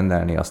fogják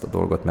megrendelni azt a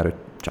dolgot, mert hogy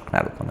csak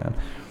náluk van olyan.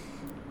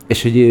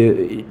 És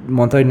hogy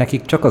mondta, hogy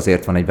nekik csak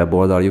azért van egy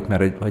weboldaljuk,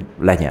 mert hogy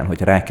legyen,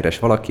 hogy rákeres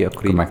valaki,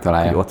 akkor így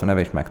megtalálják. Ott van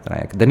neve, és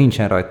megtalálják. De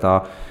nincsen rajta,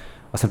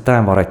 azt hiszem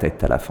talán van rajta egy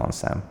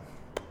telefonszám.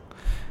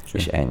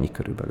 És ennyi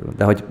körülbelül.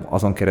 De hogy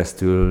azon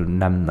keresztül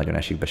nem nagyon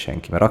esik be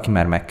senki, mert aki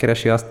már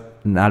megkeresi azt,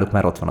 náluk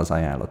már ott van az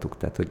ajánlatuk,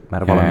 tehát hogy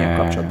már valamilyen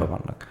kapcsolatban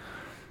vannak.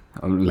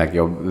 A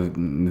legjobb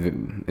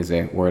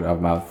word of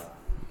mouth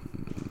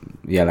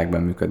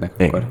jelekben működnek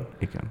akkor.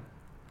 Igen.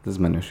 Ez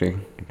menőség.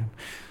 Igen.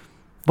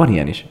 Van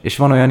ilyen is. És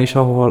van olyan is,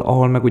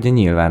 ahol meg ugye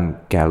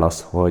nyilván kell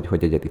az, hogy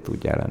egyedi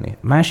tudjál lenni.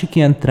 Másik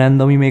ilyen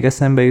trend, ami még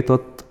eszembe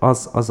jutott,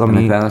 az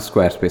ami... A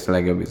Squarespace a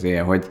legjobb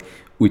izéje, hogy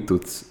úgy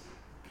tudsz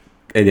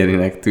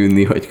egyedinek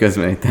tűnni, hogy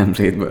közben egy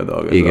template-ből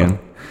dolgozol. Igen.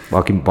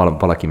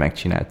 Valaki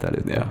megcsinálta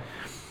előtte. Ja.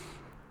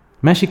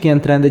 Másik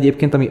ilyen trend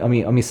egyébként,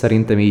 ami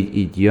szerintem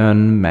így jön,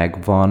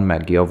 megvan,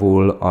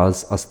 megjavul,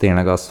 az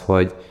tényleg az,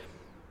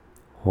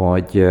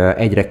 hogy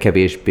egyre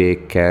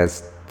kevésbé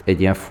kezd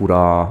egy ilyen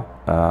fura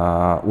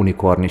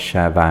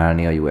unikornissá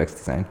válni a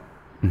UX design.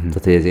 Tehát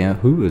ez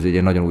ez egy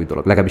ilyen nagyon új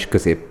dolog, legalábbis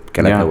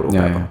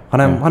Közép-Kelet-Európában.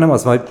 Hanem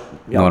az, hogy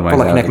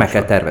valakinek meg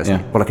kell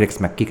tervezni, valakinek ezt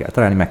meg ki kell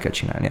találni, meg kell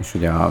csinálni. És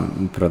ugye a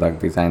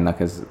product designnak,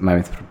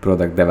 mármint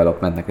product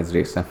developmentnek ez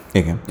része.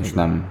 Igen. És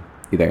nem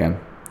idegen.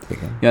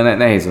 Igen. Ja,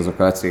 nehéz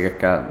azokkal a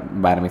cégekkel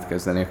bármit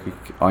kezdeni, akik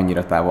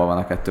annyira távol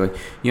vannak ettől, hogy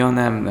ja,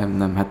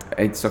 nem, hát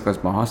egy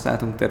szakaszban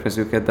használtunk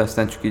tervezőket, de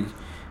aztán csak így,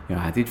 ja,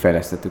 hát így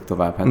fejlesztettük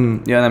tovább, hát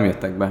ja, nem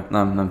jöttek be,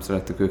 nem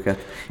szerettük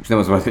őket, és nem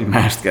az volt, hogy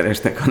mást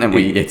kerestek, hanem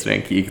hogy így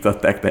egyszerűen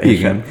kiiktatták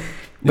teljesen. Igen.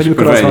 És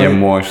akkor van egy ilyen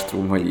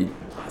monstrum, hogy így,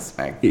 az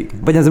meg. Igen.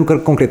 Vagy az,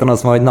 amikor konkrétan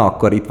az van, hogy na,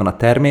 akkor itt van a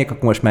termék,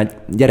 akkor most már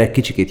gyerek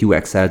kicsikét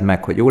UX-eld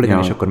meg, hogy jó legyen,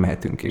 és akkor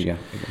mehetünk is. Igen.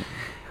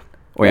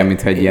 Olyan,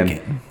 mintha egy ilyen,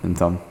 nem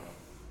tudom,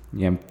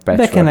 ilyen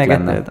patchwork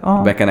lenne.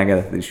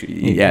 Bekenegeted, és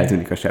így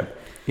eltűnik a seb.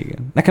 Igen.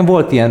 Nekem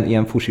volt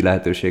ilyen fusi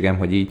lehetőségem,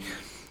 hogy így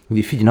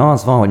figyelj, na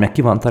az van, hogy meg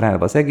ki van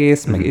találva az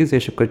egész, meg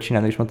és akkor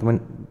csinálni, és mondtam, hogy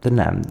de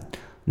nem.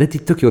 De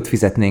itt tök jót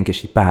fizetnénk,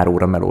 és így pár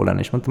óra meló lenne.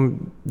 És mondtam,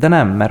 de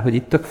nem, mert hogy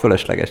itt tök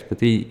fölösleges.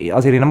 Tehát így,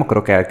 azért én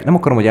nem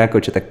akarom, hogy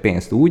elköltsetek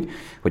pénzt úgy,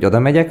 hogy oda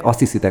megyek, azt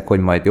hiszitek, hogy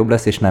majd jobb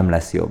lesz, és nem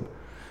lesz jobb.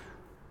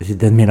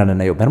 de miért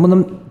lenne jobb? Mert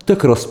mondom,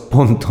 tök rossz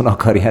ponton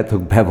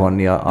akarjátok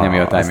bevonni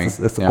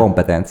ezt a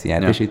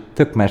kompetenciát, és itt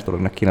tök más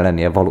dolognak kéne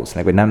lennie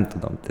valószínűleg, vagy nem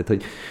tudom. Tehát,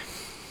 hogy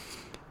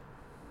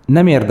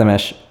nem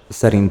érdemes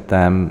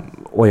szerintem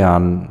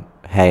olyan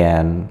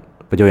helyen,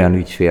 vagy olyan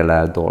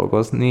ügyféllel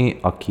dolgozni,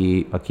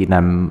 aki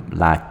nem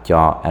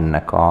látja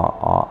ennek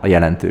a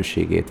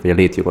jelentőségét, vagy a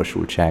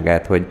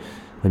létjogosultságát, hogy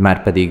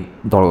már pedig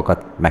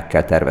dolgokat meg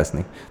kell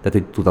tervezni. Tehát,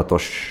 hogy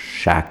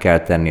tudatossá kell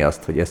tenni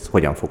azt, hogy ez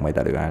hogyan fog majd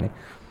előállni.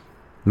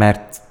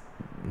 Mert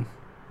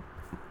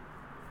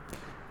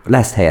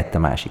lesz helyette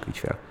másik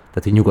ügyfél.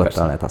 Tehát, hogy nyugodtan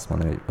persze lehet azt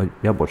mondani, hogy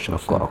ja, bocs,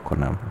 akkor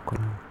nem.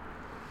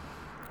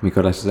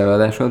 Mikor lesz az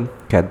előadásod?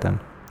 Kedden.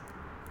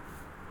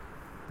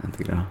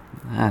 Addigra.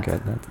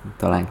 Kedden.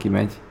 Talán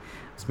kimegy.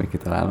 Ezt még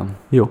kitalálom.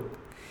 Jó.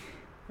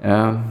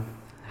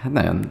 Hát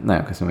nagyon,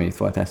 nagyon köszönöm, hogy itt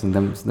voltál.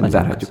 Szerintem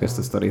zárhatjuk ezt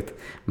a sztorit.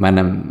 Már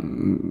nem,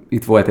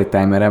 itt volt egy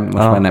timerem, most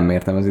már nem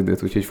mértem az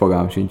időt, úgyhogy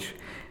fogalmam sincs,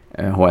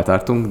 hol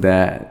tartunk,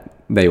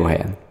 de jó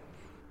helyen.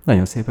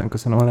 Nagyon szépen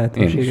köszönöm a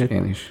lehetőséget.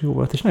 Én is. Jó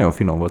volt, és nagyon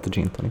finom volt a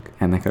gin tonic.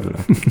 Ennek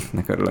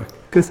örülök.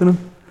 Köszönöm.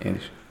 Én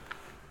is.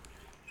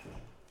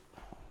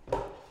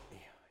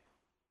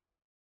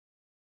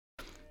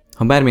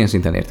 Ha bármilyen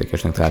szinten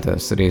értékesnek találtad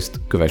ezt a részt,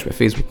 kövess be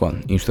Facebookon,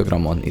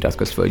 Instagramon,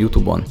 iratkozz fel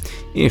YouTube-on,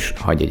 és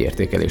hagyj egy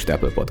értékelést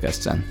Apple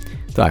Podcast-en.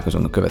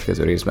 Találkozunk a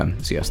következő részben.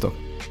 Sziasztok!